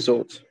instant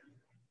result.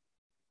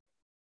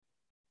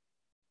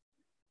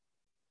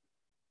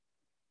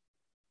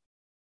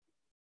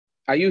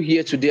 Are you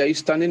here today? Are you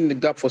standing in the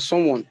gap for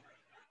someone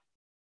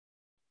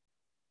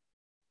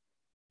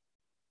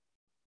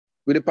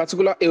with a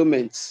particular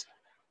ailment?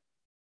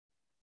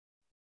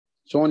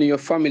 Someone in your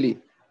family,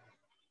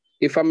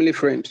 a family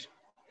friend,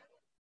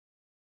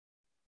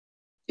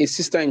 a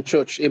sister in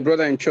church, a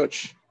brother in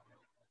church,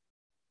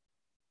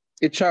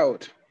 a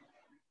child,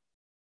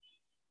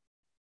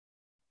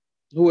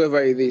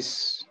 whoever it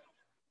is.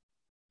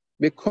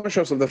 Be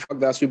conscious of the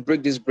fact that as you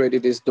break this bread,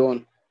 it is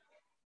done.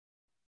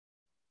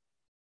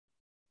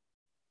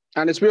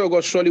 And the Spirit of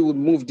God surely would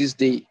move this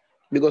day,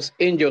 because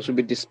angels will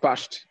be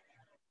dispatched.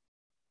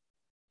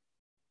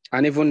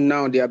 And even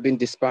now they are being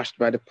dispatched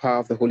by the power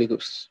of the Holy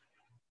Ghost.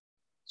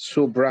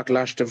 So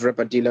braklash to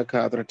vrepadila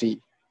kadrati.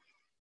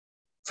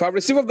 For I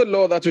received of the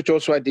Lord that which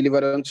also I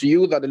delivered unto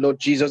you, that the Lord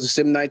Jesus, the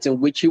same night in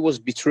which he was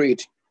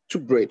betrayed,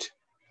 took bread.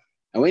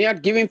 And when he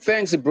had given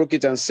thanks, he broke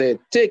it and said,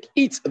 "Take,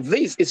 eat,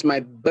 this is my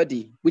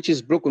body, which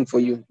is broken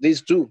for you.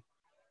 This too,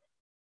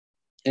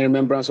 in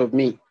remembrance of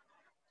me."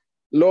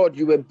 Lord,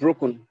 you were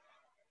broken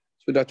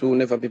so that we will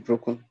never be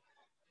broken.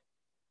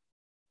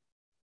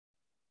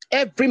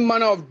 Every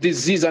manner of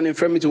disease and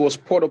infirmity was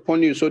poured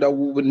upon you so that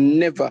we will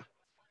never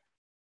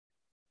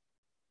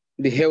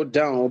be held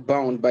down or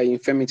bound by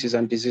infirmities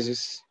and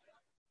diseases.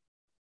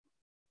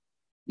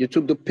 You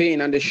took the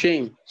pain and the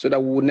shame so that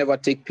we would never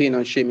take pain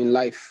and shame in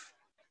life.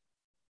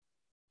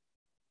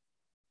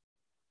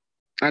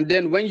 And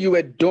then when you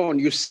were done,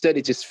 you said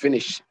it is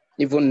finished.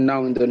 Even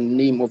now, in the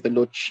name of the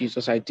Lord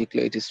Jesus, I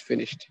declare it is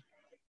finished.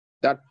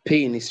 That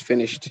pain is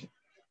finished.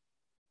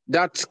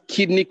 That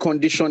kidney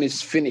condition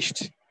is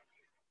finished.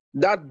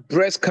 That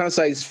breast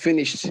cancer is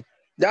finished.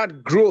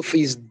 That growth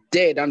is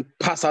dead and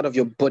passed out of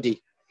your body.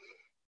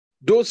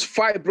 Those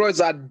fibroids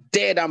are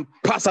dead and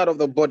passed out of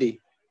the body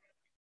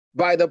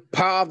by the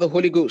power of the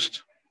Holy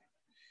Ghost.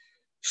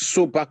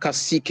 I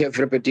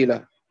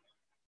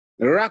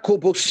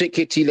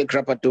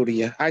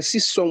see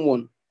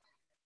someone.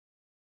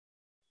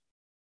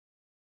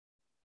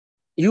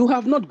 You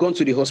have not gone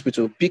to the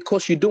hospital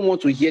because you don't want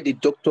to hear the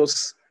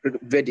doctor's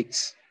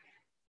verdicts.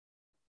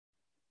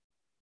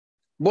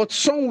 But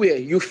somewhere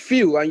you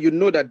feel and you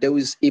know that there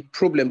is a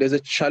problem, there's a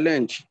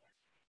challenge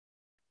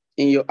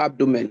in your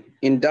abdomen,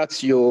 in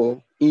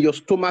your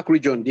stomach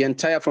region, the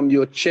entire from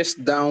your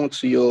chest down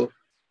to your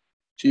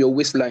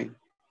waistline.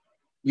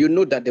 You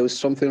know that there is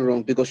something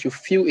wrong because you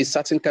feel a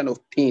certain kind of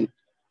pain,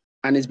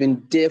 and it's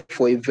been there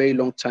for a very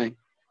long time.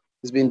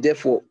 It's been there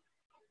for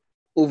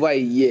over a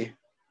year,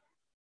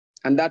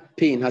 and that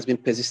pain has been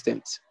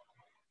persistent.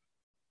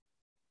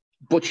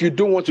 But you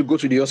don't want to go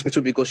to the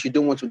hospital because you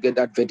don't want to get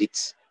that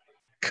verdict.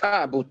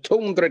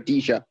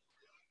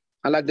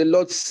 And like the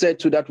Lord said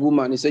to that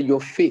woman, he said,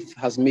 your faith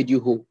has made you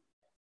whole.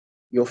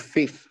 Your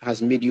faith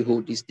has made you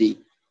whole this day.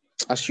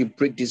 As you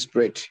break this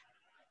bread,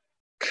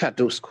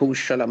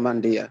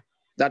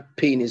 that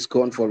pain is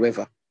gone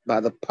forever by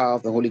the power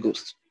of the Holy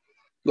Ghost.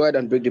 Go ahead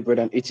and break the bread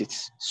and eat it.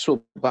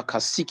 So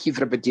bakasiki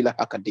vrebedila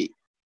hakade.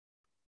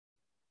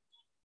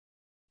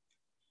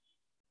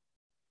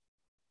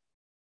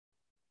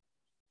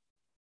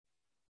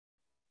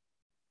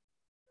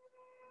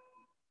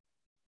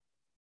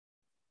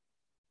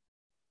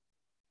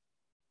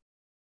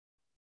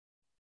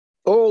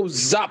 Oh,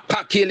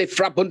 Zapakele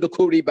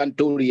Frabondokuri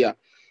Bandoria.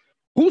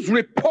 Whose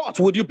report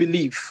would you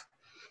believe?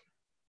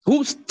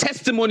 Whose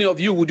testimony of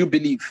you would you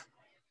believe?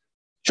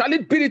 Shall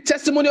it be the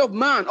testimony of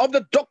man, of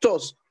the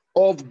doctors,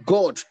 of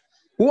God,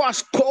 who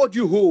has called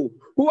you whole,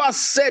 who has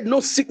said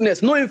no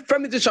sickness, no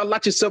infirmity shall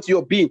latch itself to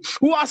your being,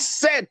 who has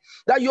said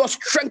that you are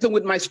strengthened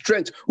with my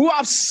strength, who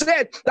has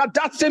said that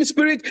that same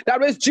spirit that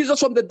raised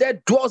Jesus from the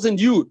dead dwells in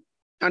you,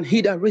 and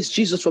he that raised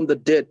Jesus from the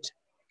dead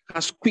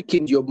has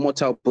quickened your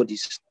mortal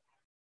bodies.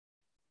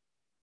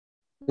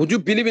 Would you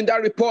believe in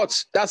that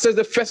report that says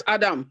the first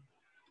Adam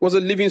was a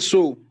living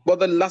soul, but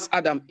the last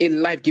Adam, a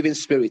life-giving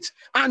spirit?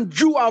 And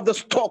you are the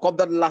stock of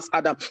the last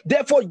Adam.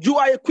 Therefore, you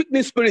are a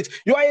quickening spirit.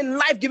 You are a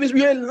life-giving,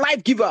 you are a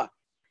life-giver.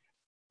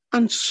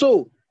 And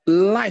so,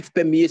 life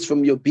permeates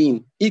from your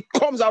being. It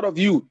comes out of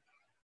you.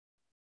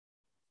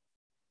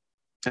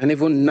 And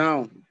even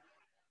now,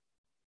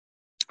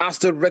 as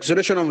the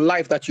resurrection of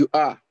life that you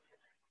are,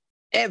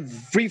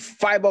 every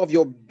fiber of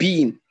your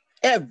being,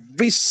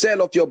 every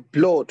cell of your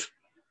blood,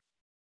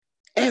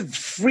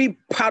 every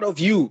part of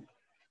you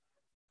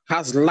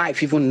has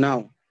life even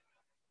now.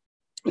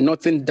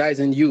 Nothing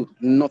dies in you.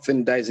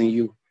 Nothing dies in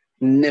you.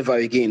 Never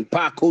again.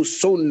 Pako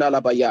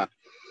sonalabaya.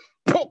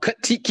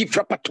 Pokatiki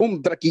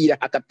frapatum drakira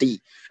hakati.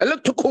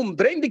 Electukum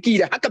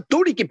brendikira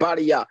hakaturi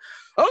kiparia.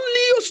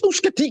 Only us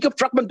uskatika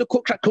fragment the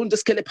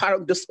kokrakundus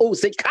keleparundus o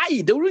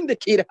sekai during the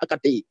kira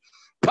hakati.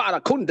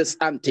 Parakundus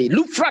ante,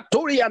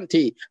 lufratori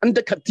ante, and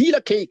the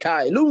katila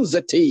kekai,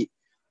 lunzati.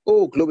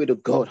 Oh, glory to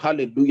God.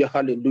 Hallelujah,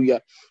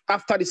 hallelujah.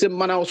 After the same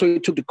manner also he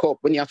took the cup.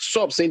 When he had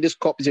supped, saying, this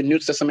cup is a New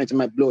Testament in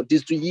my blood.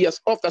 These 2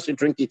 years after you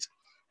drink it,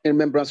 in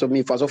remembrance of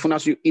me. For as often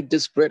as you eat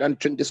this bread and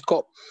drink this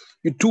cup,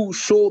 you do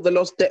show the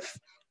Lord's death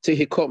till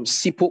he comes.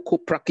 Sipoko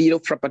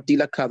prakiro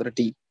frapadila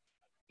kadrati.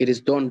 It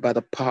is done by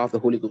the power of the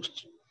Holy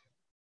Ghost.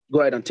 Go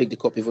ahead and take the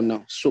cup even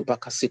now. Sopa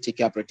kasiti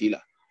kabradila.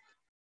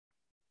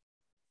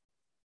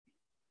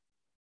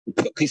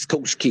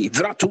 Pokiskowski,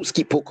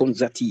 Vratuski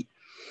pokonzati.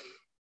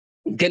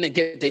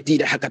 Genegete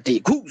dida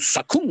hakati,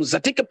 Kusakum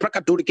Zatika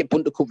Prakaturi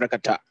Punduku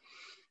Rakata,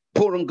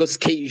 Porungus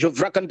Ke,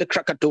 Jovrakan de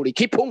Krakatori,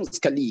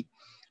 Kiponskali,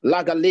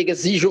 Laga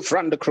Legacy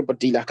Jofran de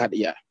Kropadila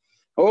Kadia.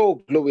 Oh,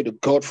 glory to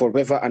God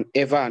forever and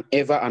ever and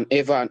ever and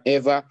ever and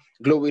ever.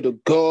 Glory to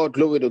God,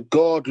 glory to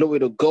God, glory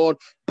to God.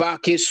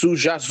 Bake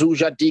Suja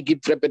Zuja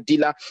Digi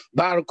Trepedila,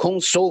 Barkon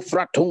So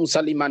Fraton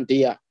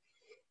Salimandia.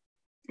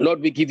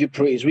 Lord, we give you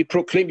praise. We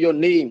proclaim your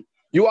name.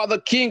 You are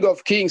the King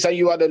of kings and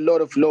you are the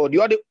Lord of lords.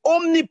 You are the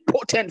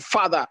omnipotent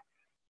Father,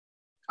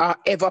 our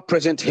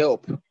ever-present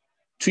help.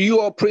 To you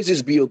all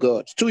praises be, O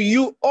God. To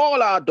you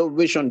all our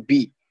adoration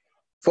be.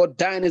 For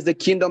thine is the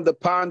kingdom, the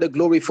power, and the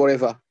glory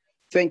forever.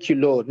 Thank you,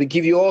 Lord. We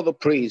give you all the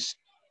praise.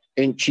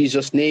 In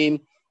Jesus' name,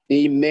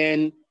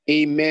 amen,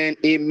 amen,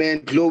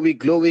 amen. Glory,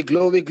 glory,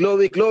 glory,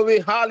 glory, glory.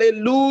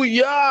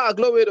 Hallelujah.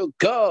 Glory to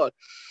God.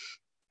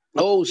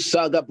 Oh,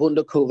 Saga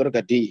Bunda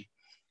Kovragadi.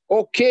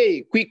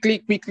 Okay,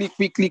 quickly.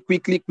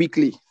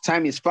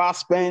 Time is fast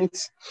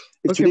spent.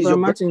 Okay, Brother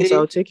Martins,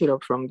 I'll take it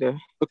up from there.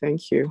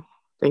 Thank you.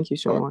 Thank you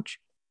so much.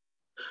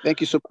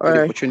 Thank you so much for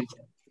the opportunity.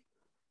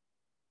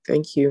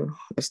 Thank you,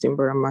 esteemed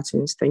Brother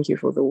Martins. Thank you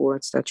for the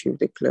words that you've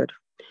declared.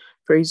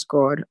 Praise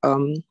God.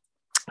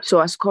 So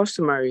as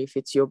customary, if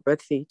it's your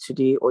birthday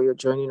today or you're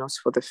joining us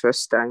for the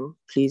first time,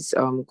 please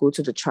go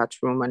to the chat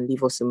room and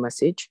leave us a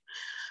message.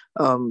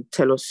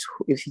 Tell us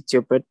if it's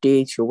your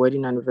birthday, it's your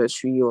wedding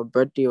anniversary, or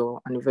birthday or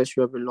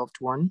anniversary of a loved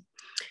one.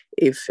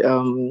 If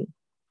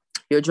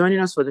you're joining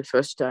us for the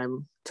first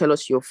time, tell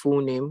us your full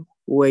name,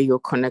 where you're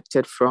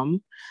connected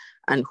from,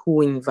 and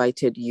who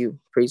invited you.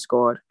 Praise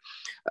God.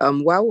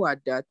 While we're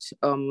at that,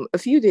 a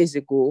few days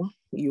ago,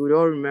 you would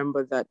all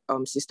remember that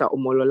Sister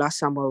Omolola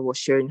Samuel was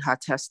sharing her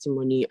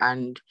testimony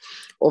and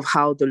of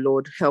how the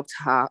Lord helped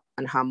her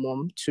and her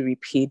mom to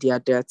repay their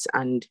debts.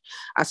 And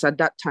as at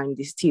that time,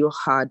 they still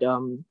had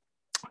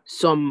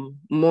some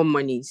more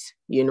monies,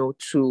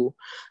 to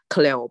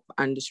clear up.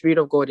 And the Spirit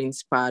of God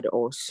inspired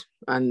us.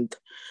 And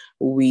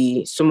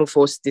some of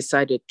us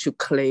decided to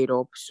clear it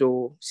up.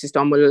 So Sister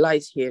Omolola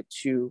is here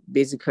to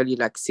basically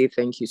say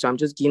thank you. So I'm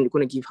just going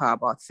to give her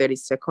about 30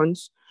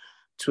 seconds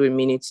to a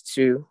minute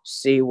to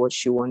say what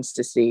she wants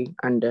to say,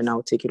 and then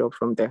I'll take it up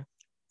from there.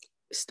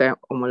 Sister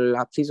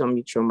Omolola, please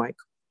unmute your mic.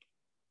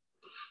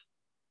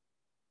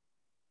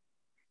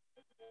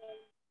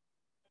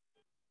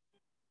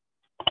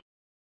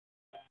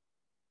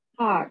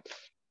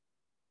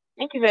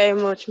 Thank you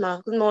very much, Ma.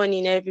 Good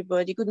morning,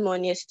 everybody. Good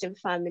morning, esteemed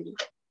family.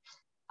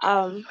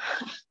 I'm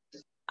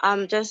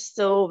just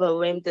so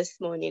overwhelmed this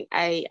morning.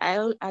 I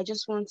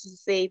just want to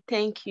say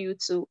thank you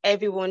to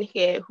everyone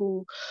here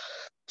who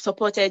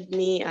supported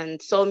me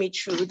and saw me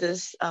through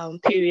this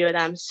period.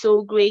 I'm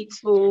so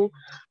grateful.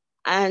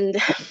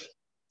 And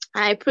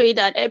I pray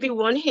that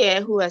everyone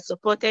here who has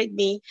supported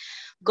me,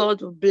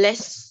 God will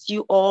bless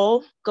you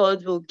all.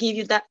 God will give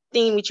you that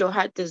thing which your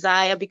heart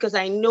desire, because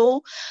I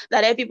know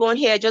that everyone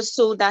here just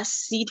sowed that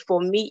seed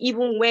for me,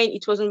 even when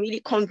it wasn't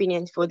really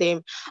convenient for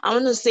them. I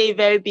want to say a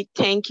very big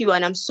thank you,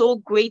 and I'm so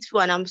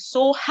grateful and I'm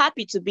so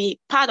happy to be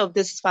part of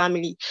this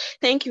family.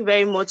 Thank you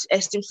very much,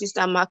 esteemed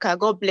Sister Maka.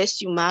 God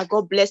bless you, Ma.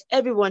 God bless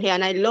everyone here,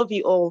 and I love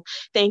you all.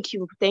 Thank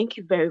you. Thank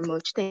you very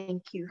much.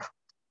 Thank you.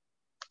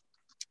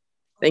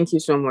 Thank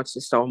you so much,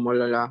 Sister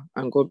Omolola,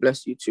 and God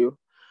bless you too.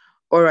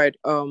 All right.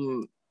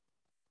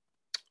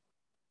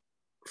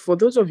 For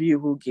those of you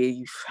who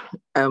gave,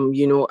 I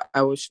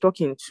was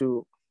talking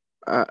to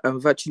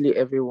virtually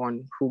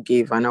everyone who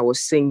gave, and I was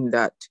saying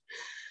that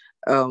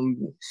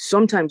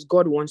sometimes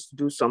God wants to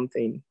do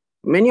something.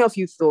 Many of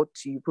you thought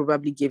you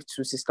probably gave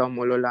to Sister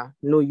Omolola.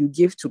 No, you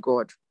give to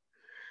God.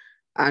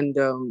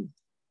 And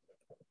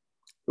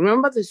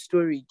remember the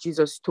story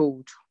Jesus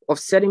told of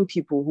certain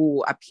people who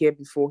will appear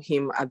before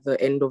him at the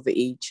end of the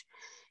age.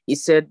 He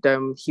said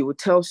he would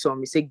tell some,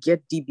 he said,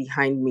 get thee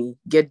behind me,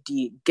 get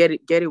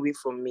away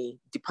from me,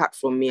 depart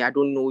from me, I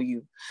don't know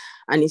you.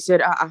 And he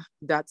said,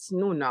 that's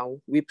no, now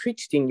we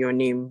preached in your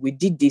name, we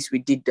did this, we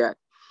did that.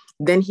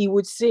 Then he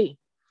would say,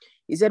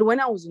 he said, when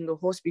I was in the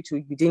hospital,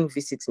 you didn't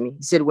visit me.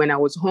 He said, when I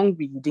was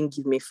hungry, you didn't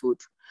give me food.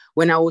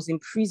 When I was in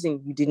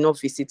prison, you did not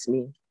visit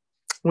me.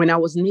 When I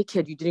was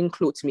naked, you didn't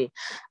clothe me.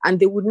 And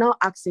they would now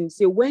ask him,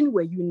 say, when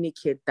were you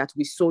naked that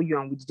we saw you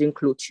and we didn't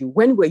clothe you?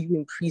 When were you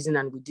in prison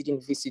and we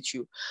didn't visit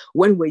you?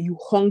 When were you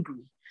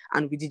hungry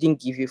and we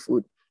didn't give you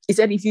food? He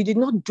said, if you did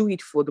not do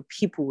it for the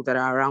people that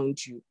are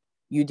around you,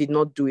 you did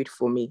not do it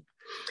for me.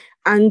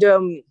 And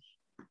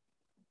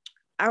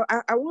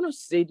I want to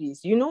say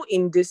this,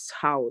 in this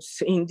house,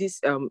 in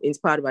this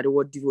Inspired by the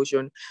Word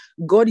devotion,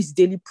 God is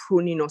daily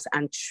pruning us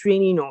and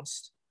training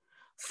us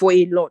for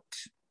a lot.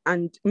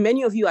 And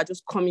many of you are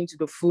just coming to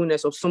the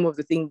fullness of some of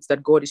the things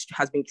that God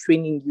has been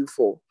training you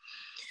for.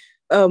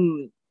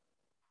 Don't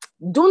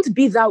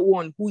be that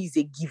one who is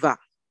a giver.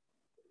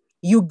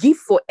 You give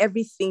for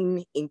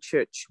everything in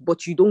church,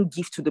 but you don't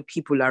give to the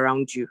people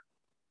around you.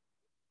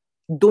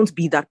 Don't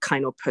be that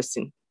kind of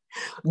person.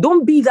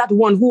 Don't be that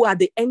one who at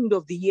the end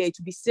of the year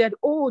to be said,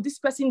 oh, this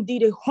person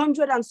did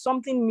 100 and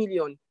something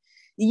million.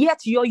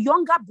 Yet your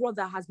younger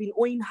brother has been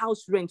owing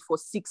house rent for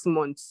 6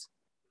 months.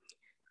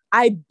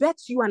 I bet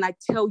you and I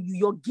tell you,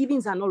 your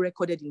givings are not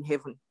recorded in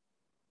heaven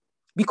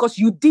because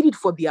you did it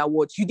for the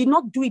awards. You did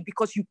not do it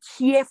because you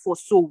care for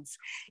souls.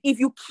 If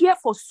you care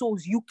for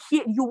souls, you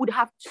would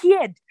have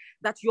cared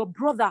that your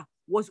brother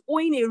was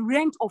owing a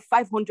rent of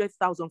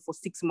 500,000 for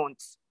 6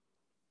 months.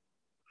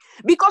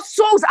 Because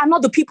souls are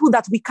not the people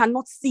that we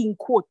cannot see in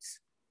quotes.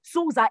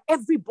 Souls are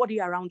everybody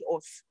around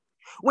us.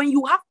 When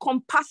you have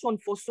compassion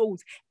for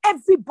souls,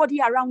 everybody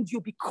around you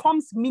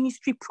becomes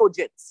ministry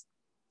projects.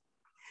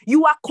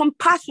 You are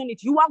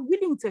compassionate. You are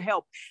willing to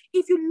help.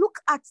 If you look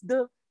at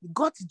the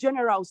God's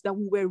generals that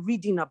we were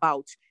reading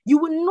about, you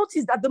will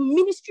notice that the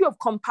ministry of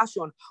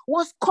compassion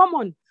was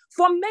common.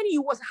 For many,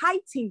 it was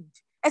heightened,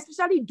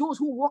 especially those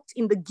who walked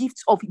in the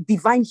gifts of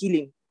divine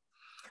healing.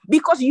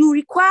 Because you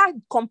require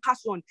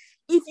compassion.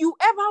 If you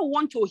ever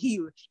want to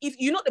heal,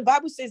 the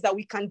Bible says that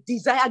we can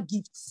desire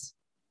gifts.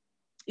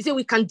 It says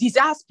we can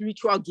desire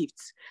spiritual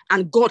gifts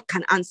and God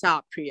can answer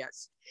our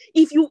prayers.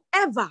 If you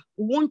ever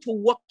want to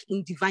walk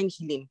in divine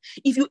healing,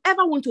 if you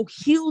ever want to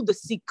heal the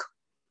sick,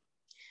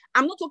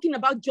 I'm not talking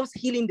about just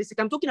healing the sick.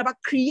 I'm talking about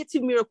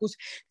creative miracles.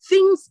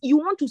 Things you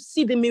want to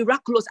see the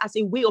miraculous as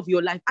a way of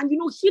your life. And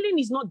healing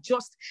is not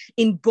just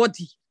in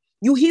body.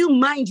 You heal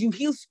mind, you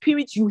heal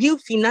spirit, you heal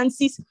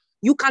finances.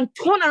 You can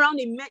turn around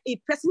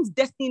a person's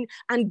destiny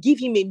and give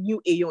him a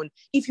new aeon.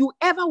 If you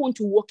ever want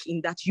to walk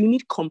in that, you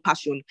need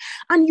compassion.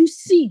 And you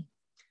see,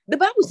 the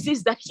Bible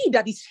says that he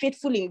that is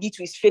faithful in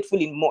little is faithful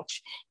in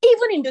much.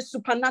 Even in the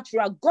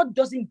supernatural, God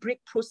doesn't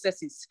break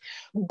processes.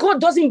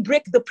 God doesn't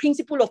break the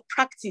principle of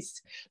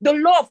practice. The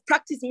law of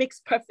practice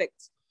makes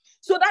perfect.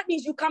 So that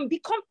means you can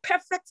become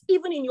perfect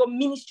even in your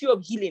ministry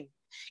of healing.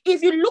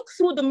 If you look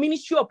through the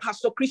ministry of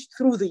Pastor Chris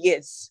through the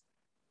years,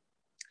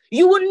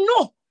 you will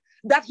know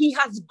that he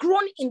has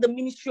grown in the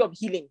ministry of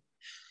healing.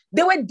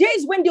 There were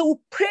days when they would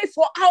pray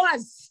for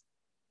hours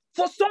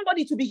for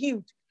somebody to be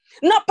healed.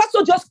 Now,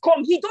 Pastor just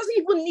come. He doesn't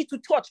even need to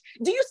touch.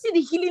 Do you see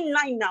the healing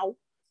line now?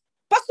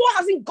 Pastor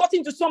hasn't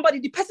gotten to somebody.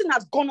 The person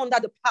has gone under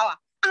the power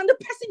and the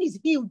person is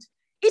healed.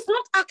 It's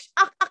not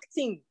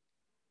acting.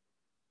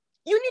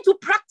 You need to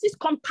practice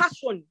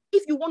compassion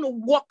if you want to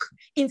walk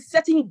in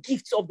certain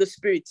gifts of the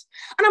Spirit.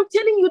 And I'm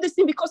telling you this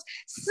thing because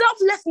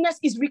selflessness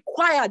is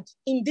required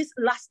in these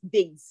last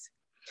days.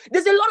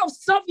 There's a lot of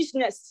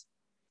selfishness.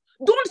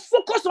 Don't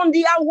focus on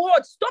the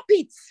awards. Stop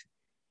it.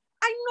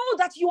 I know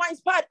that you are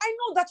inspired. I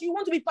know that you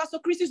want to be Pastor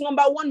Chris's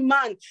number one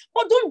man,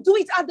 but don't do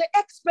it at the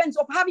expense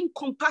of having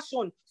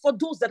compassion for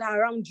those that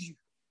are around you.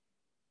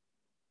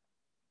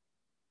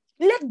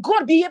 Let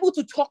God be able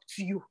to talk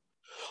to you.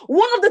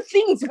 One of the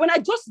things, when I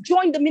just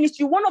joined the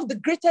ministry, one of the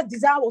greatest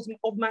desires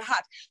of my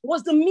heart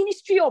was the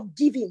ministry of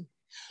giving,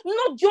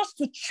 not just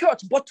to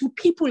church, but to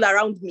people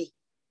around me.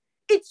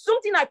 It's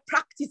something I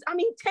practice. I'm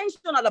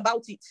intentional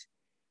about it.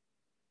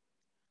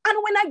 And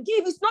when I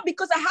give, it's not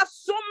because I have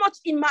so much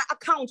in my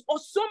account or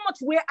so much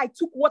where I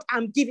took what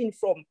I'm giving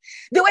from.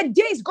 There were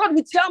days God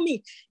would tell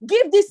me,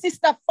 give this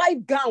sister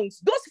 5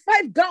 gowns. Those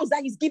 5 gowns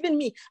that he's given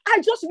me,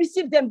 I just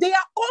received them. They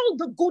are all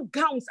the good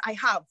gowns I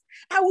have.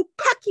 I will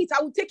pack it.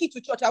 I will take it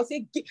to church. I'll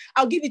say,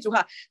 I'll give it to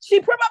her. She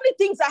probably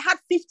thinks I had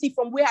 50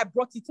 from where I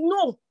brought it.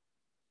 No.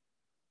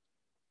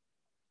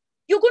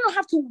 You're going to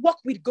have to walk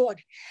with God.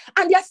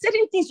 And there are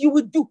certain things you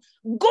will do.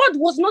 God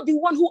was not the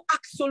one who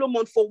asked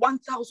Solomon for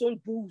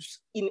 1,000 bulls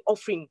in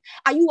offering.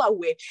 Are you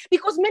aware?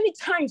 Because many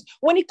times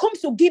when it comes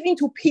to giving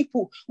to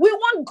people, we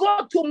want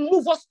God to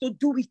move us to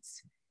do it.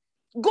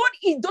 God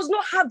does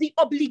not have the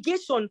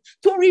obligation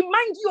to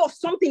remind you of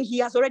something he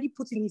has already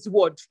put in his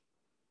word.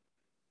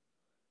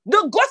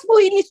 The gospel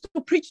he needs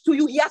to preach to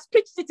you, he has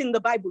preached it in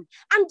the Bible.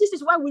 And this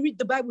is why we read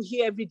the Bible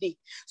here every day,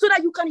 so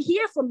that you can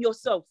hear from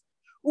yourself.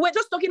 We were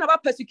just talking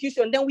about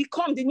persecution. Then we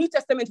come, the New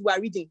Testament we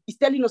are reading is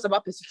telling us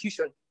about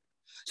persecution.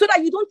 So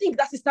that you don't think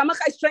that Sister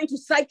Amaka is trying to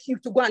psych you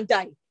to go and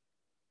die.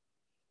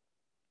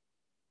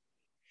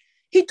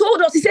 He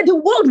told us, he said, the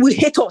world will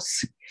hate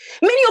us.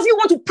 Many of you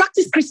want to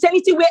practice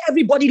Christianity where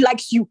everybody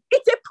likes you.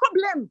 It's a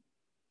problem.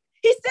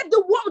 He said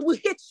the world will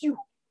hate you.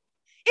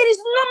 It is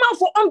normal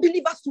for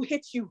unbelievers to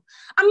hate you.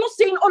 I'm not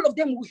saying all of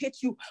them will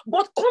hate you,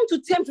 but come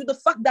to terms with the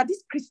fact that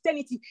this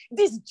Christianity,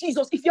 this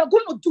Jesus, if you're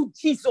going to do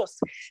Jesus,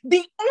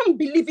 the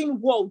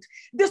unbelieving world,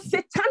 the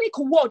satanic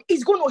world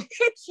is going to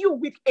hate you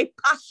with a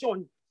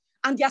passion.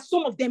 And there are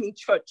some of them in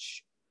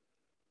church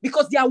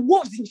because they are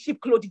wolves in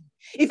sheep clothing.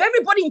 If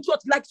everybody in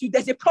church likes you,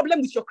 there's a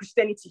problem with your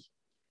Christianity.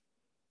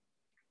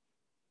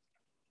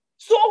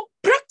 So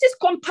practice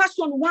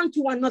compassion one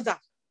to another.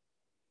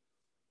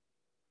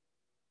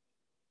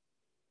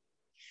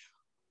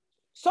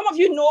 Some of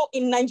you know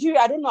in Nigeria,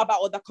 I don't know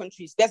about other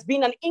countries, there's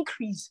been an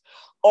increase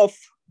of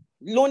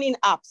loaning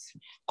apps.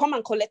 Come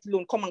and collect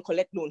loan, come and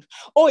collect loan.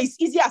 Oh, it's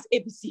easy as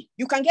ABC.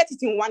 You can get it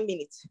in 1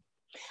 minute.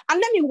 And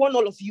let me warn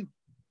all of you.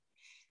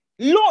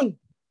 Loan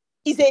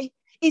is a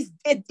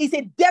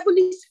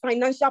devilish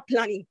financial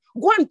planning.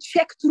 Go and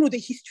check through the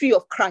history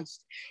of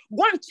Christ.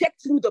 Go and check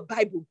through the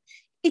Bible.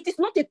 It is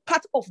not a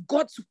part of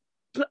God's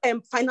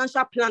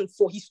financial plan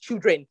for his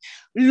children.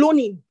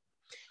 Loaning.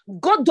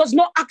 God does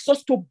not ask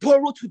us to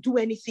borrow to do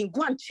anything.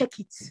 Go and check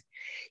it.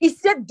 He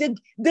said the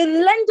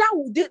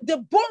lender,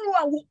 the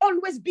borrower will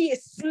always be a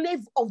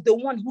slave of the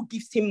one who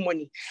gives him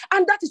money.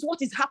 And that is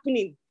what is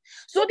happening.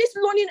 So these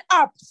loaning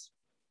apps,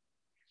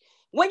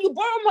 when you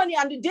borrow money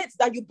and the date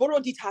that you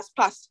borrowed it has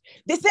passed,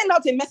 they send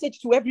out a message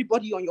to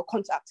everybody on your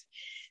contact.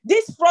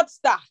 This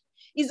fraudster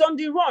is on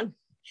the run.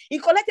 He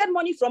collected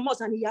money from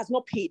us and he has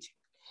not paid.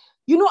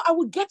 You know, I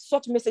would get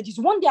such messages.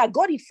 One day I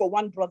got it for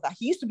one brother.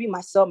 He used to be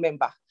my cell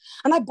member.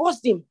 And I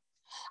buzzed him.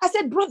 I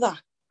said, brother,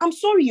 I'm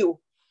sorry,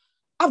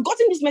 I've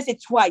gotten this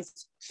message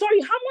twice.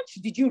 Sorry, how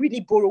much did you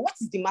really borrow? What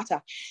is the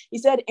matter? He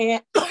said,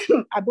 I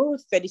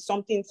borrowed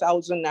 30-something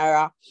thousand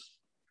naira.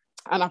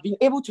 And I've been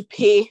able to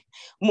pay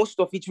most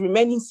of it,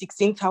 remaining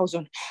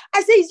 16,000.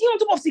 I said, is he on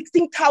top of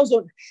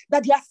 16,000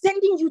 that they are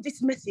sending you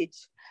this message?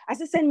 I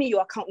said, send me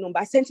your account number.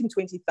 I sent him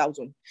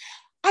 20,000.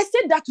 I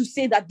said that to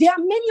say that there are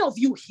many of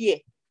you here.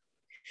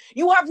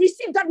 You have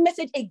received that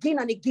message again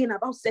and again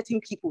about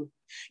certain people.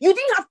 You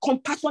didn't have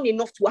compassion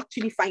enough to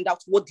actually find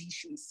out what the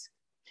issue is.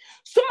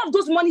 Some of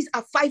those monies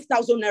are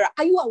 5,000 naira.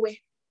 Are you aware?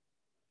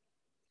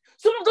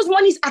 Some of those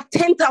monies are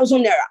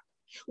 10,000 naira.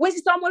 When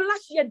Sister Amola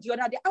shared the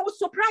other day, I was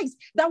surprised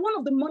that one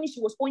of the money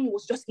she was owing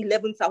was just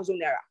 11,000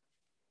 naira.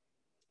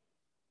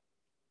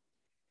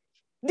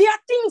 There are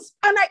things,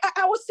 and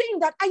I was saying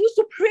that I used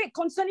to pray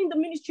concerning the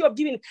ministry of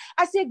giving.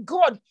 I said,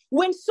 God,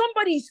 when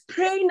somebody is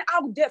praying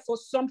out there for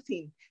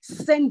something,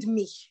 send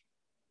me.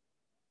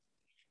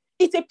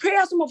 It's a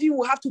prayer some of you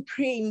will have to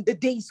pray in the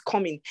days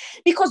coming,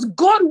 because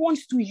God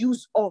wants to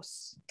use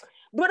us.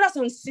 Brothers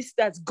and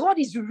sisters, God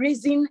is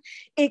raising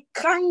a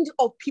kind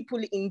of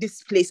people in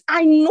this place.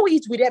 I know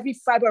it with every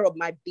fiber of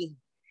my being.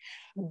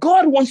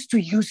 God wants to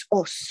use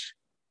us.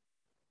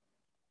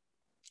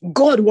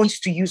 God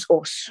wants to use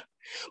us.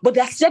 But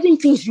there are certain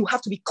things you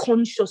have to be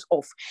conscious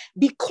of.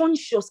 Be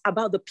conscious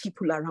about the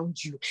people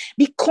around you.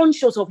 Be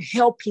conscious of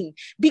helping.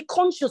 Be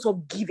conscious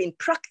of giving.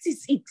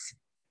 Practice it.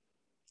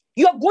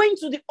 You're going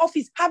to the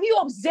office. Have you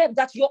observed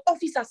that your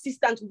office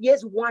assistant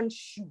wears one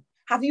shoe?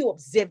 Have you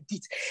observed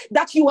it?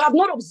 That you have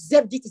not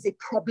observed it is a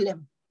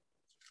problem.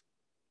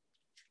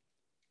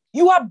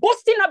 You are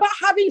boasting about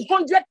having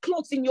 100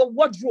 clothes in your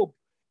wardrobe.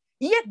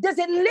 Yet there's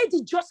a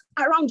lady just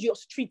around your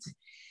street.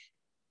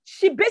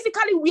 She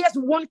basically wears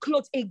one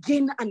cloth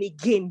again and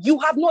again. You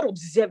have not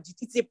observed it.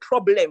 It's a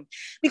problem.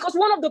 Because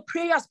one of the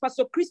prayers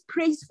Pastor Chris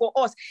prays for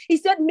us, he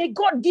said, may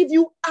God give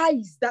you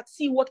eyes that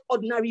see what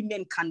ordinary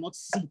men cannot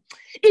see.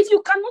 If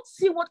you cannot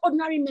see what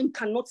ordinary men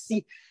cannot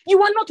see,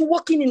 you are not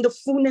walking in the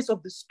fullness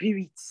of the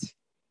Spirit.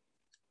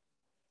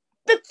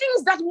 The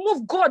things that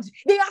move God,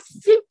 they are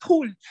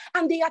simple,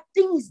 and they are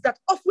things that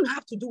often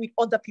have to do with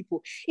other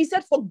people. He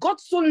said, for God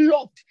so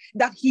loved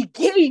that he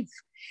gave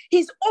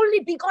his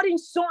only begotten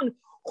son,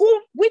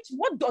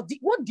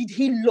 What did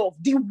he love?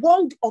 The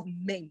world of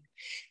men.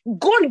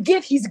 God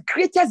gave his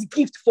greatest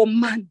gift for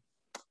man.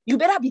 You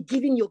better be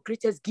giving your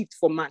greatest gift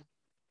for man.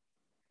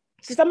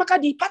 Sister Maka,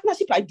 the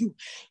partnership I do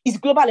is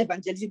global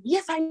evangelism.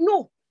 Yes, I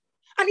know.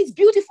 And it's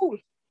beautiful.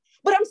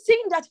 But I'm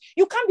saying that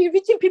you can't be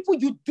reaching people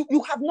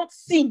you have not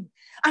seen.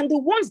 And the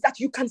ones that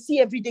you can see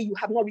every day, you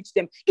have not reached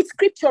them. It's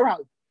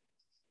scriptural.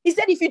 He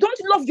said, if you don't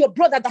love your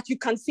brother that you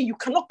can see, you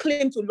cannot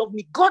claim to love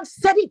me. God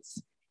said it.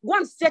 Go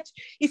and search.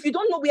 If you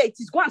don't know where it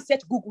is, go and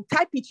search Google.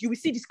 Type it. You will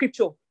see the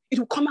scripture. It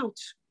will come out.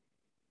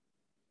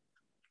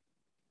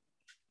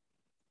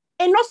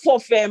 Enough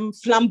of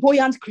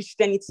flamboyant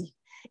Christianity.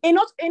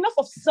 Enough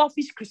of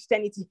selfish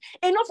Christianity.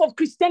 Enough of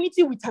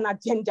Christianity with an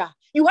agenda.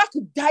 You have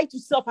to die to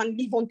self and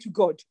live unto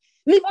God.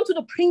 Live unto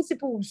the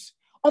principles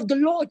of the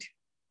Lord.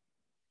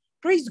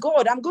 Praise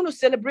God. I'm going to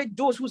celebrate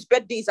those whose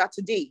birthdays are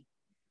today.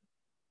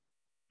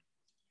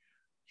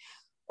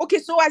 Okay,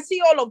 so I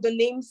see all of the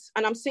names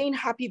and I'm saying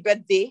happy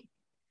birthday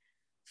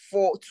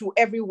to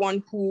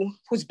everyone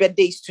whose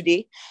birthday is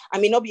today. I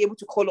may not be able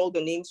to call all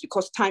the names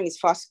because time is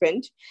fast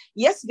spent.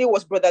 Yesterday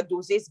was Brother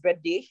Doze's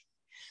birthday.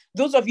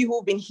 Those of you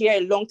who've been here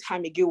a long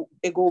time ago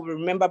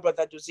remember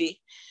Brother Doze.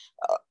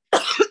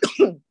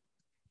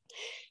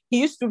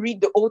 He used to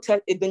read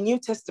the New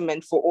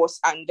Testament for us,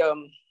 and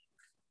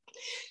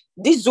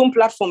this Zoom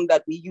platform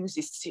that we use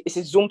is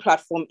a Zoom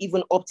platform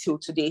even up till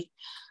today.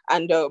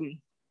 And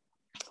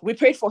we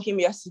prayed for him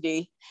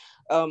yesterday,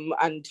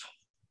 and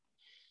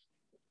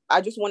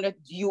I just wanted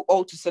you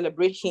all to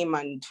celebrate him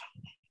and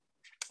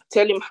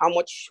tell him how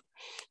much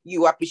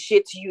you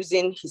appreciate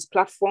using his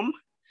platform.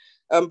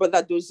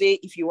 Brother Doze,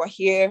 if you are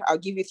here, I'll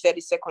give you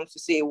 30 seconds to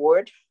say a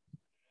word.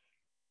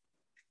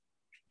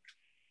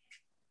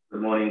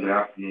 Good morning, good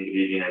afternoon, good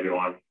evening,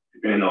 everyone.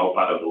 Depending on what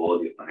part of the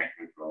world you're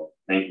connecting from.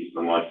 Thank you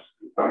so much,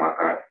 Mr.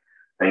 Maka.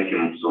 Thank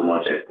you so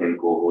much, esteemed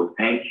co-host.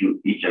 Thank you,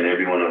 each and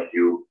every one of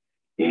you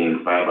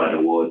in Fire by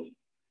the Word.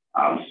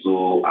 I was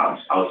so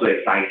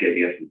excited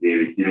yesterday,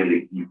 receiving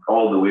the gift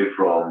all the way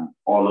from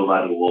all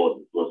over the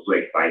world. It was so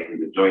exciting,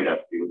 the joy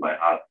that filled my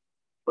heart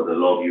for the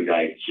love you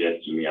guys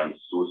shared to me. I'm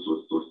so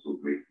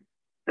grateful.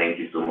 Thank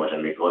you so much,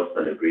 and may God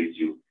celebrate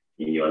you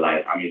in your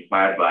life. I'm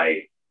inspired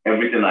by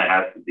everything I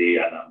had today,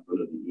 and I'm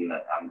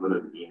going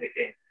to be in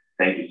again.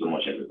 Thank you so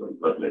much, everybody.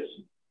 God bless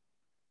you.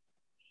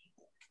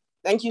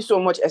 Thank you so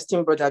much,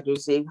 esteemed Brother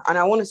Doze. And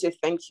I want to say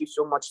thank you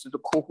so much to the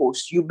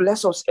co-host. You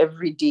bless us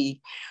every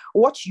day.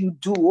 What you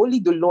do, only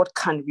the Lord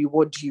can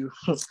reward you.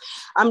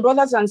 And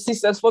brothers and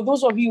sisters, for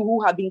those of you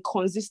who have been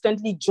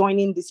consistently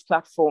joining this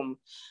platform,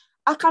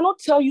 I cannot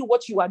tell you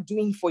what you are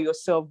doing for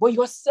yourself, but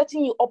you're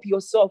setting up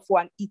yourself for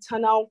an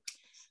eternal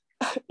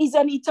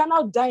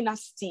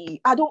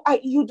dynasty. I know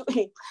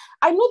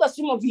that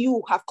some of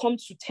you have come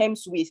to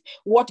terms with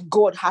what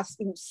God has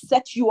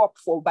set you up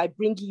for by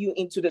bringing you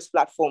into this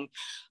platform.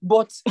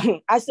 But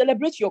I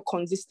celebrate your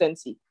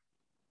consistency.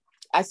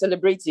 I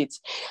celebrate it.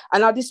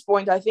 And at this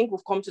point, I think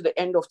we've come to the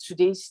end of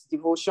today's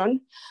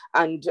devotion.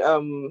 And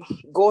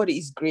God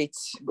is great.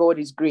 God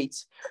is great.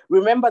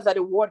 Remember that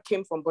a word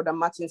came from Brother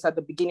Martins at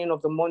the beginning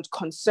of the month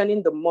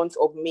concerning the month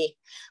of May,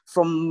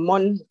 from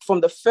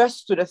the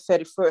 1st to the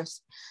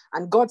 31st.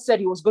 And God said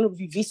he was going to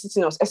be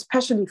visiting us,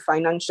 especially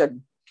financially.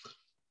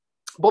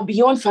 But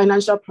beyond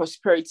financial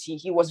prosperity,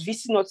 he was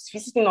visiting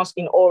us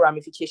in all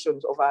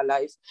ramifications of our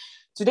lives.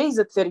 Today is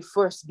the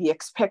 31st. Be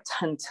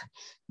expectant.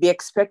 Be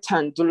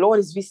expectant. The Lord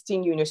is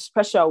visiting you in a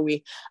special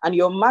way. And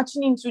you're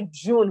marching into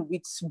June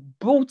with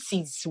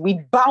bounties,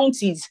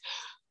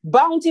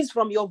 bounties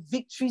from your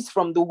victories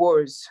from the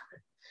wars.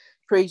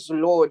 Praise the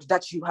Lord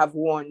that you have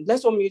won.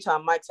 Let's unmute our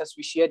mics as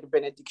we share the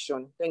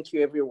benediction. Thank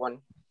you,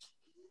 everyone.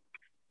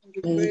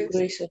 And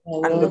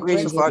the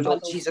grace of our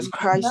Lord Jesus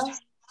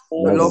Christ,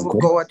 the love of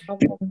God,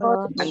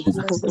 and the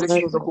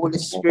fellowship of the Holy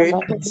Spirit,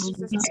 in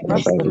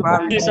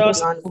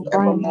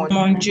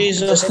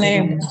Jesus'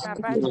 name.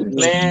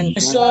 Amen.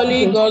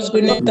 Surely God's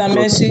goodness and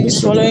mercy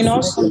is following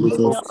us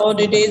all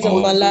the days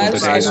of our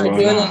lives as we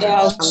dwell in the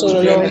house of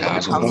the Lord,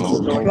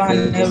 ever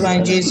and ever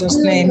in Jesus'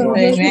 name.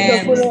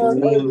 Amen.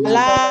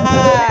 Live.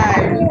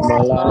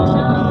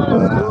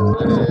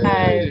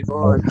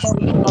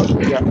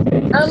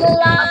 I'm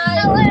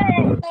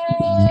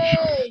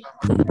alive.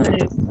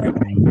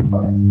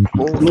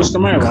 Mr.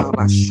 Myra.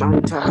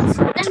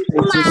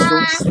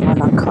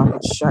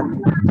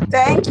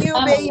 Thank you,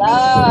 baby.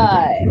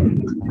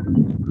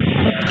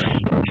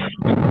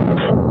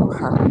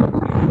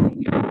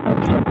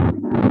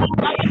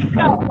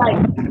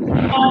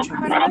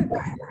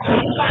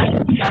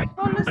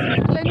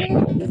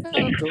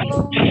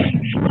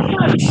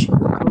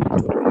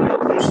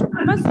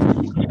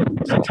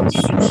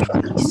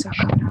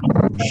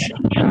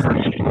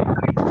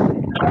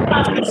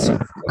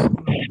 Hallelujah.